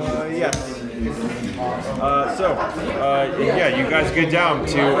yes. You guys get down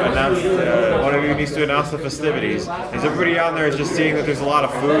to announce. One of you needs to announce the festivities. As everybody down there is just seeing that there's a lot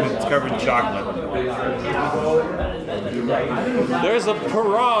of food and it's covered in chocolate. There's a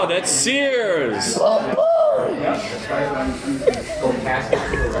parade at Sears.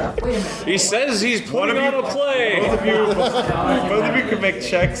 He says he's putting on a play. Both of you can make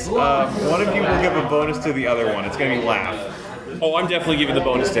checks. One of you will give a bonus to the other one. It's going to be laugh. Oh, I'm definitely giving the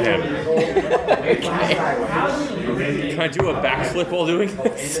bonus to him. Can I do a backflip while doing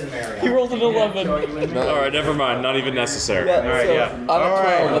this? He rolled an 11. Alright, never mind. Not even necessary. All right, yeah. I'm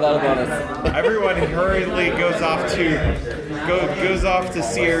at 12 without a bonus. Everyone hurriedly goes off to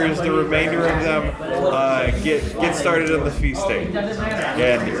Sears. The remainder of them get started on the feasting,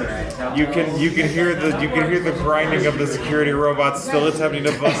 and you can hear the grinding of the security robots still attempting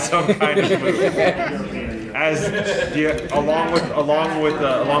to bust some kind of move. As along with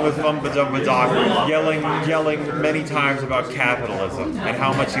Fumba Jumba Doc yelling many times about capitalism and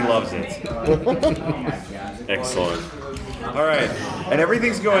how much he loves it. Excellent. All right, and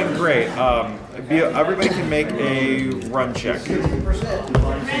everything's going great. Everybody can make a run check.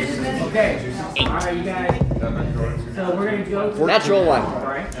 Natural one.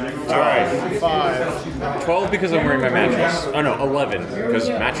 All right. 12 because I'm wearing my mattress. Oh no, 11 because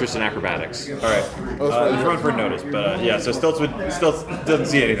mattress and acrobatics. All right. Just run for notice, but so Stilts doesn't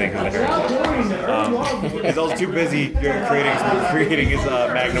see anything in there. He's all too busy creating his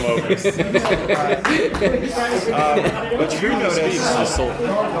magnum opus. But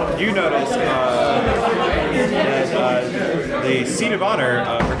you notice that the seat of honor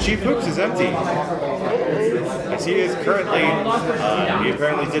for Chief Hoops is empty. As he is currently, he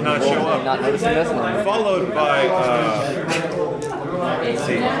apparently did not show up. Not noticing this one. Followed by, let's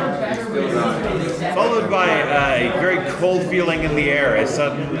see. followed by a very cold feeling in the air. As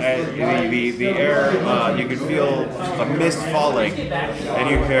sudden, the air, you can feel a mist falling, and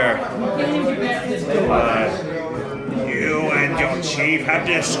you hear, "You and your chief have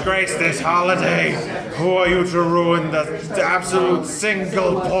disgraced this holiday. Who are you to ruin the absolute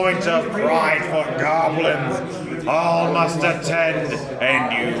single point of pride for goblins? All must attend,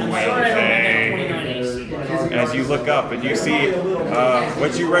 and you will pay." As you look up and you see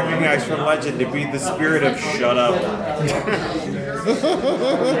what you recognize from legend to be the spirit of Shut Up.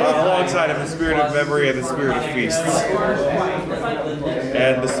 Alongside of the spirit of memory and the spirit of feasts.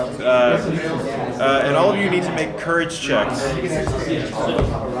 And all of you need to make courage checks.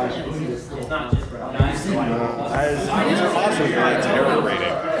 As also your terror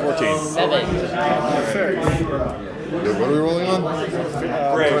rating. 14. 7. What are we rolling on?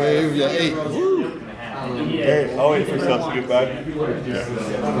 Brave, yeah, 8. Hey, I'll wait for stuff to get back. Yeah,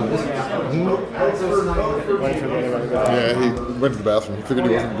 he went to the bathroom. He figured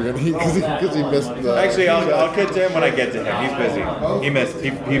he wasn't being because he missed the... Actually, I'll get to him when I get to him. He's busy. He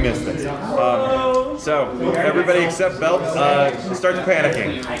missed it. So everybody except Belt starts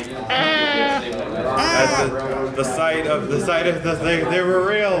panicking. At the sight of they were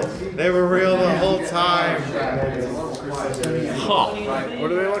real. They were real the whole time. What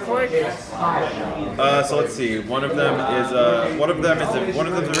do they look like? So let's see. One of them is a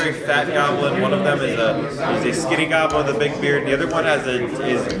very fat goblin. One of them is a skinny goblin with a big beard. The other one is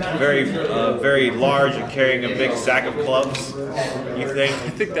very large and carrying a big sack of clubs. You think? I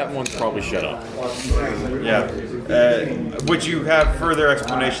think that one's probably Shut Up. Yeah. Which you have further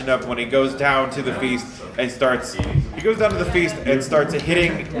explanation of when he goes down to the feast and starts. He goes down to the feast and starts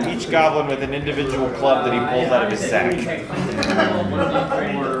hitting each goblin with an individual club that he pulls out of his sack. And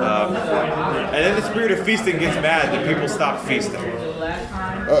then the spirit of feasting gets mad that people stop feasting.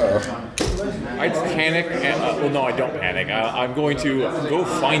 I panic, and well, no, I don't panic. I'm going to go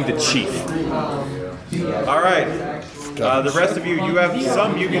find the chief. All right. The rest of you have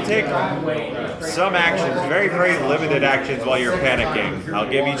you can take some actions, very, very limited actions while you're panicking. I'll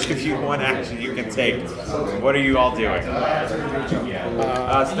give each of you one action you can take. What are you all doing?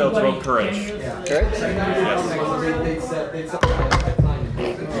 Still roll courage. Courage? Yes.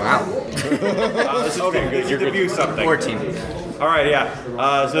 Wow. This is okay, good. You're to view something. 14. All right, yeah.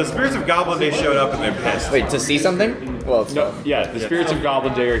 So the spirits of Goblin Day showed up and they're pissed. Wait, to see something? Well, No, yeah, the spirits of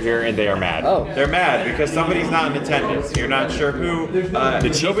Goblin Day are here, and they are mad. oh. They're mad because somebody's not in attendance. You're not sure who. chief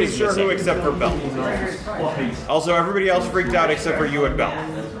Nobody's is sure who missing. except for Bell. Also, everybody else freaked out except for you and Bell.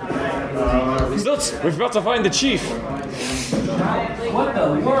 Stilts, we're about to find the chief. What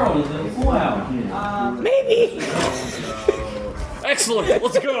the world is in full out here? Excellent,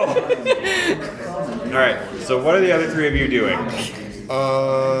 let's go. All right. So what are the other three of you doing?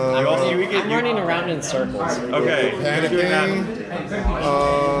 I'm running around in circles. Okay. You're doing that.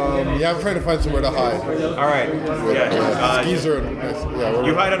 Panicking. Yeah, I'm trying to find somewhere to hide. All right. Yeah. Skeezer.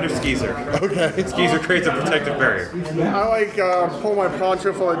 You hide under Skeezer. Okay. Skeezer creates a protective barrier. I pull my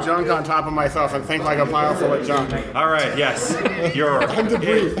poncho full of junk on top of myself and think like a pile full of junk. All right. Yes. You're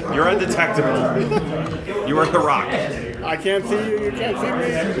undetectable. You are the Rock. I can't see you. You can't see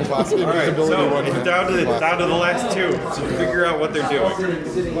me. Classic All right. invisibility So one. it's down to the last two. So figure out what they're doing.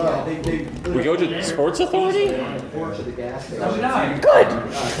 We go to the Sports Authority? All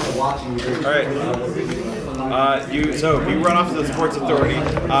right. You run off to the Sports Authority.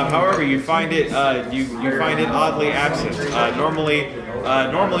 However, you find it you find it oddly absent. Normally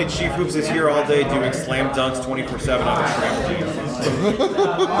Chief Hoops is here all day doing slam dunks 24/7 on the trampoline.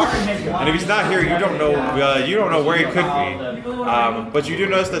 And if he's not here, you don't know where he could be. But you do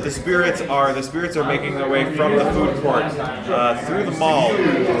notice that the spirits are making their way from the food court through the mall,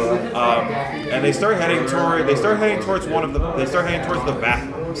 and they start heading towards the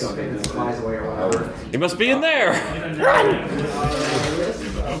bathrooms. He must be in there. Run!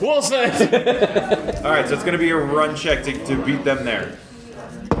 Well said. All right, so it's going to be a run check to beat them there.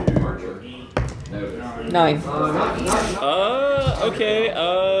 9. Okay,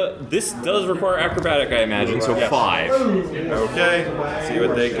 this does require acrobatic, I imagine, so Yes. 5. Okay, see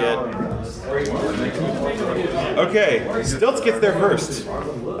what they get. Okay, Stilts gets there first.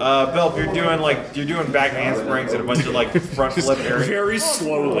 Belp, you're doing back handsprings and a bunch of front flip areas. Very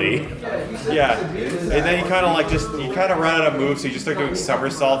slowly. Yeah, and then you kind of run out of moves, so you just start doing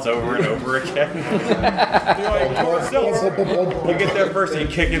somersaults over and over again. You're like, "Come on, Stilts." You get there first and you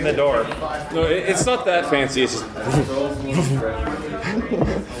kick in the door. No, it's not that fancy, it's just...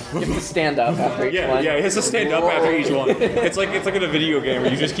 You have to stand up after each Yeah, one. yeah, he has to stand up after each one. It's like in a video game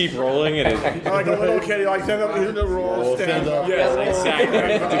where you just keep rolling and it. Like a little kid, like stand up, he's the roll, stand up. Yes, exactly.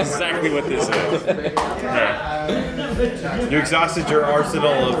 That's exactly what this is. You exhausted your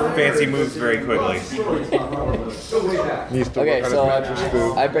arsenal of fancy moves very quickly. Needs to Okay, work on so his magic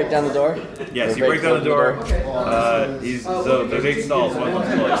spoon. I break down the door. Yes, you break down the door. There's 8 stalls. One of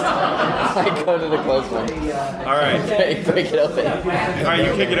them's closed. I go to the closed one. All right. Break it open. All right,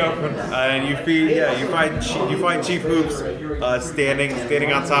 you kick it open, and you find Chief Hoops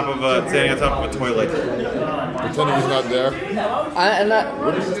standing on top of a toilet. Pretending he's not there. I'm not.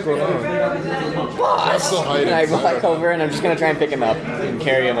 What is going on? Boss! still hiding. And I walk over and I'm just gonna try and pick him up and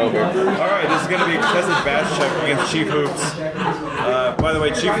carry him over. All right, this is going to be a contested bash check against Chief Hoops. By the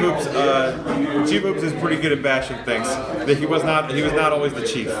way, Chief Hoops is pretty good at bashing things. He was not always the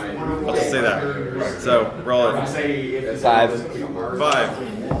chief. I'll just say that. So roll it. 5.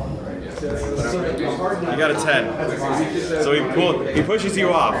 You got a 10. So he pushes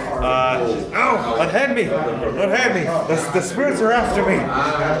you off. Ow! Unhand me! Unhand me! The spirits are after me!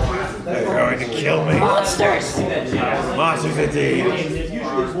 They're going to kill me. Monsters! Monsters indeed.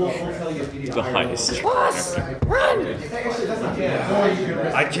 The highest. Boss! Run!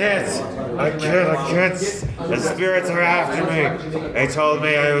 I can't. The spirits are after me. They told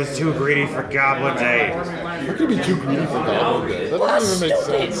me I was too greedy for Goblin Day. How could you be too greedy for Goblin Day? That doesn't even make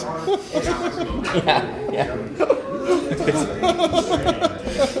sense. Yeah.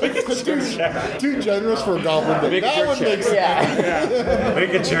 Too generous for Goblin Day. That one makes sense. Yeah.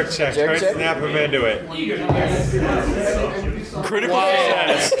 Make a jerk check. Jerk Try and check? snap him into it. Critical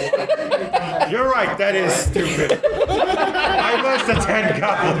success. You're right, that is stupid. I must attend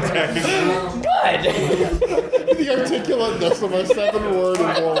Goblin Day. Good! The articulateness of a 7-word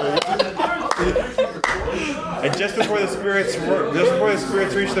bully. And just before the spirits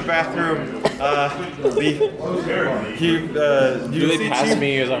reach the bathroom, Do they pass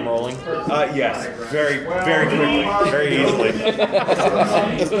me as I'm rolling? Yes, very, very quickly, very easily.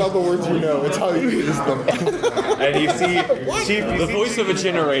 It's not the words you know, it's how you use them. And you see Chief, The voice of a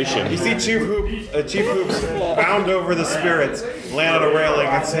generation. you see Chief Hoops bound over the spirits, land on a railing,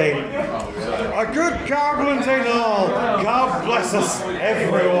 and say, "A good Goblin Day and all. God bless us,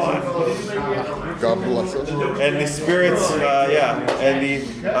 everyone." God bless us. And the spirits, the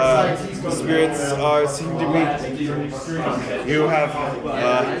spirits seem to be. You have.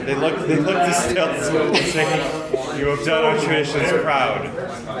 They look to Stilts and say, "You have done our traditions proud.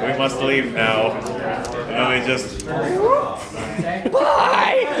 We must leave now." And then they just.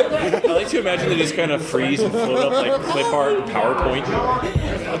 Bye! I like to imagine they just kind of freeze and float up like clip art and PowerPoint.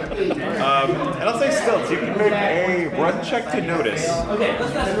 And I'll say Stilts. You can make a run check to notice.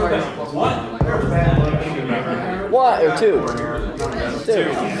 One or two.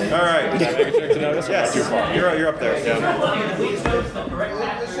 All right. Yes. You're up there. Yeah.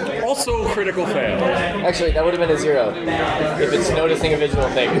 Also, critical fail. Actually, that would have been a 0 if it's noticing a visual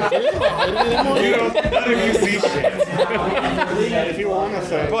thing. None of you see shit. If you want to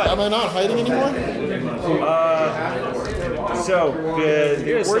say. But Am I not hiding anymore? so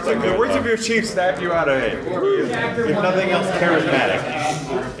the words of your chief snap you out of it. If nothing else, charismatic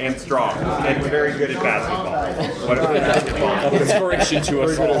and strong and very good at basketball. Whatever basketball. Inspiration to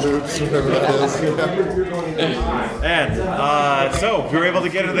us all. Hoops, whatever that is. And so we were able to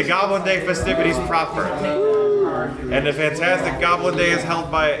get into the Goblin Day festivities proper. And the fantastic Goblin Day is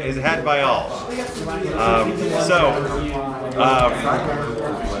had by all.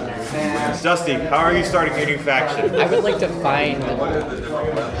 Dusty, how are you starting your new faction? I would like to find the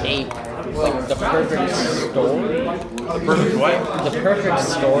perfect story. Perfect what? The perfect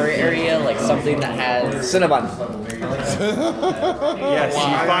story area, like something that has Cinnabon. Yes,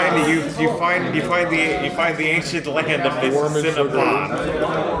 you find the ancient land of this Cinnabon.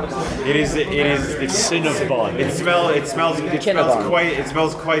 It's Cinnabon. It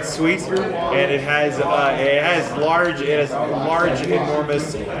smells quite sweet, and it has large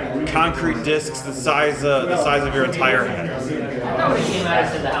enormous concrete discs the size of your entire head.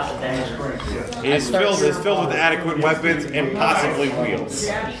 It's filled with adequate weapons and possibly wheels.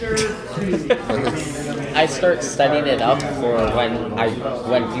 I start setting it up for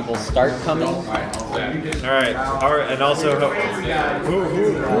when people start coming. All right. And also,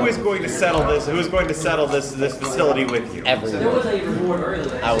 who is going to settle this? Who is going to settle this facility with you? Everyone,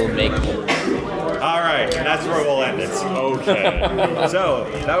 I will make them. All right, and that's where we'll end it. Okay. So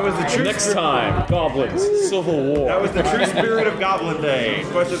that was the true Next time, Goblins, Civil War. That was the true spirit of Goblin Day.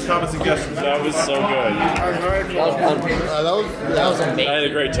 Questions, comments, suggestions. That was so good. That was fun. That was amazing. I had a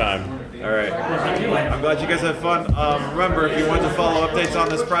great time. All right. I'm glad you guys had fun. Remember, if you want to follow updates on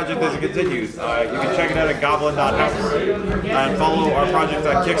this project as it continues, you can check it out at goblin.house and follow our project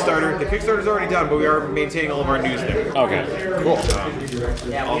on Kickstarter. The Kickstarter's already done, but we are maintaining all of our news there. Okay. Cool.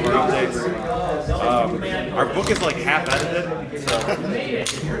 All of our updates. Our book is like half edited, so.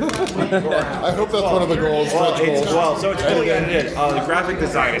 I hope that's one of the goals. So it's fully edited. The graphic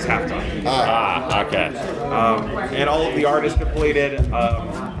design is half done. Okay. And all of the art is completed.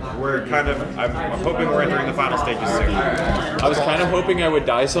 I'm hoping we're entering the final stages soon. I was kind of hoping I would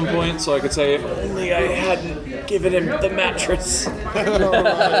die some point so I could say, if only I hadn't given him the mattress. All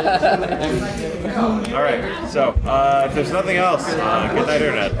right. So if there's nothing else, good night,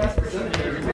 Internet.